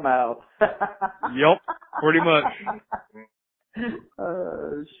in my mouth. Yep, pretty much.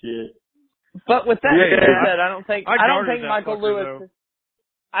 Oh, shit. But with that being said, I don't think Michael Lewis. Though.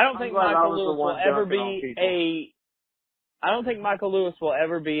 I don't think Michael Lewis will ever be I don't think Michael Lewis will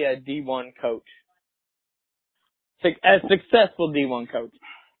ever be a D1 coach. A successful D1 coach.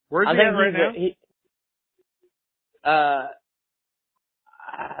 Where's he at right now?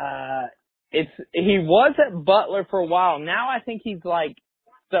 He was at Butler for a while. Now I think he's like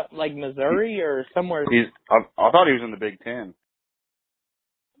Missouri or somewhere. I thought he was in the Big Ten.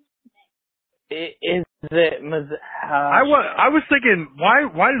 Is it Missouri? I was thinking, why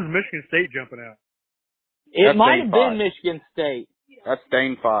is Michigan State jumping out? It might have been Michigan State. That's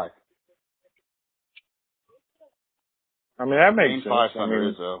Dane 5. I mean, that makes Dane sense. 5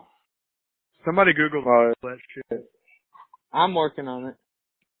 under Izzo. Somebody Google that shit. I'm working on it.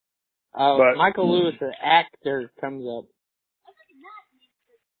 But Michael Lewis, the actor, comes up.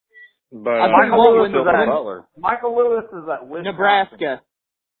 But Michael Lewis is at Wisconsin. Nebraska.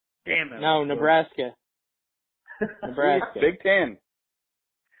 Damn it. No, Nebraska. Nebraska. Big Ten.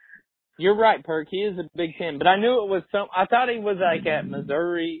 You're right, Perk. He is a Big Ten, but I knew it was I thought he was like at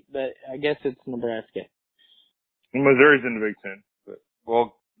Missouri, but I guess it's Nebraska. Missouri's in the Big Ten. But,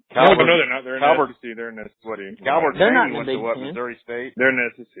 well, no, they're not. They're in the SEC. They're in the SEC. Calvert They're not Cheney in the went to Big what? Ten. Missouri State. They're in the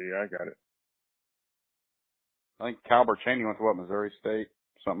SEC. I got it. I think Calvert Cheney went to what? Missouri State,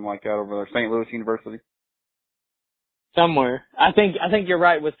 something like that over there. St. Louis University. Somewhere. I think you're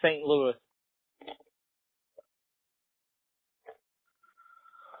right with St. Louis.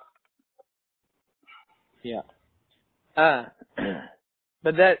 Yeah.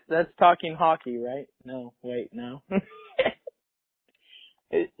 But that's talking hockey, right? No, wait, no.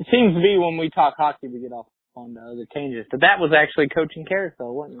 It seems to be when we talk hockey we get off on the other changes. But that was actually coaching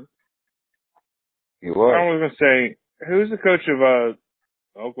Carousel, wasn't it? He was. I was gonna say, who's the coach of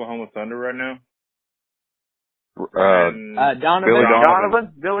Oklahoma Thunder right now? Donovan.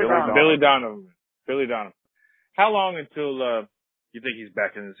 Billy Donovan. How long until you think he's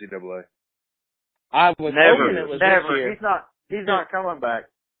back in the NCAA? I was hoping it was this year. He's not coming back.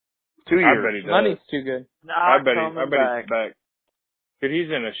 2 years. I bet he does. Money's too good. I bet he's back. Dude, he's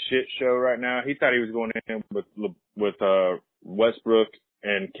in a shit show right now. He thought he was going in with Westbrook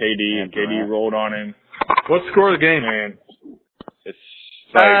and KD, and KD rolled on him. What's the score of the game? Man, it's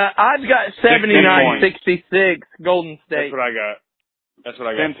like I've got 79-66 Golden State. That's what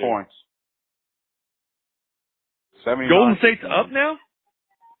I got. 10 points. 79. Golden State's up now?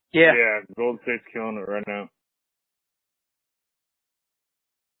 Yeah. Yeah, Golden State's killing it right now.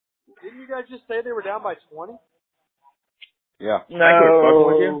 Didn't you guys just say they were down by 20? Yeah.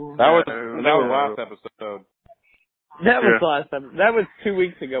 No. That was last episode. That was last time. That was 2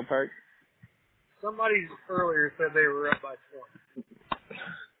 weeks ago, Perk. Somebody earlier said they were up by 20. I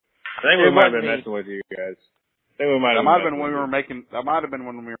think we might have been messing with you guys. I think we might have been when we were making. That might have been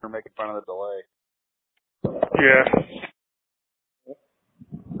when we were making fun of the delay. Yeah.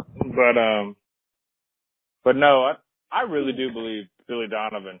 But no, I really do believe Billy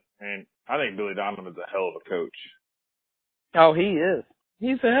Donovan, and I think Billy Donovan's a hell of a coach. Oh, he is.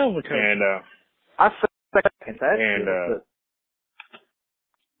 He's a hell of a coach. And I second that.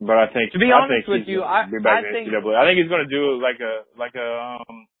 But I think to be honest with you, I think NCAA. I think he's going to do like a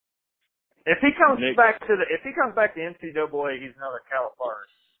If he comes back to NCAA, he's another California.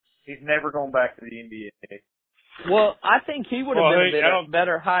 He's never going back to the NBA. Well, I think he would have been a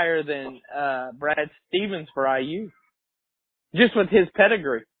better hire than Brad Stevens for IU, just with his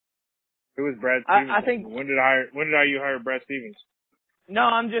pedigree. Who was Brad Stevens? I think when did IU hire Brad Stevens? No,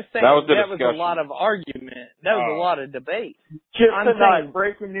 I'm just saying that was a lot of argument. That was a lot of debate. Just tonight,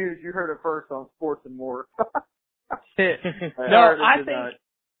 breaking news. You heard it first on Sports and More.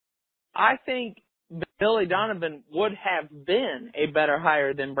 I think Billy Donovan would have been a better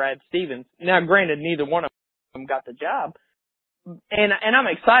hire than Brad Stevens. Now, granted, neither one of them got the job, and I'm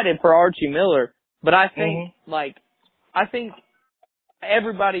excited for Archie Miller. But I think I think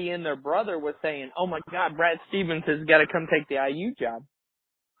everybody and their brother was saying, "Oh my God, Brad Stevens has got to come take the IU job."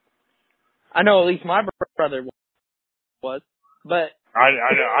 I know at least my brother was, but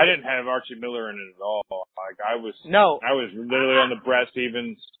I didn't have Archie Miller in it at all. Like I was literally on the Brad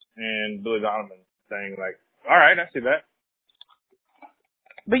Stevens and Billy Donovan thing. Like, all right, I see that.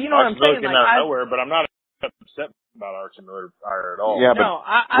 But you know what I'm saying? Came out of nowhere, but I'm not upset about Archie Miller hire at all. Yeah, but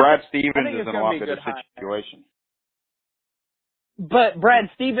Brad Stevens is in a lot better situation. But Brad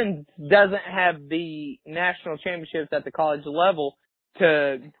Stevens doesn't have the national championships at the college level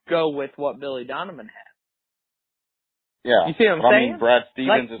to go with what Billy Donovan has. Yeah. You see what I'm saying? I mean, Brad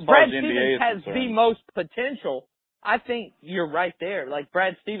Stevens, as far as the NBA has the most potential. I think you're right there. Like,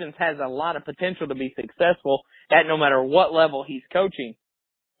 Brad Stevens has a lot of potential to be successful at no matter what level he's coaching.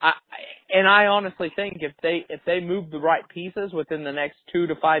 I honestly think if they move the right pieces within the next 2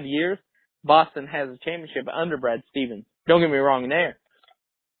 to 5 years, Boston has a championship under Brad Stevens. Don't get me wrong there.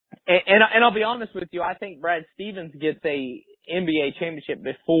 And I'll be honest with you, I think Brad Stevens gets a NBA championship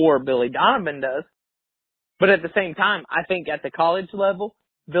before Billy Donovan does. But at the same time, I think at the college level,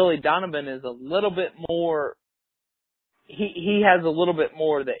 Billy Donovan is a little bit more, he has a little bit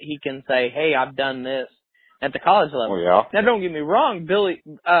more that he can say, hey, I've done this at the college level. Oh, yeah. Now, don't get me wrong,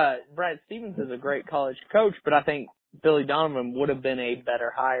 Brad Stevens is a great college coach, but I think Billy Donovan would have been a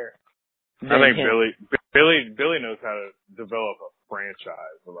better hire. I think Billy knows how to develop a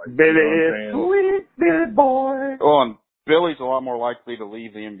franchise. Like, Billy is sweet, Billy boy. Well, and Billy's a lot more likely to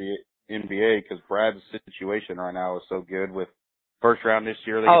leave the NBA, NBA because Brad's situation right now is so good with first round this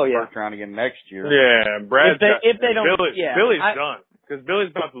year. They get first round again next year. Yeah, Brad's if they don't, Billy's done because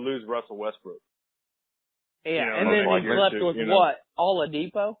Billy's about to lose Russell Westbrook. Yeah, and then he's left with what?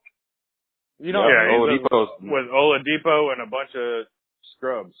 Oladipo? You know, with Oladipo and a bunch of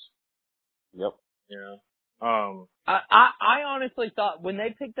scrubs. Yep. Yeah. I honestly thought when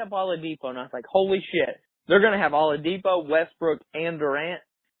they picked up Oladipo, and I was like, holy shit, they're going to have Oladipo, Westbrook, and Durant.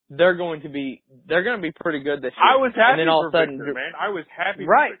 They're going to be pretty good this year. I was happy and then all of a sudden, Victor, man. I was happy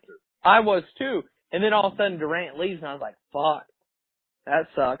for Victor. I Right. was too. And then all of a sudden Durant leaves, and I was like, fuck, that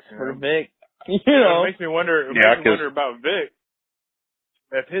sucks for Vic. You know, it makes me wonder. About Vic.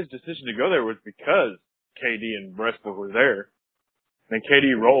 If his decision to go there was because KD and Westbrook were there, then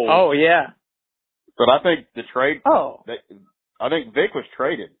KD rolled. Oh yeah. But I think the trade. I think Vic was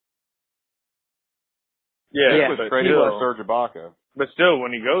traded. Yeah, Vic was traded for Serge Ibaka. But still,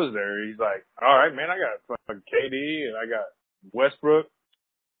 when he goes there, he's like, "All right, man, I got fucking KD and I got Westbrook.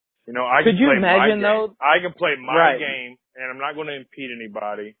 You know, I could can you play imagine my though? Game. I can play my game, and I'm not going to impede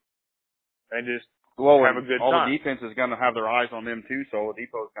anybody, and just have a good all time. The defense is going to have their eyes on them too, so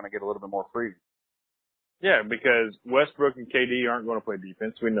Oladipo is going to get a little bit more free. Yeah, because Westbrook and KD aren't going to play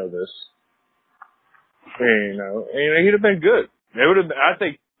defense. We know this. And, he'd have been good. They would have. I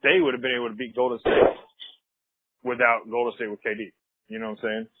think they would have been able to beat Golden State without Golden State with KD. You know what I'm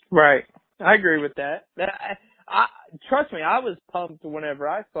saying? Right. I agree with that. I trust me, I was pumped whenever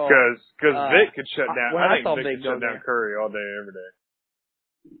I saw because Vic could shut down. I think Vic could shut down Curry all day, every day.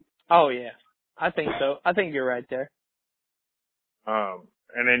 Oh yeah, I think so. I think you're right there. And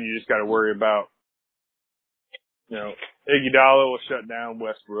then you just got to worry about, Iguodala will shut down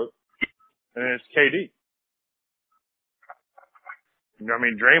Westbrook, and then it's KD. I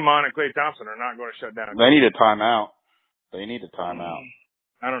mean, Draymond and Klay Thompson are not going to shut down. They need a timeout.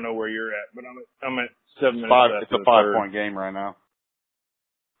 I don't know where you're at, but I'm at 7 minutes left. It's a 5-point game right now.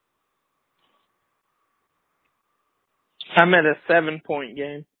 I'm at a 7-point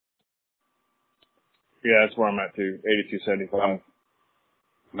game. Yeah, that's where I'm at too. 82-75.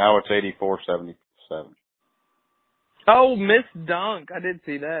 Now it's 84-77. Oh, missed dunk. I did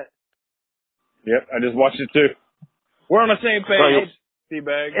see that. Yep, I just watched it too. We're on the same page.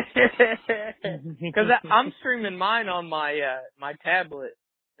 Teabag. Because I'm streaming mine on my my tablet,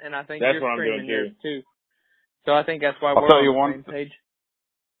 and I think that's you're what streaming I'm doing yours too. So I think that's why we're on the same page.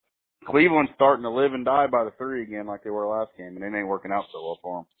 Cleveland's starting to live and die by the three again, like they were last game, and it ain't working out so well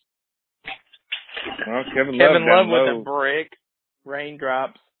for them. Well, Kevin Love with a brick,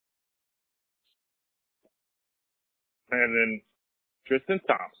 raindrops, and then Tristan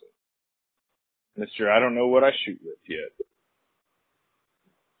Thompson, Mr. I don't know what I shoot with yet.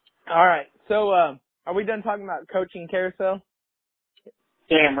 All right, so are we done talking about coaching carousel?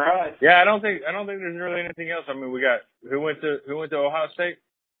 Damn right. Yeah, I don't think there's really anything else. I mean, we got who went to Ohio State?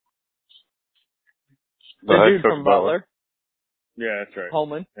 The dude from Butler. Yeah, that's right.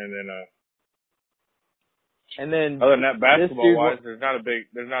 Holman. And then other than that, basketball wise, there's not been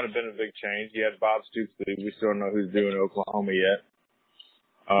a big change. You had Bob Stoops leave. We still don't know who's doing Oklahoma yet.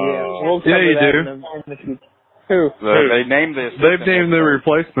 We'll you do. Who? They named this. They've named the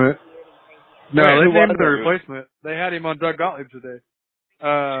replacement. No, they named the replacement. They had him on Doug Gottlieb today.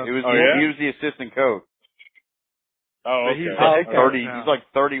 He was the assistant coach. Oh, okay. He's like 30. He's like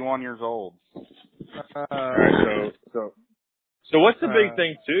 31 years old. All right, so what's the big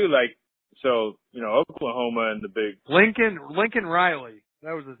thing too? Like, Oklahoma and the big Lincoln Riley.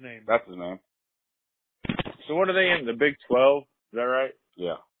 That was his name. That's his name. So what are they in? The Big 12? Is that right?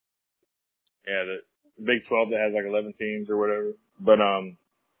 Yeah. Yeah, the Big 12 that has like 11 teams or whatever. But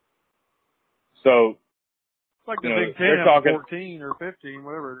so it's like the Big 10 talking 14 or 15,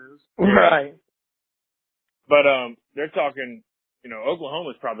 whatever it is. Right. But they're talking,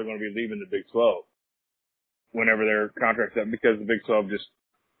 Oklahoma's probably going to be leaving the Big 12 whenever their contract's up because the Big 12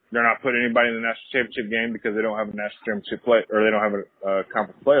 they're not putting anybody in the national championship game because they don't have a national championship or they don't have a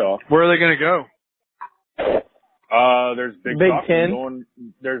conference playoff. Where are they going to go? There's big talk 10.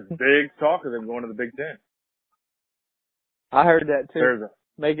 There's big talk of them going to the Big 10. I heard that too.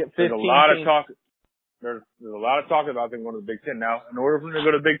 Make it 15. There's a lot of talk. There's a lot of talk about them going to the Big 10. Now, in order for them to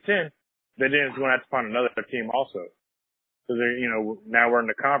go to the Big 10, they didn't going to have to find another team also. So they, now we're in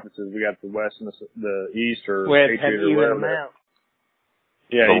the conferences. We got the West and the East or Patriot or whatever. Amount.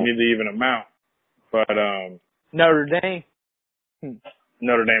 Yeah, you need to even amount. But Notre Dame.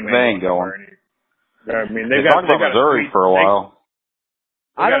 Notre Dame ain't going. I mean, they've got Missouri for a while.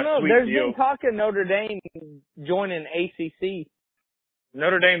 I don't know. There's been talk of Notre Dame joining ACC.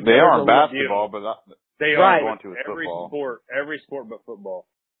 Notre Dame. They are in basketball, but they are going to every football. Every sport but football.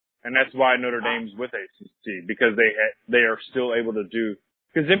 And that's why Notre Dame's with ACC, because they are still able to do,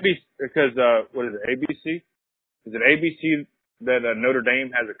 what is it, ABC? Is it ABC that Notre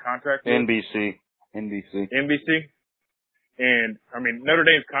Dame has a contract with? NBC. And, I mean, Notre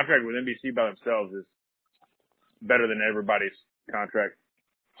Dame's contract with NBC by themselves is better than everybody's contract,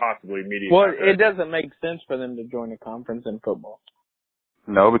 possibly media contract. It doesn't make sense for them to join a conference in football.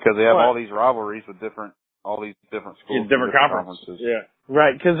 No, because they have all these rivalries with all these different schools. Different conferences. Yeah.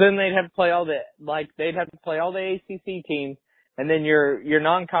 Right, because then they'd have to play all the ACC teams, and then your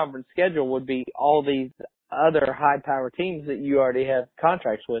non-conference schedule would be all these other high-power teams that you already have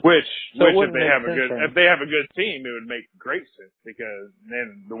contracts with. Which if they have a good team, it would make great sense, because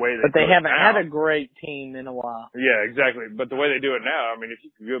then the way But they haven't had a great team in a while. Yeah, exactly. But the way they do it now, I mean, if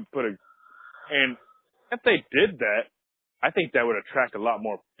you could and if they did that, I think that would attract a lot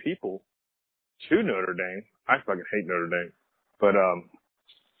more people to Notre Dame. I fucking hate Notre Dame. But,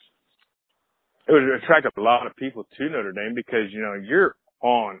 it would attract a lot of people to Notre Dame because, you're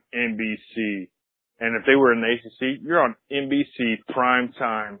on NBC. And if they were in the ACC, you're on NBC prime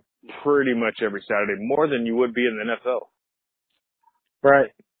time pretty much every Saturday, more than you would be in the NFL.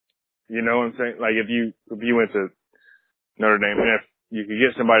 Right. You know what I'm saying? Like if you went to Notre Dame, and if you could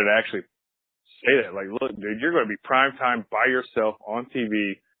get somebody to actually say that, like, look, dude, you're going to be prime time by yourself on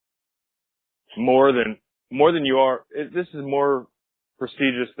TV more than you are. This is more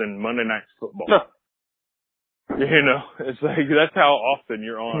prestigious than Monday Night Football. It's like that's how often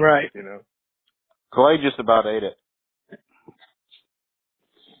you're on. Right. Clay just about ate it.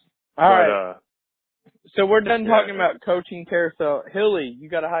 All right. So we're done talking about coaching carousel. Hilly, you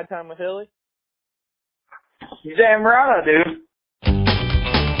got a high time with Hilly? You damn right I do.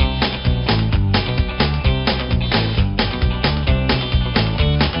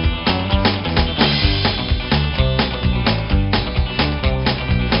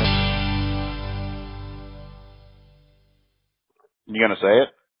 You gonna say it?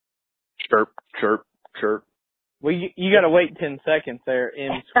 Chirp, chirp, chirp. Well, you got to wait 10 seconds there,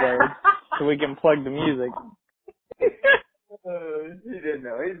 M squared, so we can plug the music. He didn't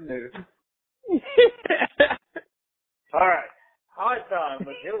know. He's new. All right. High time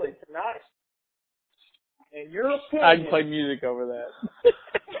with Hilly tonight. In your opinion, I can play music over that.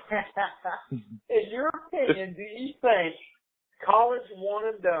 In your opinion, do you think college one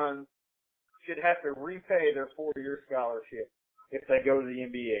and done should have to repay their 4-year scholarship if they go to the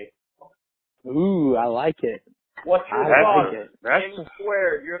NBA? Ooh, I like it. What's your thought? That's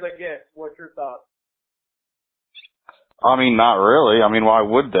squared. You're the guest. What's your thoughts? I mean, not really. I mean, why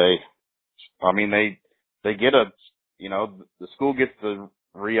would they? I mean, they get the school gets to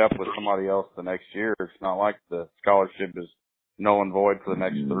re-up with somebody else the next year. It's not like the scholarship is null and void for the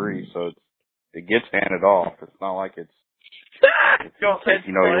next 3, so it gets handed off. It's not like it's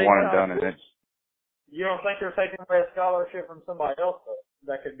you're one and done, and it's. You don't think they're taking away a scholarship from somebody else though?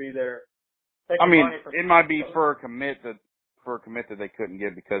 That could be their. I mean, it might be for a commit that they couldn't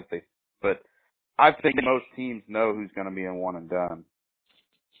get but I think most teams know who's going to be in one and done.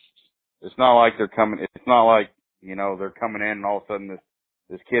 It's not like they're coming. It's not like they're coming in and all of a sudden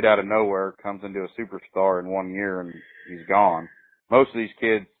this kid out of nowhere comes into a superstar in 1 year and he's gone. Most of these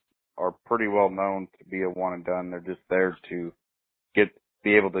kids are pretty well known to be a one and done. They're just there to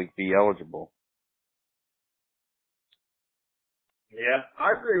be able to be eligible. Yeah,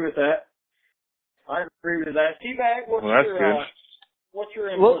 I agree with that. T-Bag, what's your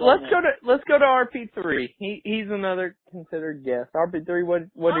input? Let's go to RP3. He's another considered guest. RP3,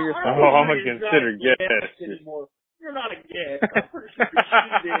 what are your thoughts? Oh, I'm a considered guest. Anymore. You're not a guest. I'm pretty sure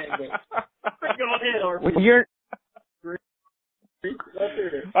you did, but go ahead, RP. Well, Let's hear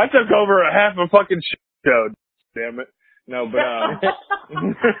it. I took over a half a fucking show. Damn it. No, but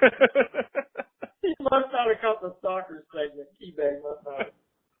he must not have caught the soccer segment. T-Bag must not.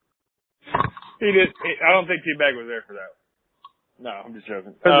 He did. I don't think T-Bag was there for that. No, I'm just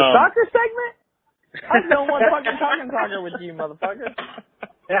joking. For the soccer segment? I've done one fucking talking soccer with you, motherfucker.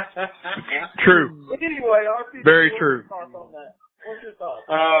 True. Anyway, RP, very true. What's your thoughts?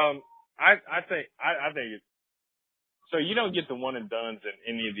 I think it's so you don't get the one and dones in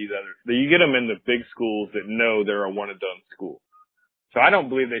any of these others. You get them in the big schools that know they're a one and done school. So I don't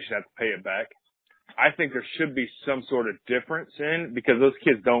believe they should have to pay it back. I think there should be some sort of difference because those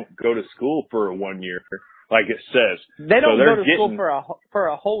kids don't go to school for 1 year, like it says. They don't go to school for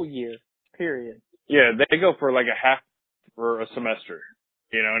a whole year, period. Yeah, they go for like a half for a semester,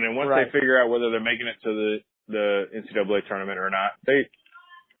 and then once they figure out whether they're making it to the NCAA tournament or not,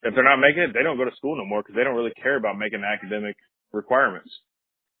 if they're not making it, they don't go to school no more because they don't really care about making academic requirements.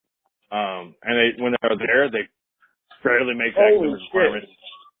 And when they're there, they barely make academic requirements.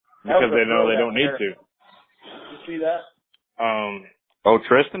 because they know they don't need to. You see that?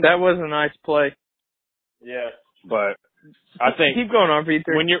 Tristan? That was a nice play. Yeah. But I think keep going on,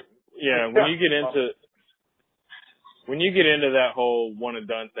 V3. when you get into that whole one and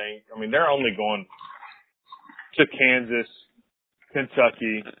done thing, I mean, they're only going to Kansas,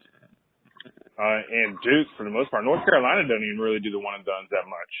 Kentucky, and Duke for the most part. North Carolina doesn't even really do the one and dones that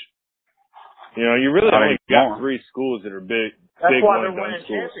much. You know, you really only got 3 schools that are big. That's big why they're one and done winning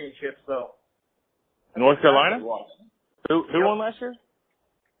schools. championships, though. North Carolina? Who won last year?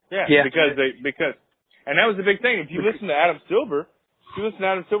 Yeah. Because and that was the big thing. If you listen to Adam Silver,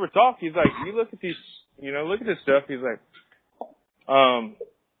 talk, he's like, you look at these, look at this stuff. He's like,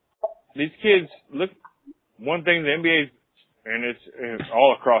 these kids look. One thing the NBA, and it's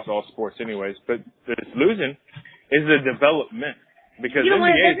all across all sports, anyways, but it's losing is the development because the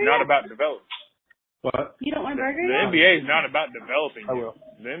NBA is not about development. What? You don't want a burger? The NBA is not about developing. I will.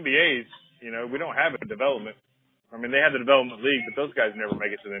 The NBA is, we don't have a development. I mean, they have the development league, but those guys never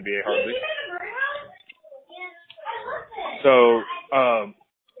make it to the NBA hardly. So,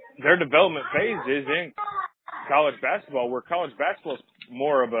 their development phase is in college basketball, where college basketball is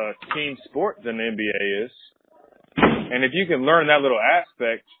more of a team sport than the NBA is. And if you can learn that little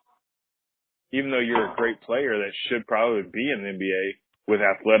aspect, even though you're a great player that should probably be in the NBA with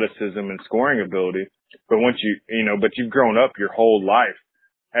athleticism and scoring ability, but once but you've grown up your whole life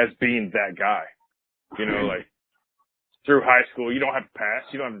as being that guy, like through high school, you don't have to pass,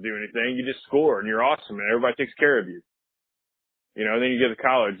 you don't have to do anything, you just score and you're awesome and everybody takes care of you. Then you get to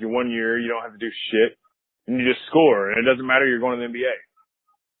college, you're 1 year, you don't have to do shit and you just score and it doesn't matter, you're going to the NBA.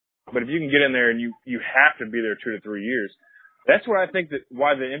 But if you can get in there and you have to be there 2 to 3 years, that's where I think that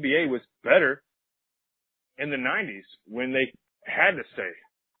why the NBA was better in the 90s when they had to stay.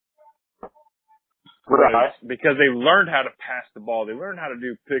 Right. Because they learned how to pass the ball. They learned how to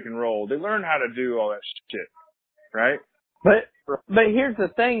do pick and roll. They learned how to do all that shit. Right? But here's the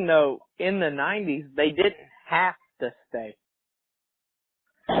thing, though. In the 90s, they didn't have to stay.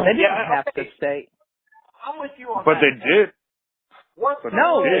 They didn't have to stay. I'm with you on but that. They did.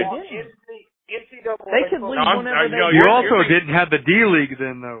 No, they didn't. They could leave whenever they You also didn't have the D-League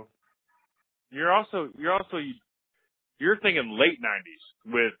then, though. You're thinking late 90s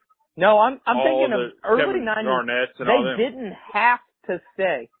with No, I'm thinking of early Kevin 90s. Garnett's and all them. They didn't have to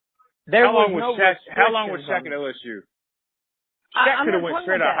stay. How long was Shaq at LSU? Shaq could have went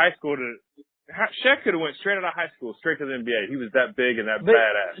straight out of high school Shaq could have went straight out of high school straight to the NBA. He was that big and that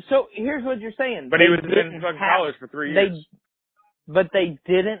badass. So here's what you're saying. But he was in fucking college for 3 years. But they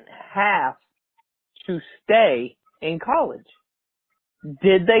didn't have to stay in college.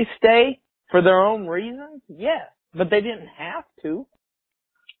 Did they stay for their own reasons? Yes. But they didn't have to.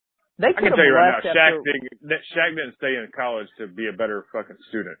 I can tell you right now, Shaq didn't stay in college to be a better fucking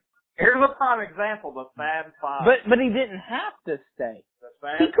student. Here's a prime example, the Fab Five. But he didn't have to stay.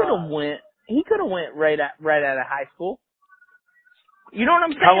 He could have went right out of high school. You know what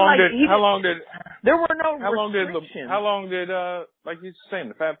I'm saying? There were no restrictions. How long did like you were saying,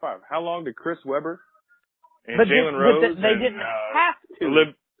 the Fab Five? How long did Chris Webber and Jalen Rose they didn't have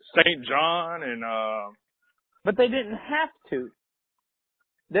to. St. John and But they didn't have to.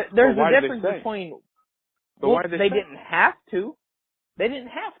 There's a difference between. They didn't have to. They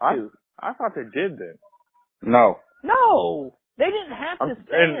didn't have to. I thought they did then. No, they didn't have to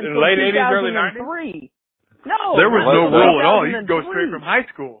stay in until late 80s, early 2003. No, there was no rule at all. You could go straight from high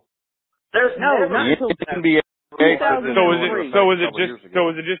school. There's not until NBA. So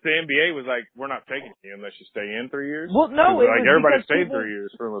was it just the NBA was like, we're not taking you unless you stay in 3 years? Well, no, like everybody stayed 3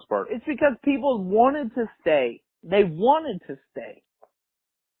 years for the most part. It's because people wanted to stay. They wanted to stay.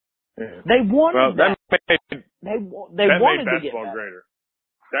 Yeah. They wanted that. They that wanted made to get basketball that. greater.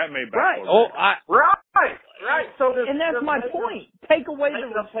 That made Right. basketball greater. Right. So and that's my point. Take away the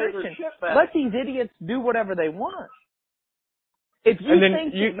restriction. Let these idiots do whatever they want. If you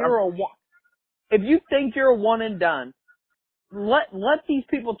think you're a one and done, let these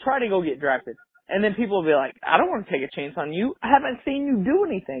people try to go get drafted, and then people will be like, I don't want to take a chance on you. I haven't seen you do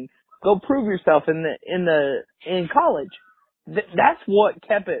anything. Go prove yourself in college. That's what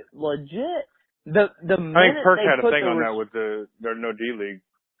kept it legit. I think Perk had a thing on that with the no D League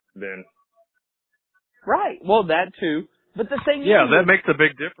then. Right. Well, that too. But the thing is, that makes a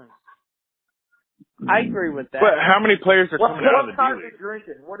big difference. I agree with that. But how many players are coming out of the D League? What are you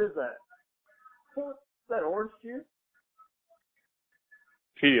drinking? What is that? What's that, orange juice?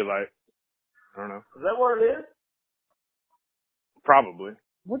 Pedialyte. I don't know. Is that what it is? Probably.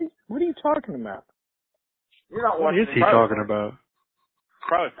 What are you talking about? You're not what watching. What is he talking about?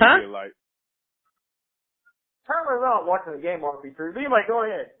 Probably Pedialyte. Apparently not watching the game, RP3. But anyway, go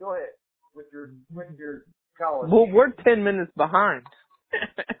ahead with your college. Well, we're 10 minutes behind.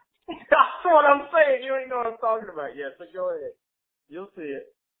 That's what I'm saying. You ain't know what I'm talking about yet, so go ahead. You'll see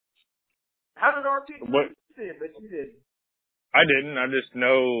it. How did RP3 see it, but you didn't? I didn't. I just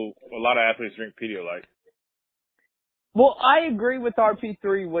know a lot of athletes drink Pedialyte. Well, I agree with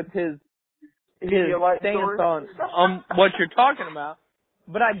RP3 with his stance on what you're talking about,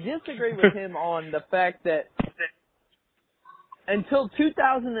 but I disagree with him on the fact that until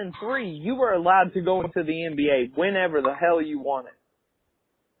 2003, you were allowed to go into the NBA whenever the hell you wanted.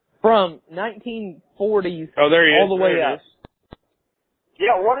 From 1940s all the way up.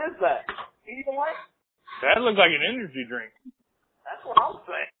 Yeah, what is that? Pedialyte? That looks like an energy drink. That's what I'm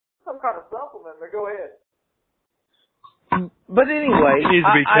saying. Some kind of supplement, but go ahead. But anyway, it needs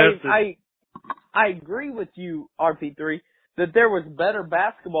to be tested. I agree with you, RP3, that there was better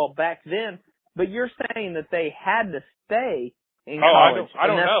basketball back then, but you're saying that they had to stay in college. I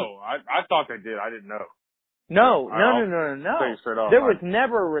don't know. I thought they did. I didn't know. No. Straight off, there was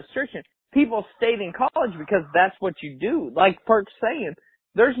never a restriction. People stayed in college because that's what you do. Like Perk's saying,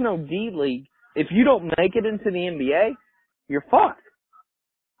 there's no D League. If you don't make it into the NBA, you're fucked.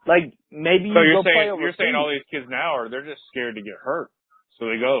 Like, maybe you go play overseas. You're saying all these kids now they're just scared to get hurt, so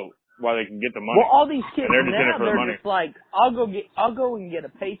they go while they can get the money. Well, all these kids they're now, they're just like, I'll go and get a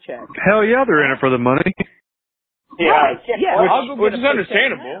paycheck. Hell yeah, they're in it for the money. Yeah, which is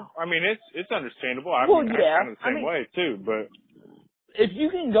understandable. I mean, it's understandable. I'm kind of the same way too. But if you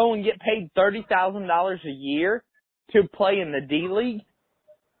can go and get paid $30,000 a year to play in the D League,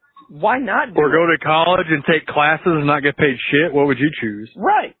 why not? Or go to college and take classes and not get paid shit. What would you choose?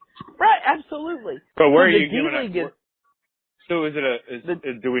 Right, absolutely. But where are you giving it? So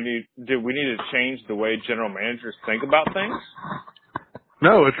do we need to change the way general managers think about things?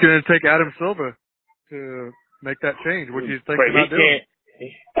 No, it's going to take Adam Silva to make that change, which he's thinking about doing.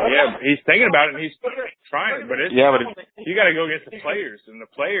 He's thinking about it and he's trying, but you got to go against the players, and the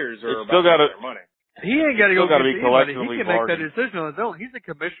players are about their money. He ain't got to go get anybody. He can make that decision on his own. He's the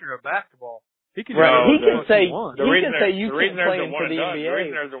commissioner of basketball. He can say you can play for the NBA. The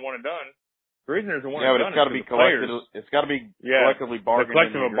reason there's a one and done. The reason there's a one and and done. Yeah, but it's got to be collected. It's got to be collectively bargained. The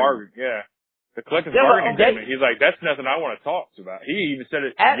collective bargain. Yeah. The collective bargaining agreement. He's like, that's nothing I want to talk about. He even said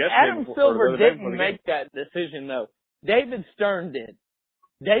it yesterday. Adam Silver didn't make that decision though. David Stern did.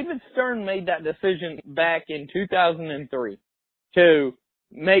 David Stern made that decision back in 2003 to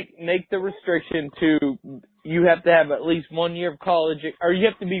make the restriction to you have to have at least 1 year of college, or you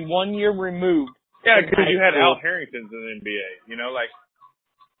have to be 1 year removed. Yeah, because you had Al Harrington's in the NBA. You know, like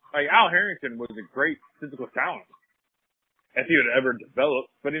Al Harrington was a great physical talent if he would ever develop,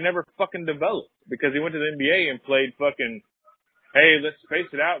 but he never fucking developed because he went to the NBA and played fucking, hey, let's space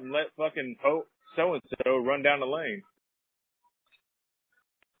it out and let fucking so-and-so run down the lane.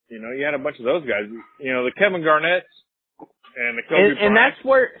 You know, you had a bunch of those guys. You know, the Kevin Garnett's and the Kobe Bryant. And that's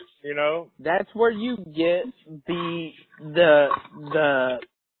where, you know, that's where you get the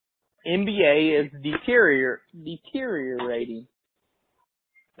NBA is deteriorating.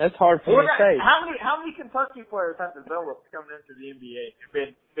 That's hard for me to say. How many Kentucky players have developed coming into the NBA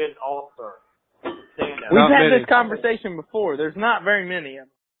and been all-stars? We've had this conversation before. There's not very many of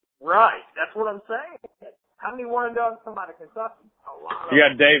them. Right. That's what I'm saying. How many one and done come out of Kentucky? A lot. You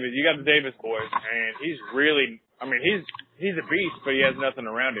got David. You got the Davis boys, and he's really. I mean, he's a beast, but he has nothing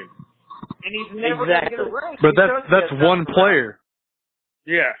around him. And he's never going to get a ring. But that's one player.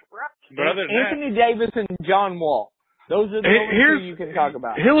 Yeah. Right. But other than Anthony Davis and John Wall. Those are the only two you can talk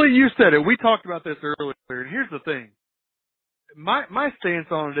about. Hilly, you said it. We talked about this earlier. And here's the thing. My stance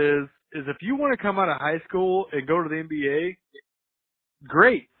on it is if you want to come out of high school and go to the NBA,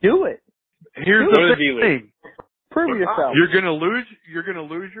 great. Do it. Here's the thing. Prove yourself. You're gonna lose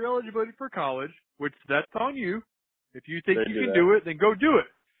your eligibility for college, which that's on you. If you think you can do it, then go do it.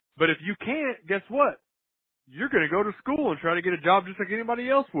 But if you can't, guess what? You're gonna go to school and try to get a job just like anybody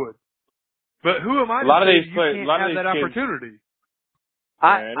else would. But who am I to say you can't have that opportunity?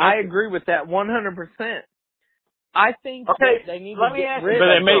 I agree with that 100%. I think that they need to get rid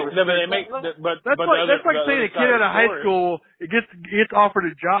of it. That's like saying a kid out of high school gets offered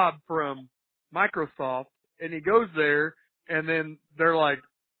a job from Microsoft and he goes there and then they're like,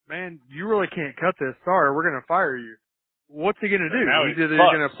 man, you really can't cut this. Sorry, we're going to fire you. What's he going to do? He's either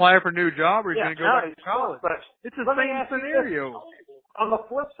going to apply for a new job or he's going to go back to college. It's the same scenario. On the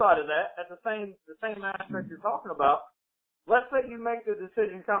flip side of that, at the same aspect you're talking about, let's say you make the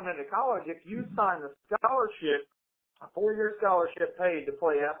decision coming into college, if you sign the scholarship, a 4-year scholarship paid to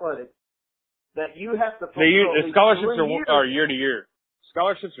play athletics, that you have to the scholarships are year to year.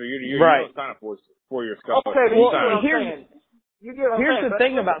 Scholarships are year to year. Right. You don't sign up for 4-year scholarship. Okay, Well, here's the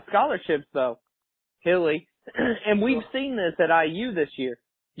thing about scholarships, though, Hilly, and we've seen this at IU this year.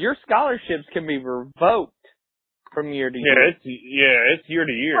 Your scholarships can be revoked from year to year. It's year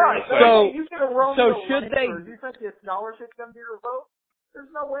to year. Right. So, you get a Romeo so should Langford, they? You think his scholarship's going to be revoked? There's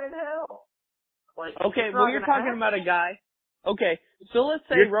no way in hell. Like, Okay, well, you're talking about a guy. Okay, so let's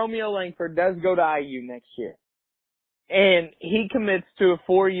say Romeo Langford does go to IU next year, and he commits to a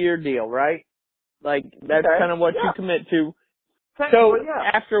 4-year deal, right? Like, that's kind of what you commit to. So,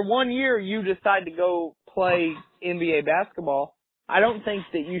 after 1 year, you decide to go play NBA basketball. I don't think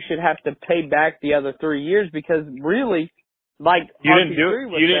that you should have to pay back the other 3 years because really, like you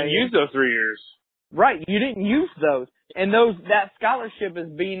didn't use those 3 years. Right, you didn't use those. And that scholarship is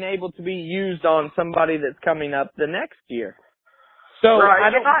being able to be used on somebody that's coming up the next year. So right. I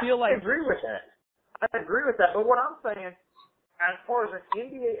don't feel like I agree with that. I agree with that. But what I'm saying, as far as an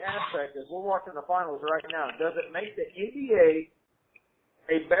NBA aspect, is we're watching the finals right now. Does it make the NBA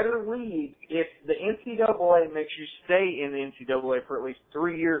a better league if the NCAA makes you stay in the NCAA for at least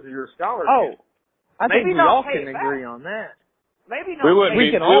 3 years of your scholarship? Oh, I think Maybe we all not can agree on that. Maybe not. We wouldn't we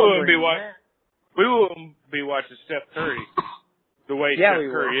be, can all wouldn't agree be on watching. We wouldn't be watching Steph Curry the way Steph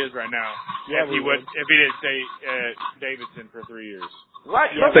Curry is right now. Yeah, if he didn't stay at Davidson for 3 years.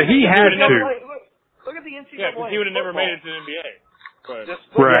 Right. Yeah, but he had to. Look at the NCAA. Yeah, because he would have never made it to the NBA. But does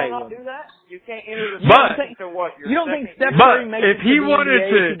football not do that? You can't enter the to what? You don't think Steph Curry makes it to the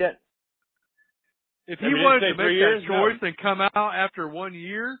NBA? If he wanted to make that choice and come out after 1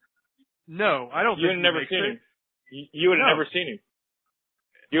 year, no, I don't think you'd have never seen him. You would have never seen him.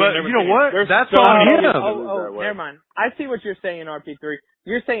 But you know what? That's on him. Never mind. I see what you're saying, RP3.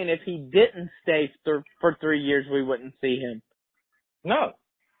 You're saying if he didn't stay for 3 years, we wouldn't see him. No.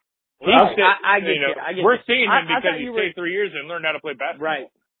 I get you. We're seeing him because he stayed 3 years and learned how to play basketball. Right.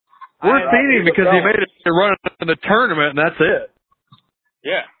 We're seeing him because he made it to run in the tournament, and that's it.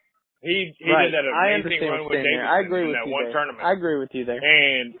 Yeah. He right. did that amazing run with Davidson I agree with in that you one there. tournament. I agree with you there.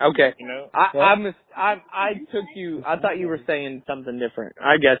 And okay, you know, I took you. I thought you were saying something different.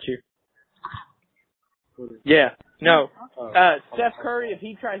 I get you. Yeah. No. Steph Curry, if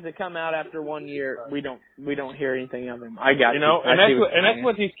he tries to come out after 1 year, we don't hear anything of him. I got you. That's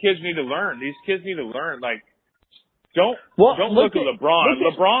what these kids need to learn. These kids need to learn. Like, don't look at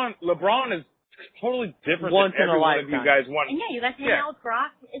LeBron. LeBron is totally different once than in a every one of lifetime. you guys want. And yeah, you guys hang out with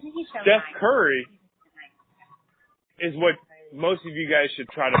Brock. Isn't he so Steph nice? Curry is what most of you guys should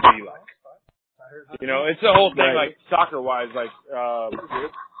try to be like. You know, it's the whole thing, like soccer-wise, like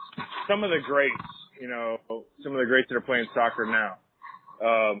some of the greats, you know, some of the greats that are playing soccer now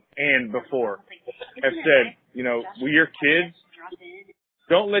and before have said, you know, with your kids,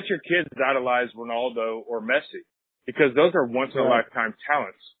 don't let your kids idolize Ronaldo or Messi because those are once-in-a-lifetime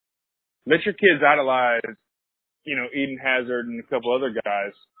talents. Let your kids idolize, you know, Eden Hazard and a couple other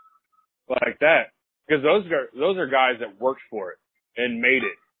guys like that. Because those are guys that worked for it and made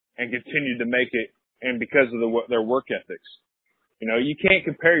it and continued to make it and because of their work ethics. You know, you can't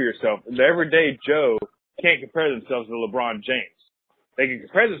compare yourself. The everyday Joe can't compare themselves to LeBron James. They can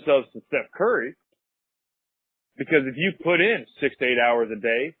compare themselves to Steph Curry because if you put in 6 to 8 hours a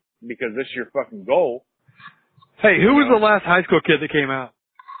day because this is your fucking goal. Hey, who was the last high school kid that came out?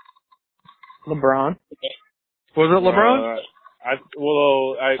 LeBron. Was it LeBron? I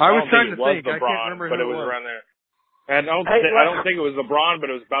was trying to think. LeBron, I can't remember but who it was it was. around there. And I don't think it was LeBron,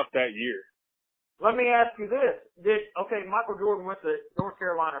 but it was about that year. Let me ask you this: Michael Jordan went to North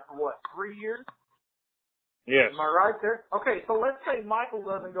Carolina for what, 3 years? Yes. Am I right there? Okay, so let's say Michael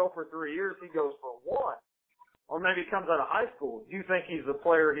doesn't go for 3 years; he goes for 1, or maybe he comes out of high school. Do you think he's the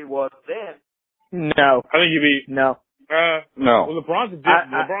player he was then? No. I think he'd be no. No. Well,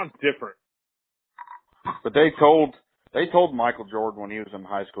 LeBron's different. But they told Michael Jordan when he was in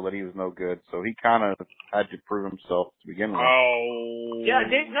high school that he was no good, so he kind of had to prove himself to begin with. Oh. Yeah,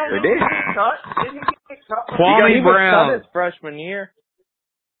 they did. Did. Didn't he get cut? Kwame Brown. His freshman year.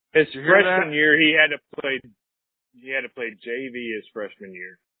 His freshman year, he had to play JV his freshman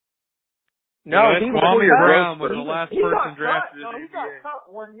year. No, he Kwame Brown was the last person drafted in the NBA. He got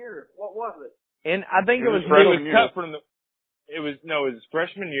cut 1 year. What was it? And I think it was cut from his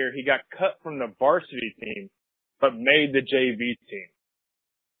freshman year. He got cut from the varsity team, but made the JV team.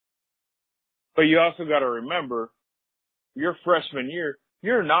 But you also got to remember, your freshman year,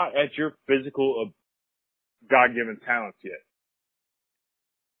 you're not at your physical God-given talents yet.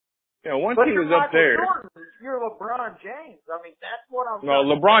 You know, once he was up there. Jordan, you're LeBron James. I mean, that's what I'm. No,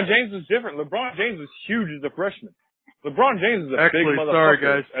 LeBron James was different. LeBron James was huge as a freshman. LeBron James is a big motherfucker. Sorry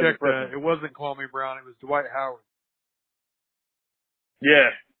guys, check that. It wasn't Kwame Brown. It was Dwight Howard. Yeah,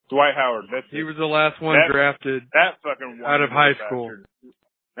 Dwight Howard. He was the last one drafted out of high school. Bastard.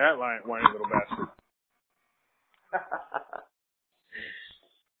 That whiny little bastard.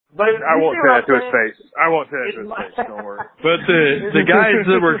 But I won't say that to his face. I won't say that to his face. Don't worry. But the guys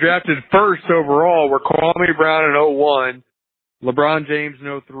that were drafted first overall were Kwame Brown in 01, LeBron James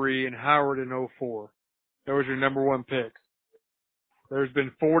in 03, and Howard in 04. That was your number one picks. There's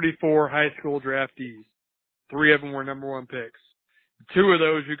been 44 high school draftees. 3 of them were number one picks. 2 of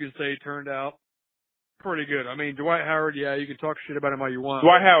those you can say turned out pretty good. I mean, Dwight Howard, yeah, you can talk shit about him all you want.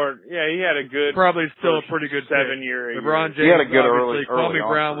 Dwight Howard, yeah, he had a good, probably still a pretty good 7-year. LeBron James, he had a good early Kwame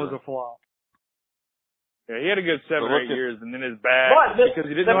Brown was a flop. Yeah, he had a good 7 or 8 years, and then his bad because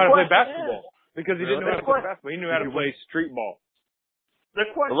he didn't know how to play basketball. Because he didn't know how to play basketball, he knew how to play street ball.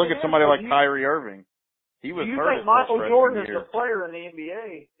 But look at somebody like Kyrie Irving. He was. Do you think Michael Jordan is a player in the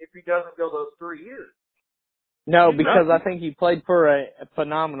NBA if he doesn't go those 3 years? No, because I think he played for a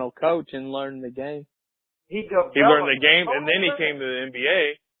phenomenal coach and learned the game. He learned the game, and then he came to the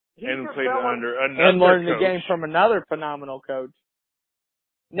NBA and played under another and learned coach. the game from another phenomenal coach.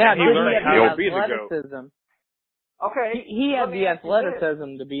 Now, he learned how to be the athleticism. Okay, he had the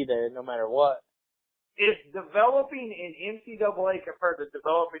athleticism to be there no matter what. Is developing in NCAA compared to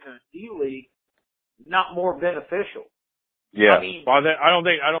developing in the D League not more beneficial? Yeah. I don't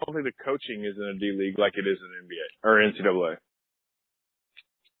think the coaching is in a D League like it is in the NBA or NCAA.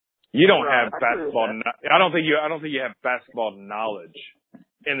 You don't have basketball. I don't think you have basketball knowledge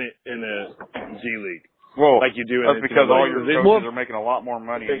in the G League. Well, like you do. That's because all your coaches are making a lot more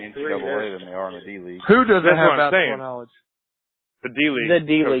money in NCAA than they are in the D League. Who doesn't have basketball knowledge? The D League. The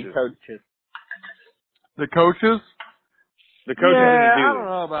D League coaches. The coaches. The coaches in the D League. I don't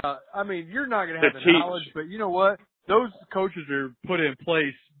know about. I mean, you're not going to have the knowledge, but you know what? Those coaches are put in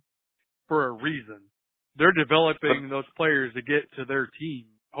place for a reason. They're developing those players to get to their team.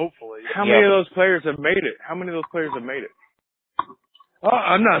 Hopefully. How many of those players have made it? How many of those players have made it?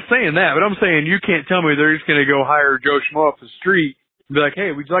 I'm not saying that, but I'm saying you can't tell me they're just going to go hire Joe Schmo off the street and be like,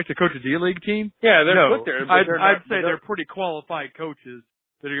 hey, would you like to coach a D-League team? Yeah, they're put there. I'd say they're pretty qualified coaches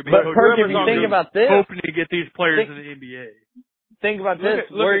that are going to be coaching. But if you think about this, hoping to get these players in the NBA. Think about this.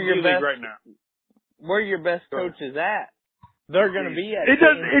 Look at your best right now. Where your best coaches at? They're going to be at. It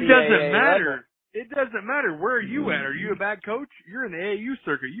doesn't matter. It doesn't matter. Where are you at? Are you a bad coach? You're in the AAU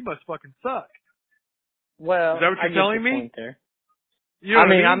circuit. You must fucking suck. Well, is that what you're telling me? You know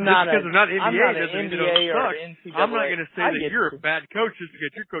I'm not because they're not NBA, I'm not doesn't mean NBA you or NCAA. I'm not going to say that you're a bad coach just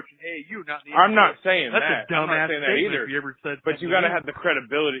because you're coaching AAU, not the NBA. I'm not saying that's that. That's a dumbass statement either. If you ever said but you got to have the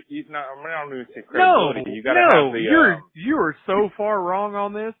credibility. I don't even say credibility. No, you got to have the. You are so far wrong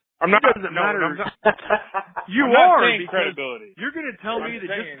on this. I'm not. It doesn't matter. You I'm are not saying because credibility. You're going to tell me that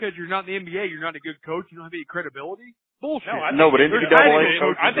just because you're not in the NBA, you're not a good coach. You don't have any credibility. Bullshit. No, but NCAA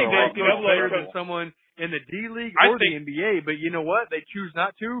coaches. I think they're better than someone in the D League or the NBA. But you know what? They choose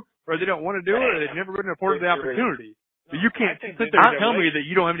not to, or they don't want to do it, or they've never been afforded the opportunity. But you can't sit there and tell me that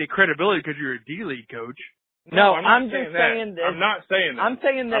you don't have any credibility because you're a D League coach. No, I'm just saying that. I'm not saying that. I'm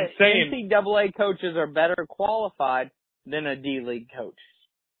saying that NCAA coaches are better qualified than a D League coach.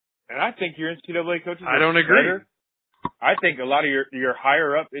 And I think your NCAA coaches I don't agree. Better. I think a lot of your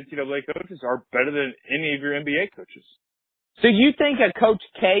higher up NCAA coaches are better than any of your NBA coaches. So you think a Coach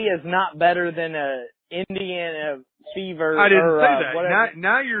K is not better than a Indiana Fever? I didn't say that. Whatever.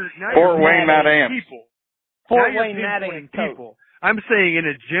 Now you're Fort Wayne Mad Ants. People. Fort Wayne Mad Ants people. I'm saying in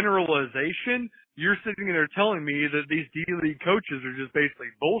a generalization, you're sitting there telling me that these D League coaches are just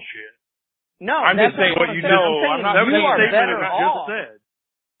basically bullshit. No, I'm just saying what you know. I'm not saying you are better off. Just said.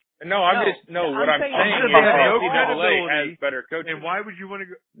 No, what I'm saying is the NCAA has better coaches. And why would you want to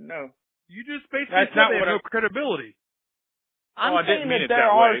go? No. You just basically said they have no credibility. I'm saying that there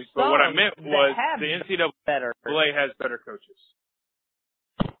are way, but what I meant was the NCAA has better coaches.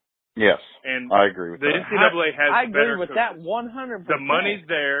 Yes, and I agree with that. The NCAA has I better agree with coaches. that 100%. The money's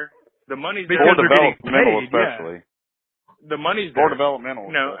there. The money's there. For developmental, especially. Yeah. The money's there. For developmental.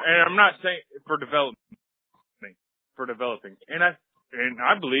 No, and I'm not saying for developing. And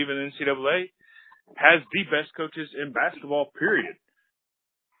I believe in the NCAA has the best coaches in basketball, period.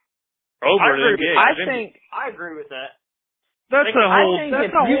 Over the NBA. I agree with that. That's a whole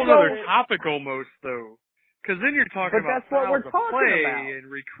other topic almost, though. Because then you're talking about that's what we're talking play about. and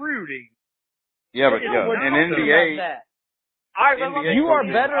recruiting. Yeah, but in NBA, you are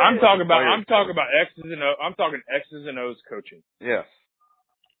better. I'm talking about X's and O's. I'm talking X's and O's coaching. Yes.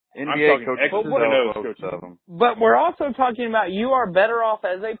 NBA coaches of them. But we're also talking about you are better off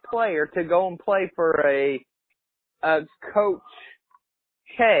as a player to go and play for a Coach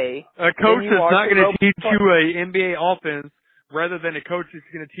K. A coach that's not going to teach you a NBA offense rather than a coach that's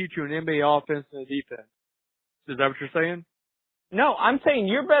going to teach you an NBA offense and a defense. Is that what you're saying? No, I'm saying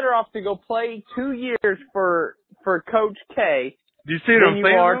you're better off to go play 2 years for Coach K. Do you see what I'm saying?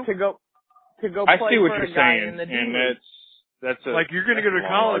 Than you are though? to go I play see what for you're a guy saying, in the D and League. that's like you're going to go to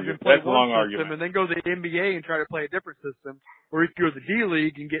college and play one system, and then go to the NBA and try to play a different system, or if you go to the D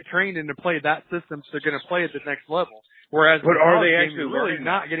League and get trained in to play that system, so they're going to play at the next level. Whereas, but are they game, actually really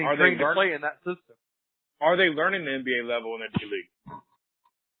not getting trained to play in that system? Are they learning the NBA level in the D League?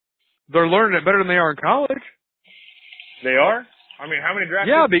 They're learning it better than they are in college. They are? I mean, how many draft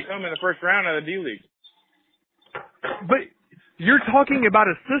picks come in the first round of the D League? But you're talking about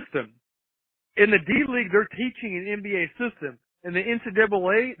a system. In the D League, they're teaching an NBA system. In the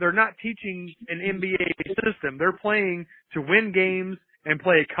NCAA, they're not teaching an NBA system. They're playing to win games and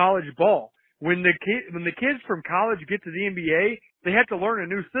play college ball. When the kids from college get to the NBA, they have to learn a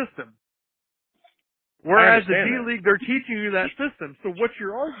new system. Whereas the D League, they're teaching you that system. So what's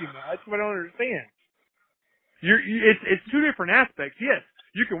your argument? That's what I don't understand. It's two different aspects. Yes,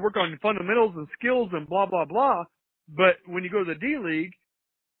 you can work on fundamentals and skills and blah, blah, blah. But when you go to the D League,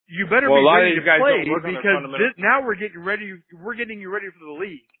 you better be ready to play because now we're getting you ready for the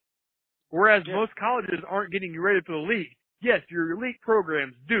league. Whereas most colleges aren't getting you ready for the league. Yes, your elite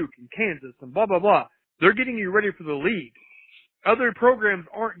programs, Duke and Kansas and blah, blah, blah. They're getting you ready for the league. Other programs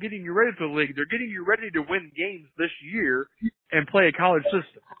aren't getting you ready for the league. They're getting you ready to win games this year and play a college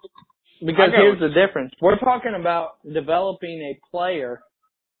system. Because here's the difference. We're talking about developing a player.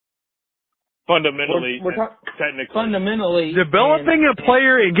 Fundamentally, technically. Fundamentally. Developing a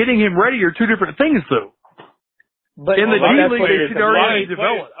player and getting him ready are two different things, though. But in the D League, they should already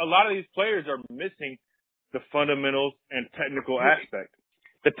develop. A lot of these players are missing the fundamentals and technical aspect.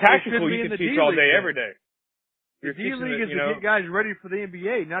 The tactical you can teach all day, every day. The D League is to get guys ready for the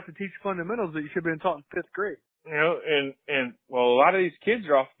NBA, not to teach fundamentals that you should have been taught in 5th grade. You know, and well, a lot of these kids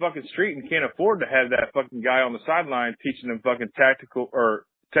are off the fucking street and can't afford to have that fucking guy on the sideline teaching them fucking tactical or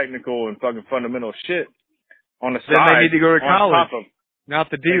technical and fucking fundamental shit on the side. Then they need to go to college,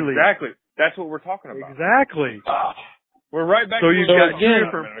 not the D League. Exactly. That's what we're talking about. Exactly. We're right back. So you've got two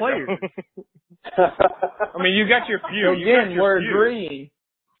different players. I mean, you got your few. So again, we're agreeing.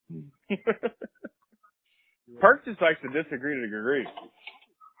 Perk just likes to disagree to agree.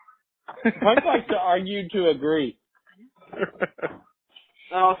 Perk likes to argue to agree.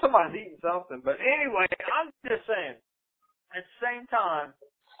 No, somebody's eating something. But anyway, I'm just saying, at the same time,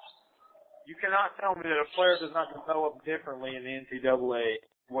 you cannot tell me that a player does not develop differently in the NCAA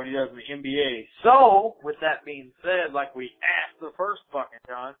what he does in the NBA. So, with that being said, like we asked the first fucking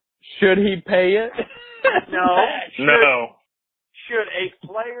time, should he pay it? No. Should a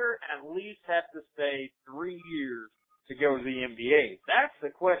player at least have to stay 3 years to go to the NBA? That's the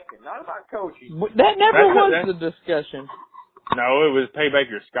question, not about coaching. That never was the discussion. No, it was pay back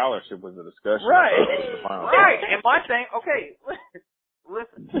your scholarship was the discussion. Right. Right. And my thing, okay,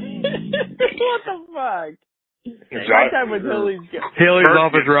 listen. What the fuck? My time with Hilly's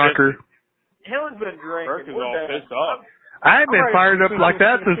off his rocker. Hilly's been drinking. Burke is all pissed off. I haven't been fired up like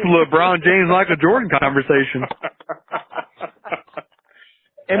that since the LeBron James Michael Jordan conversation.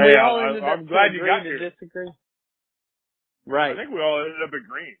 And we all ended up I'm glad you got to here. disagree. Right. I think we all ended up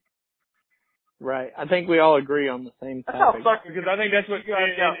agreeing. Right. I think we all agree on the same topic. Because I think that's what you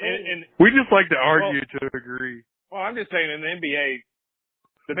guys got. We just like to argue to agree. Well, I'm just saying in the NBA,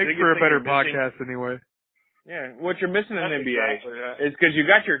 makes for a better podcast anyway. Yeah, what you're missing in the NBA is because you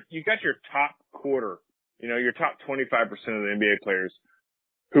got your top quarter, you know, your top 25% of the NBA players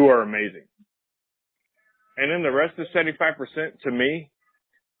who are amazing, and then the rest of the 75% to me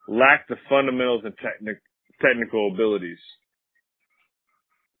lack the fundamentals and technical abilities.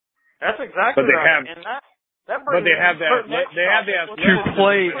 That's exactly right. And but they have the to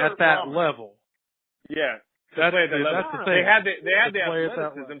play at that level. Yeah. That's the thing. They have the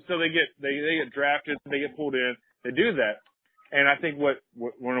athleticism, so they get drafted, they get pulled in, they do that. And I think what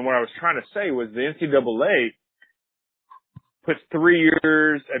I was trying to say was the NCAA puts 3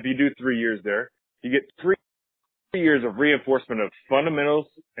 years, if you do 3 years there, you get 3 years of reinforcement of fundamentals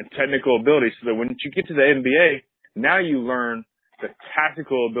and technical ability so that when you get to the NBA, now you learn the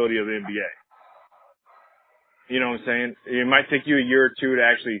tactical ability of the NBA. You know what I'm saying? It might take you a year or two to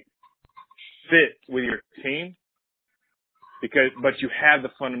actually fit with your team but you have the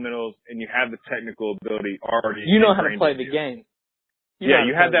fundamentals and you have the technical ability already. You know how to play the game.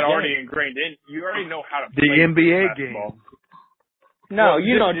 You have that already ingrained in. You already know how to play the NBA basketball. game. No,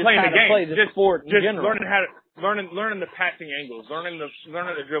 you don't just how to play the sport in general. Learning the passing angles, learning the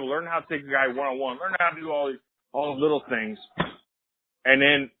dribble, learning how to take a guy one-on-one, learning how to do all those little things, and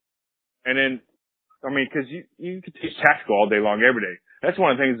then I mean, cause you can teach tactical all day long, every day. That's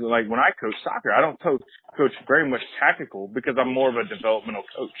one of the things, like, when I coach soccer, I don't coach very much tactical because I'm more of a developmental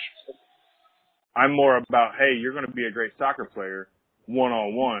coach. I'm more about, hey, you're going to be a great soccer player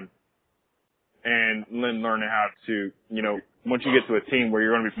one-on-one and then learning how to, once you get to a team where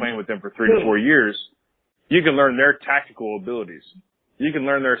you're going to be playing with them for 3 to 4 years, you can learn their tactical abilities. You can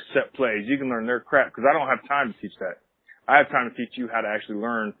learn their set plays. You can learn their crap because I don't have time to teach that. I have time to teach you how to actually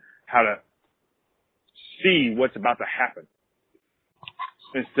learn how to see what's about to happen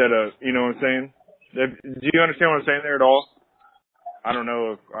instead of, you know what I'm saying? Do you understand what I'm saying there at all? I don't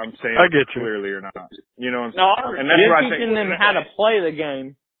know if I'm saying it clearly or not. You know what I'm saying? No, and that's you're teaching them how to play the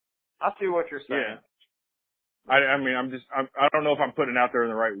game. I see what you're saying. Yeah. I mean, I don't know if I'm putting it out there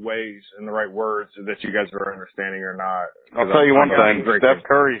in the right ways and the right words that you guys are understanding or not. I'll tell you one thing. Steph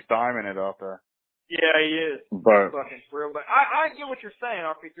Curry's timing it out there. Yeah, he is. But fucking real. But I get what you're saying,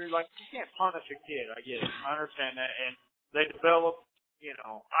 RP3. Like, you can't punish a kid. I get it. I understand that. And they develop,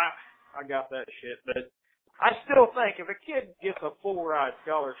 I got that shit. But I still think if a kid gets a full ride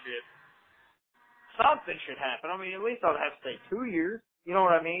scholarship, something should happen. I mean, at least I'd have to stay 2 years. You know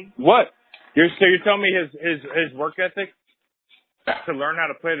what I mean? What? You're telling me his work ethic to learn how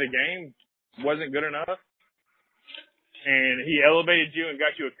to play the game wasn't good enough? And he elevated you and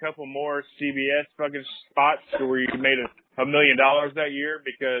got you a couple more CBS fucking spots to where you made $1 million that year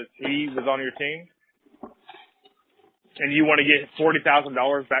because he was on your team? And you want to get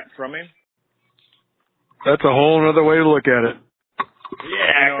 $40,000 back from him? That's a whole other way to look at it.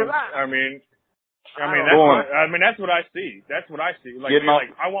 Yeah, that's what I see. That's what I see. Like,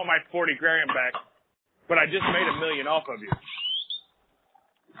 I want my $40,000 back, but I just made $1 million off of you.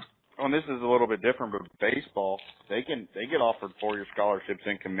 Well, and this is a little bit different, but baseball, they get offered 4-year scholarships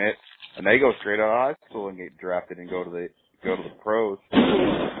and commit, and they go straight out of high school and get drafted and go to the pros.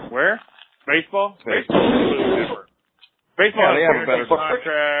 Where? Baseball? Baseball is completely different. Baseball they have a better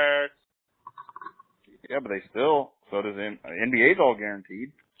contract. Yeah, but they still. So does NBA's all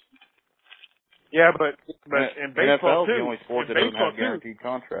guaranteed. Yeah, but in baseball NFL's the only sport that doesn't have guaranteed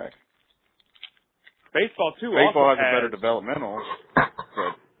contracts. Baseball too. Baseball has a better developmental. But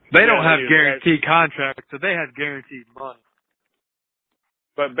they don't have guaranteed contracts, so they have guaranteed money.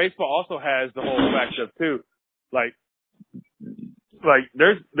 But baseball also has the whole fact of too, like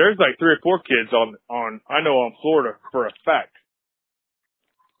there's like 3 or 4 kids on Florida for a fact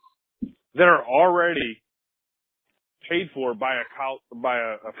that are already paid for by a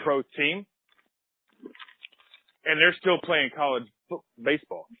pro team, and they're still playing college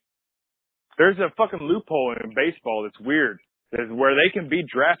baseball. There's a fucking loophole in baseball that's weird, where they can be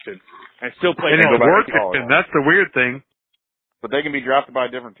drafted and still play. And it's working. That's the weird thing. But they can be drafted by a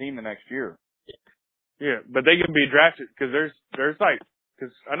different team the next year. Yeah, but they can be drafted because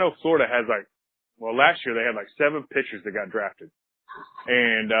because I know Florida has last year they had 7 pitchers that got drafted,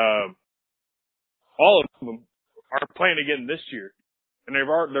 and all of them are playing again this year, and they're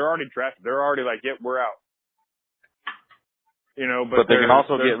already drafted. They're already yep, we're out. But they can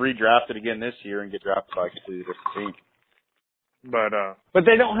also get redrafted again this year and get drafted by a completely different team. But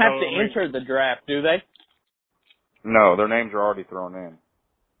they don't have to enter the draft, do they? No, their names are already thrown in.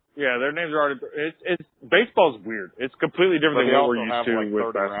 Yeah, their names are already. It's baseball's weird. It's completely different than what we're used to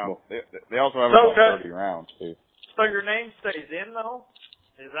with basketball. They also have about 30 rounds too. So your name stays in though?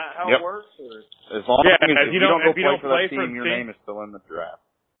 Is that how it works? Or? As long as if you don't play for team, your name is still in the draft.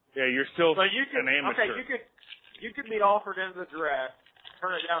 Yeah, you're still so you could, an amateur. Okay, you could be offered into the draft,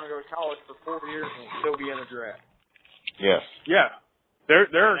 turn it down and go to college for 4 years and still be in the draft. Yes. Yeah. There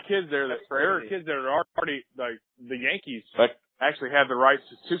are kids there that are already the Yankees actually have the rights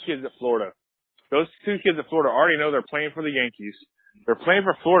to 2 kids at Florida. Those 2 kids at Florida already know they're playing for the Yankees. They're playing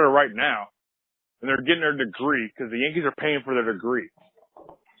for Florida right now, and they're getting their degree because the Yankees are paying for their degree.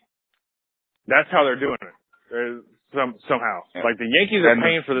 That's how they're doing it. Somehow, the Yankees are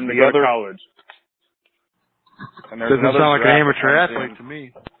paying for them to go to college. And doesn't sound like an amateur athlete to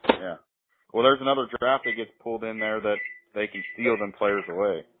me. Yeah. Well, there's another draft that gets pulled in there that they can steal them players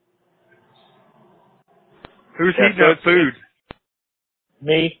away. Who's heating up food?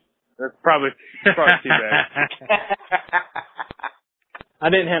 Me. That's probably too bad. I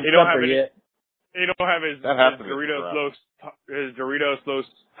didn't have supper yet. He don't have his Doritos Los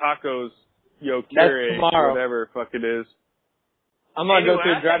Tacos Quiere, whatever the fuck it is. I'm gonna go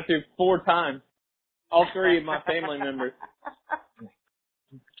through the drive-thru 4 times. All 3 of my family members.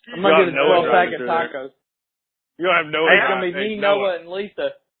 I'm gonna get a 12-pack of tacos. You don't have no. It's gonna be me, Noah, and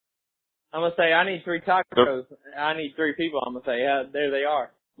Lisa. I'm gonna say I need 3 tacos. I need 3 people. I'm gonna say, yeah, there they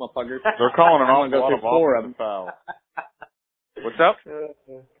are, motherfuckers. They're calling an awful lot of offensive fouls. What's up?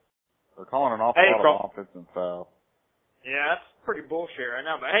 They're They're calling an awful lot of offensive fouls. Yeah, that's pretty bullshit right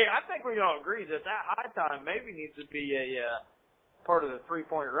now. But hey, I think we all agree that high time maybe needs to be a part of the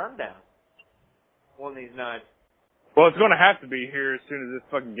 3-point rundown one of these nights. Well, it's going to have to be here as soon as this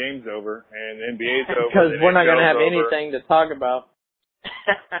fucking game's over and the NBA's over. Because we're not going to have anything to talk about.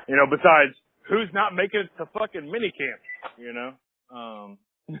 You know, besides who's not making it to fucking minicamp, you know? I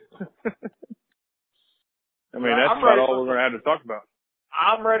mean, that's about all we're going to have to talk about.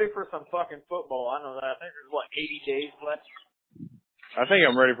 I'm ready for some fucking football. I know that. I think there's, 80 days left? I think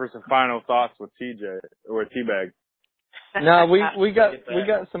I'm ready for some final thoughts with TJ, or T-Bag. No, we got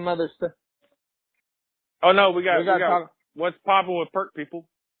some other stuff. Oh, no, we got what's popping with perk people.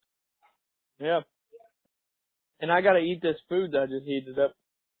 Yeah. And I got to eat this food that I just heated up.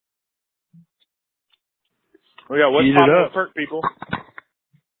 We got what's popping with perk people.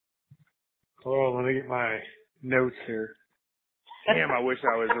 Oh, let me get my notes here. Damn, I wish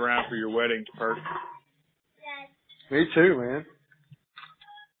I was around for your wedding, Perk. Me too, man.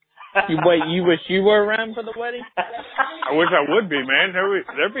 You wish you were around for the wedding? I wish I would be, man.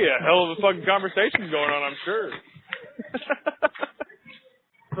 There'd be a hell of a fucking conversation going on, I'm sure.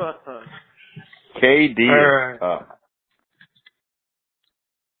 KD. Right.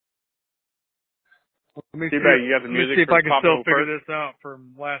 Let me see if I can still figure this out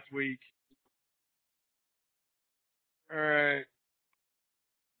from last week. All right.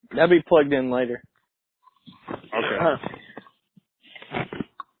 That'll be plugged in later. Okay.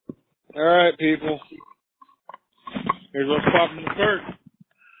 All right, people. Here's what's popping the perk.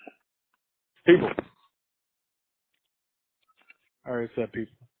 People. All right, what's up,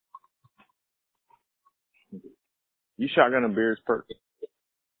 people? You shotgun a beer's Perk.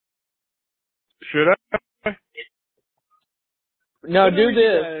 Should I? No, do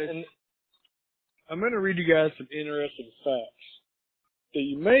this. I'm going to read you guys some interesting facts that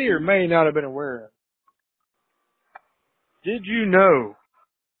you may or may not have been aware of. Did you know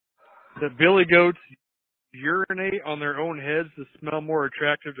that billy goats urinate on their own heads to smell more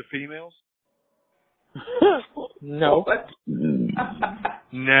attractive to females? No.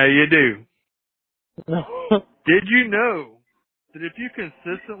 Now you do. No. Did you know that if you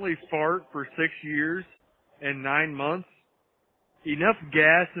consistently fart for 6 years and 9 months, enough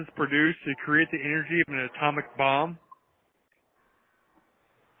gas is produced to create the energy of an atomic bomb?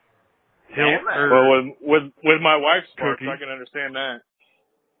 Well, with my wife's farts, I can understand that.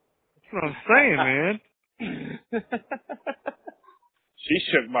 That's what I'm saying, man. She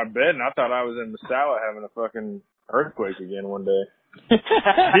shook my bed, and I thought I was in Massawa having a fucking earthquake again one day.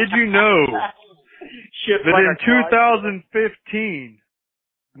 Did you know that in 2015,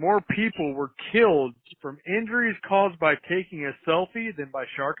 more people were killed from injuries caused by taking a selfie than by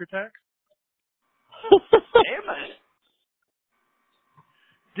shark attacks? Damn it.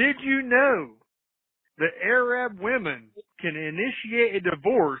 Did you know that Arab women can initiate a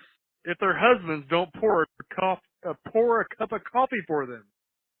divorce if their husbands don't pour a cup of coffee for them?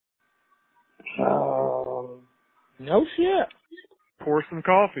 No shit. Pour some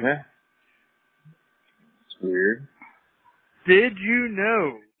coffee. Yeah. It's weird. Did you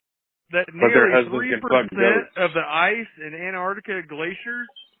know that nearly 3% of the ice in Antarctica glaciers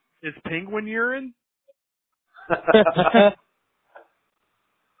is penguin urine?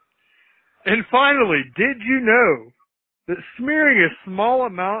 And finally, did you know that smearing a small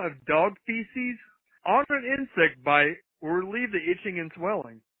amount of dog feces on an insect bite will relieve the itching and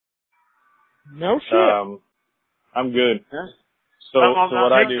swelling? No shit. I'm good. So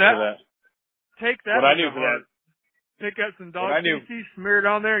what I do for that? Take that. What I do for that? Pick up some dog feces, smear it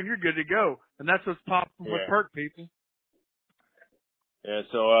on there, and you're good to go. And that's what's popping with perk, people. Yeah,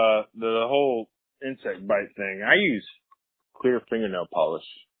 so the whole insect bite thing, I use clear fingernail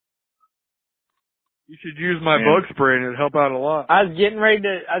polish. You should use my bug spray, and it'd help out a lot. I was getting ready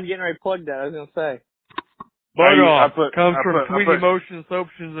to plug that. I was gonna say. Bug off comes from Sweetie Motion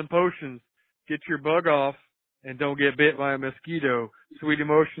Soaptions and Potions. Get your bug off and don't get bit by a mosquito.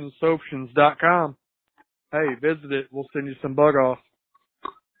 SweetieMotionSoaptions.com. Hey, visit it. We'll send you some bug off.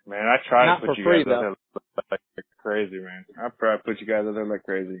 Man, I try Not to put you free, guys out there like crazy, man. I try to put you guys out there like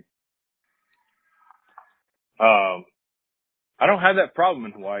crazy. I don't have that problem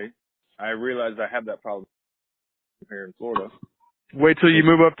in Hawaii. I realized I have that problem here in Florida. Wait till you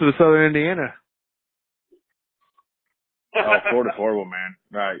move up to the southern Indiana. Oh, Florida's horrible, man.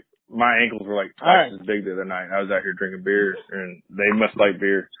 Right. My ankles were like twice as big the other night. I was out here drinking beer, and they must like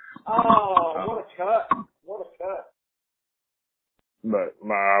beer. Oh, what a cut. What a cut. But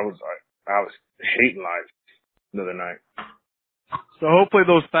I was hating life the other night. So hopefully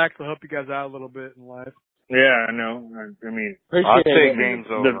those facts will help you guys out a little bit in life. Yeah, I know. I mean, I'll take games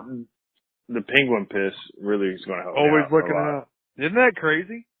over. the penguin piss really is going to help. Always me out looking out. Isn't that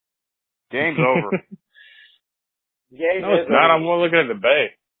crazy? Game's over. No, it's not. I'm looking at the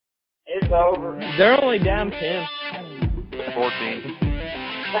Bay. It's over. They're only down 10. 14.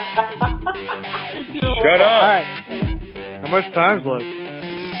 Shut up. All right. How much time's left?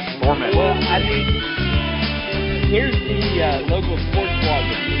 4 minutes. Well, I mean, here's the local sports blog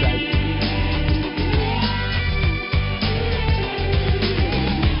that you guys.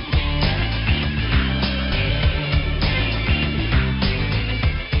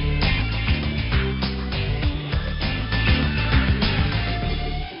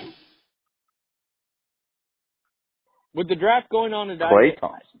 With the draft going on today, Klay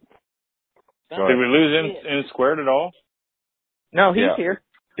Thompson. Did we lose in squared at all? No, he's Yeah. here.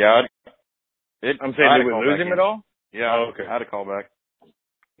 Yeah. I'm saying, did we lose him at all? Yeah. Oh, okay. I had a call back.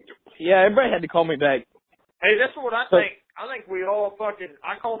 Yeah, everybody had to call me back. Hey, that's what I think. I think we all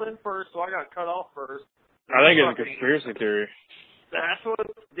I called in first, so I got cut off first. I think it's a conspiracy theory. That's what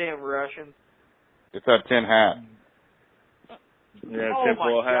damn Russians. It's that tin hat. Yeah, Oh my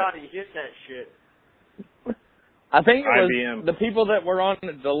tinfoil hat. God, he hit that shit. I think it was IBM. the people that were on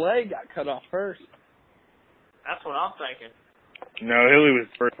the delay got cut off first. That's what I'm thinking. No, Hilly was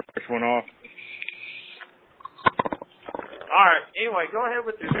the first one off. All right. Anyway, go ahead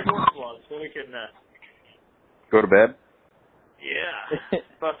with the sports blog so we can. Go to bed. Yeah.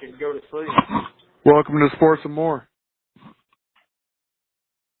 Fucking go to sleep. Welcome to Sports and More.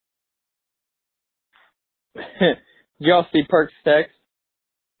 Did y'all see Perk's text?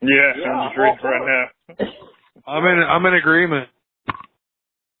 Yeah, I'm just reading right now. I'm in agreement.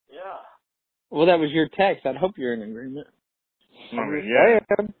 Yeah. Well, that was your text. I'd hope you're in agreement. I mean, yeah.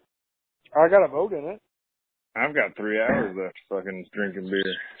 I got a vote in it. I've got 3 hours left fucking drinking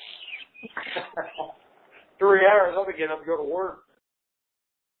beer. 3 hours, I'll be getting up and go to work.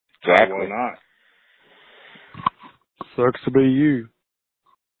 Exactly. Why not? Sucks to be you.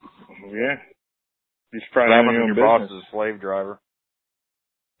 Yeah. You should probably That have your your own boss business. is a slave driver.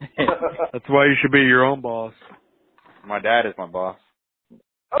 That's why you should be your own boss. My dad is my boss.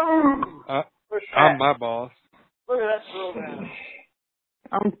 Oh! I'm my boss. Look at that throw down.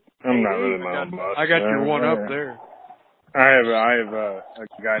 I'm not really my own boss. I got your one up there. I have a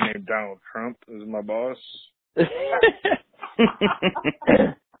guy named Donald Trump as my boss.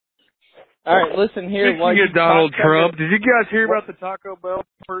 All right, listen here. Speaking of Donald Trump, did you guys hear about the Taco Bell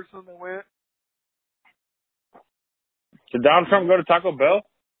person that went? Did Donald Trump go to Taco Bell?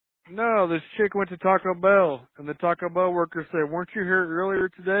 No, this chick went to Taco Bell, and the Taco Bell worker said, "Weren't you here earlier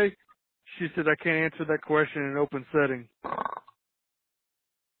today?" She said, "I can't answer that question in an open setting."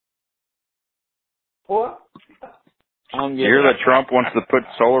 What? You hear that Trump wants to put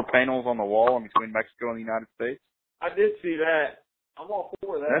solar panels on the wall in between Mexico and the United States? I did see that. I'm all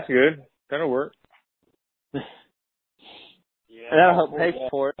for that. That's good. That'll work. Yeah, That'll help pay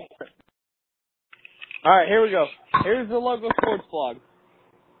for it. All right, here we go. Here's the local sports blog.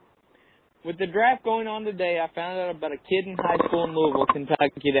 With the draft going on today, I found out about a kid in high school in Louisville,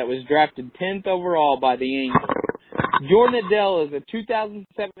 Kentucky that was drafted 10th overall by the Angels. Jordan Adele is a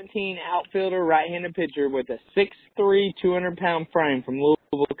 2017 outfielder right-handed pitcher with a 6'3", 200-pound frame from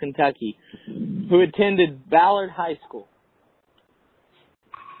Louisville, Kentucky, who attended Ballard High School.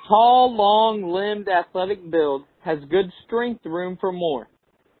 Tall, long-limbed, athletic build, has good strength, room for more.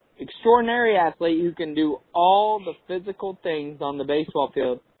 Extraordinary athlete who can do all the physical things on the baseball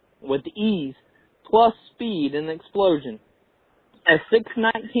field with ease, plus speed and explosion. A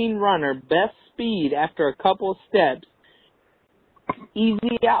 6'19" runner, best speed after a couple of steps,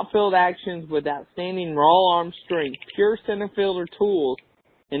 easy outfield actions with outstanding raw arm strength, pure center fielder tools,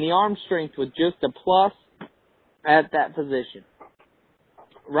 and the arm strength with just a plus at that position.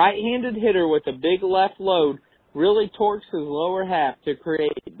 Right-handed hitter with a big left load really torques his lower half to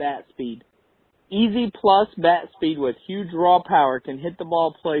create bat speed. Easy plus bat speed with huge raw power can hit the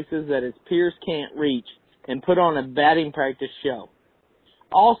ball places that his peers can't reach and put on a batting practice show.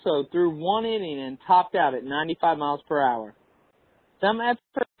 Also, threw one inning and topped out at 95 miles per hour. Some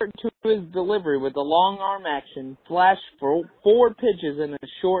effort to his delivery with the long arm action, flashed for 4 pitches in a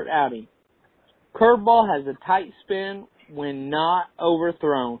short outing. Curveball has a tight spin when not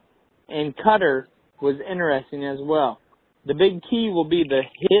overthrown, and cutter was interesting as well. The big key will be the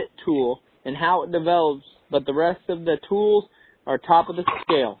hit tool and how it develops, but the rest of the tools are top of the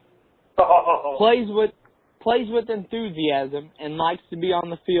scale. Plays with enthusiasm and likes to be on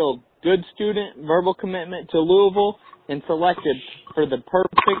the field. Good student, verbal commitment to Louisville, and selected for the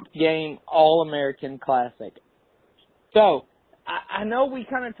perfect game All-American Classic. So, I know we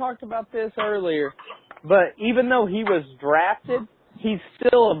kind of talked about this earlier, but even though he was drafted, he's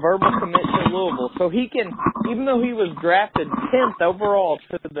still a verbal commit to Louisville. So he can, even though he was drafted 10th overall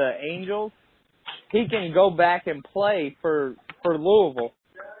to the Angels, he can go back and play for Louisville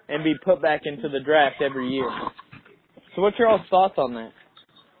and be put back into the draft every year. So what's your all's thoughts on that?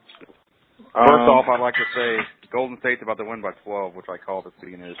 First off, I'd like to say Golden State's about to win by 12, which I called at the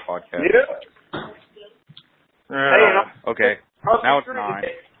beginning of this podcast. Yeah. Okay. Now it's 9.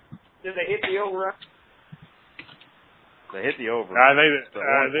 Did they hit the over? They hit the over. I think It's they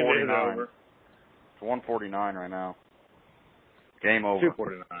hit the over. It's 149 right now. Game over.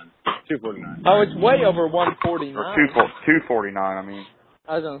 249. Oh, it's way over 149. Or 249, I mean.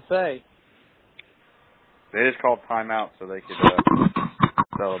 I was going to say. They just called timeout so they could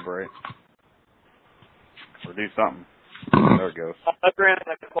celebrate. Or do something. There it goes. I ran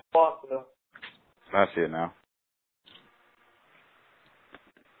that clock, though. I see it now.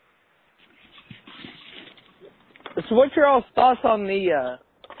 So what's your all's thoughts on the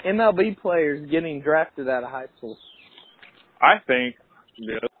MLB players getting drafted out of high school? I think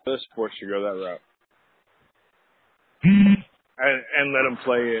the other sports should go that route. And let them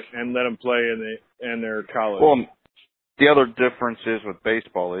play it, and let them play in their college. Well, the other difference is with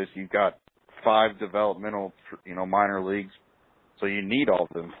baseball is you've got 5 developmental, minor leagues, so you need all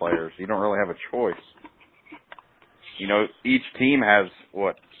of them players. You don't really have a choice. Each team has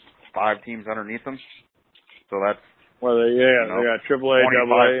 5 teams underneath them, so that's they got AAA,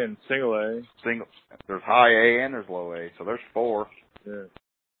 AA, and single A. There's high A and there's low A, so there's 4. Yeah.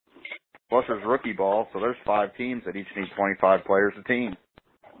 Plus there's rookie ball, so there's 5 teams that each need 25 players a team.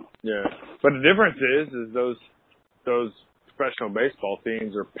 Yeah, but the difference is those professional baseball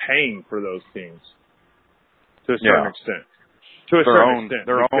teams are paying for those teams to a certain extent. To a certain extent,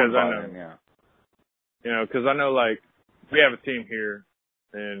 they're owned I by know, them, yeah. Because I know, we have a team here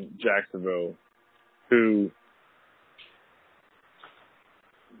in Jacksonville who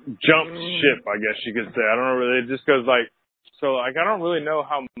jumped ship, I guess you could say. I don't know really. It just goes I don't really know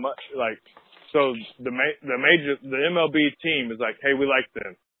how much, so the MLB team is hey, we like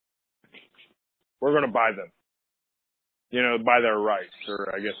them. We're going to buy them. Buy their rights,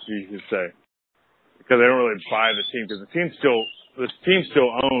 or I guess you could say. Because they don't really buy the team, because the team's still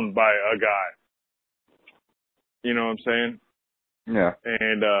owned by a guy. You know what I'm saying? Yeah.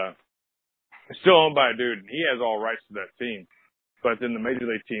 And, it's still owned by a dude, and he has all rights to that team. But then the major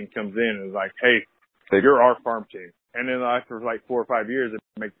league team comes in and is hey, you're our farm team. And then after 4 or 5 years,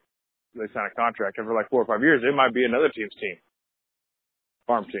 they sign a contract. After 4 or 5 years, it might be another team's team.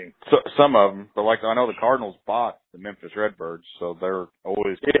 Farm team. So, some of them, but I know the Cardinals bought the Memphis Redbirds, so they're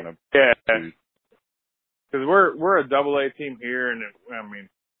always kind of. Yeah. Because we're a AA team here, and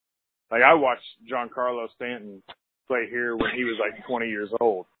I watched Giancarlo Stanton play here when he was 20 years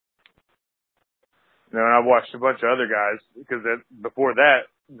old. And I watched a bunch of other guys because before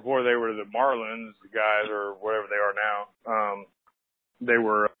they were the Marlins guys or whatever they are now, they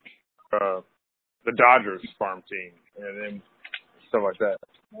were the Dodgers farm team and then stuff like that.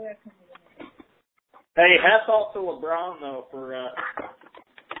 Hey, hats off to LeBron though for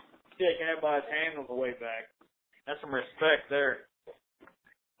shaking everybody's hand on the way back. That's some respect there.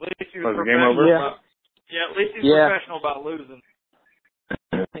 At least he was the game professional. over? At least he's professional about losing.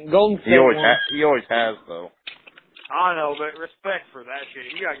 Golden State. He always has though. I know, but respect for that shit.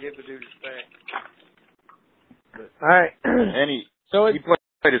 You gotta give the dude respect. All right. And he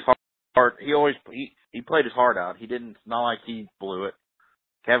played his heart. He played his heart out. It's not like he blew it.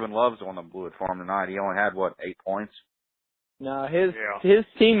 Kevin Love's the one that blew it for him tonight. He only had 8 points. No, his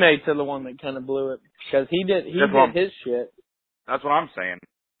teammates are the one that kind of blew it because he did his shit. That's what I'm saying.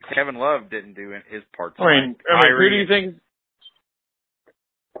 Kevin Love didn't do his part. Who do you think?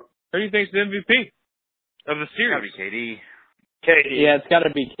 Who do you think's the MVP of the series? It's gotta be KD. KD. Yeah, it's got to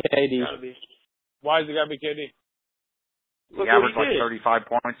be KD. Why has it got to be KD? He averaged 35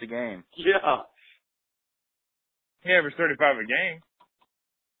 points a game. Yeah. He averaged 35 a game.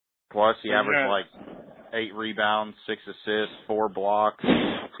 Plus, he averaged 8 rebounds, 6 assists, 4 blocks,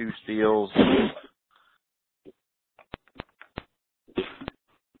 2 steals.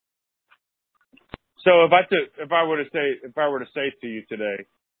 So if I were to say to you today,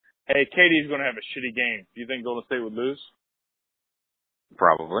 hey, KD's going to have a shitty game, do you think Golden State would lose?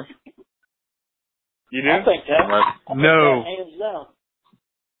 Probably. You do? I think that. No. Hands down.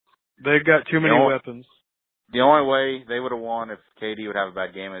 They've got too many weapons. The only way they would have won if KD would have a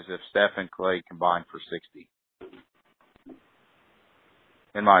bad game is if Steph and Clay combined for 60.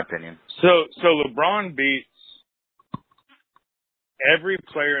 In my opinion. So LeBron beats every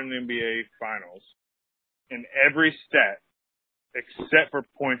player in the NBA Finals in every stat except for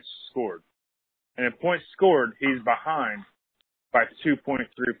points scored. And in points scored, he's behind by 2.3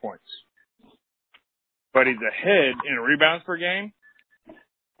 points. But he's ahead in rebounds per game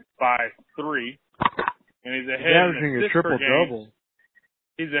by 3. And he's ahead in assists per game.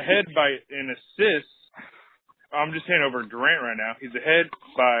 He's ahead in assists. I'm just saying over Durant right now. He's ahead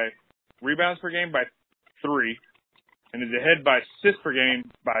by rebounds per game by 3. And he's ahead by assists per game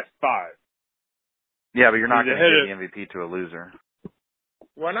by 5. Yeah, but you're not going to give the MVP to a loser.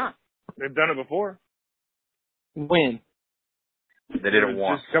 Why not? They've done it before. When? They did it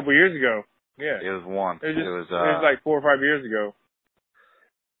once. Just a couple years ago. Yeah. It was once. It was like 4 or 5 years ago.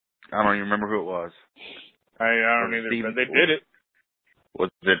 I don't even remember who it was. I don't either, but they did it. Was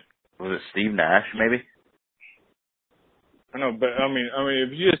it Steve Nash, maybe? I know, but I mean,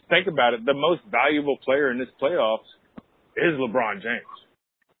 if you just think about it, the most valuable player in this playoffs is LeBron James.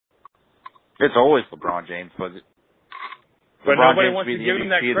 It's always LeBron James, but nobody wants to give him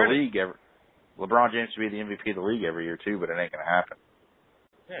that credit. LeBron James should be the MVP of the league every year too, but it ain't gonna happen.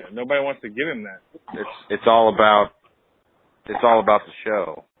 Yeah, nobody wants to give him that. It's all about the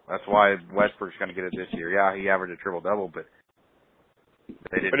show. That's why Westbrook's gonna get it this year. Yeah, he averaged a triple-double, but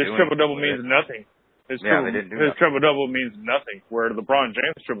they didn't. But his triple-double means nothing. His triple-double means nothing. Where LeBron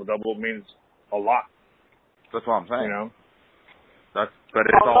James triple-double means a lot. That's what I'm saying. You know. But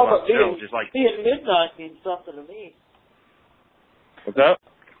it's all about the show. Just like at midnight means something to me. What's up?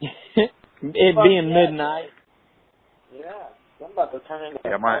 It being midnight. Yeah, I'm about to turn into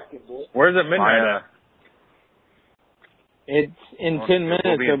basketball. Where's it midnight at? It's in 10 minutes.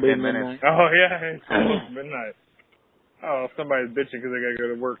 It'll be midnight. Oh yeah, it's almost midnight. Oh, somebody's bitching because they gotta go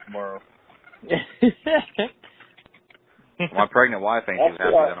to work tomorrow. My pregnant wife ain't too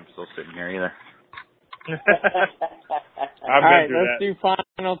happy that I'm still sitting here either. I've been through let's do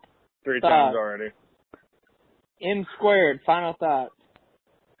final 3 times already. M squared, final thoughts.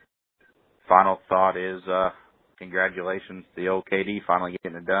 Final thought is, congratulations to the old KD finally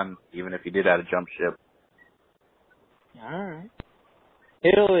getting it done, even if he did have to jump ship. All right.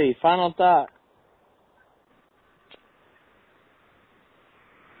 Hilly, final thought.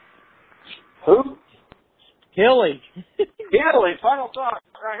 Who? Hilly. Hilly, final thought.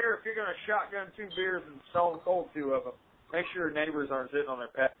 Right here, if you're going to shotgun 2 beers and stone cold 2 of them, make sure your neighbors aren't sitting on their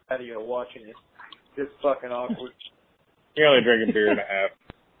patio watching it. It's fucking awkward. You only drink a beer and a half.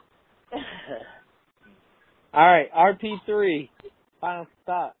 All right, RP3, final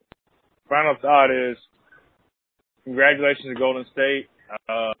thought. Final thought is, congratulations to Golden State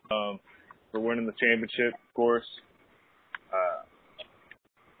for winning the championship, of course.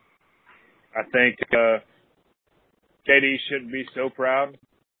 I think KD shouldn't be so proud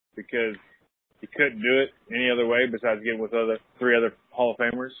because he couldn't do it any other way besides getting with 3 other Hall of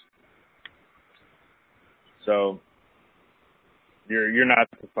Famers. So you're not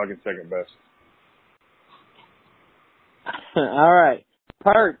the fucking second best. All right,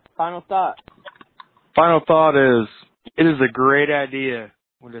 Pert, final thought. Final thought is, it is a great idea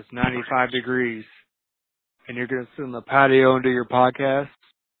when it's 95 degrees and you're going to sit on the patio and do your podcast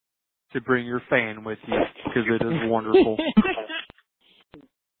to bring your fan with you because it is wonderful.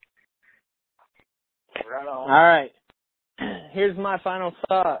 Right on. All right. Here's my final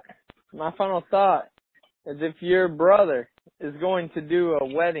thought. My final thought is if your brother is going to do a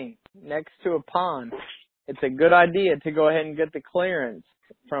wedding next to a pond, it's a good idea to go ahead and get the clearance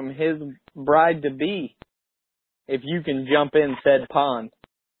from his bride-to-be if you can jump in said pond.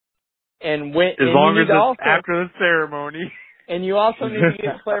 And when, as long as it's after the ceremony. And you also need to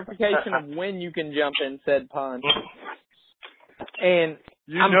get clarification of when you can jump in said pond. And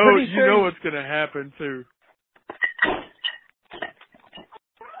you know what's going to happen too.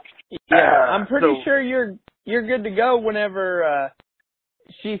 Yeah, I'm pretty sure you're good to go whenever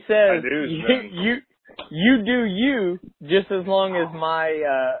she says you do you, just as long as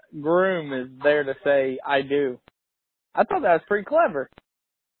my groom is there to say I do. I thought that was pretty clever.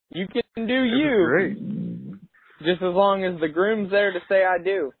 You can do you. Great. Just as long as the groom's there to say I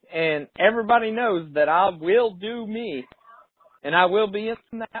do. And everybody knows that I will do me. And I will be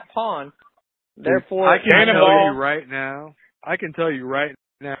in that pond. Therefore, I can tell you right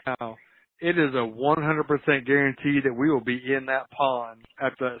now, it is a 100% guarantee that we will be in that pond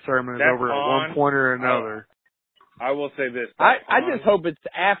after that ceremony is over at one point or another. I will say this. I just hope it's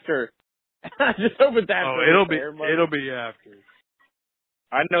after. I just hope it's after. Oh, it'll be after.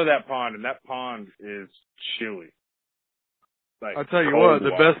 I know that pond, and that pond is chilly. Like, I'll tell you what,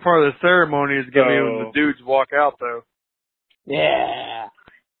 the best part of the ceremony is going to be when the dudes walk out, though. Yeah.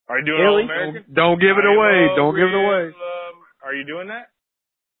 Are you doing All American? Don't give it away. Don't give it away. Are you doing that?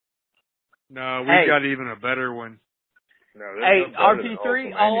 No, we've got even a better one. No, hey, no better than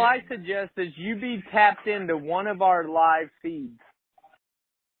RP3, all I suggest is you be tapped into one of our live feeds.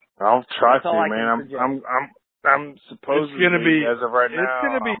 I'll try That's to, all I man. can I'm supposedly, It's gonna be, as of right now, it's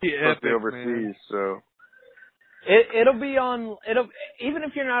gonna be I'm supposed to be epic, overseas, man. so. It'll be on. Even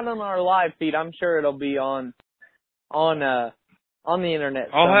if you're not on our live feed, I'm sure it'll be on the internet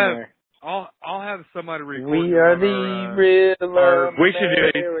somewhere. I'll have somebody record. We are the real we should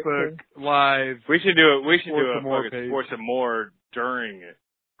do Facebook Live. We should do it. We should do a more fucking Sports and More during it.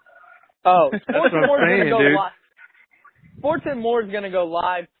 Oh, Sports and More is gonna go dude. live. Sports and More is gonna go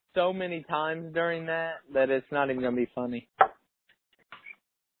live so many times during that it's not even gonna be funny.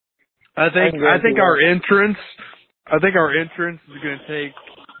 I think our entrance is gonna take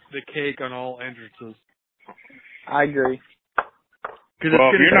the cake on all entrances. I agree. Well,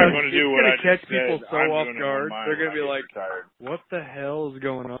 if you're not going to do what I catch just people said, so I'm off doing guard. it on mine They're gonna be like, retired. "What the hell is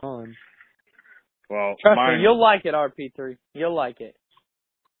going on?" Well, Trust mine, me, you'll like it, RP3. You'll like it.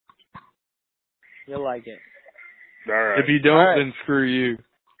 You'll like it. All right. If you don't, then screw you.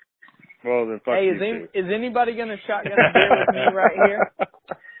 Well, then fuck hey, you is anybody gonna shotgun a beer with me right here?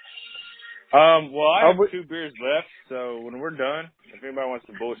 Well, I have 2 beers left, so when we're done, if anybody wants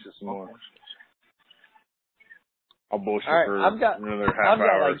to bullshit some more, I'll bullshit for another half hour. I've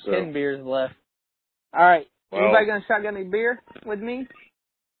got like or so. 10 beers left. All right. Well, Anybody gonna shotgun a beer with me?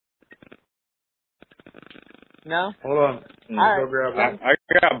 No? Hold on. All right. Go grab I one.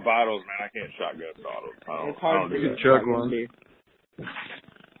 got bottles, man. I can't shotgun bottles. It's hard to do chug one. beer.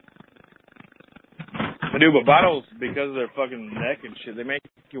 I do, but bottles, because of their fucking neck and shit, they make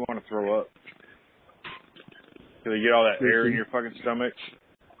you want to throw up. Because they get all that air in your fucking stomach.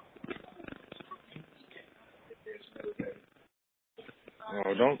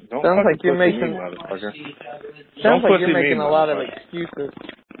 Oh, don't Sounds like you're making. me, motherfucker. Sounds like you're pussy making me, a lot of motherfucker. excuses.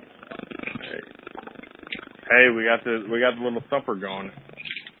 Hey, we got the little thumper going.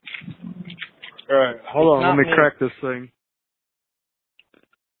 All right, hold on. Not Let me me. crack this thing.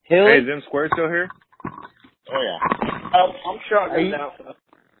 Hilly? Hey, is them squares still here? Oh yeah. I'm shotgun now.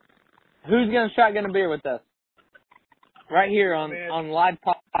 Who's gonna shotgun a beer with us? Right here on live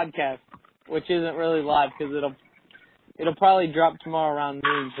podcast, which isn't really live because it'll probably drop tomorrow around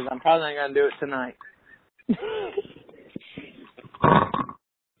noon because I'm probably not gonna do it tonight.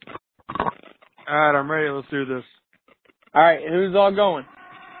 All right, I'm ready. Let's do this. All right, who's all going?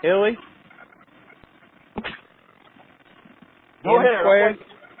 Hilly? Go ahead. Squared?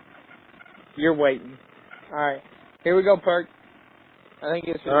 You're waiting. All right, here we go, Perk. I think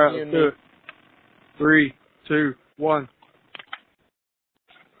it's just All right, you let's and do me. it. 3, 2, 1.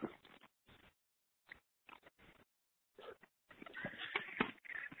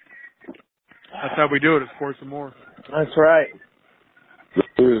 That's how we do it at Sports and More. That's right.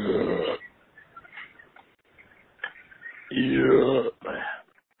 Yeah.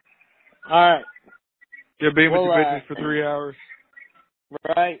 All right. You'll be with Well, your bitches for 3 hours.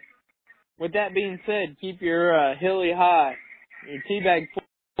 Right. With that being said, keep your Hilly high, your teabag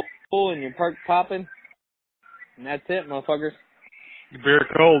full, and your perk popping. And that's it, motherfuckers. Your beer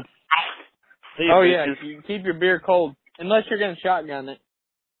cold. Oh, yeah. You keep your beer cold. Unless you're going to shotgun it.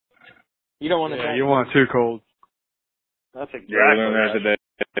 You don't want to. Yeah, you want it too cold. That's exactly Yeah, we learned that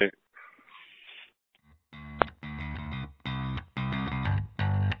today.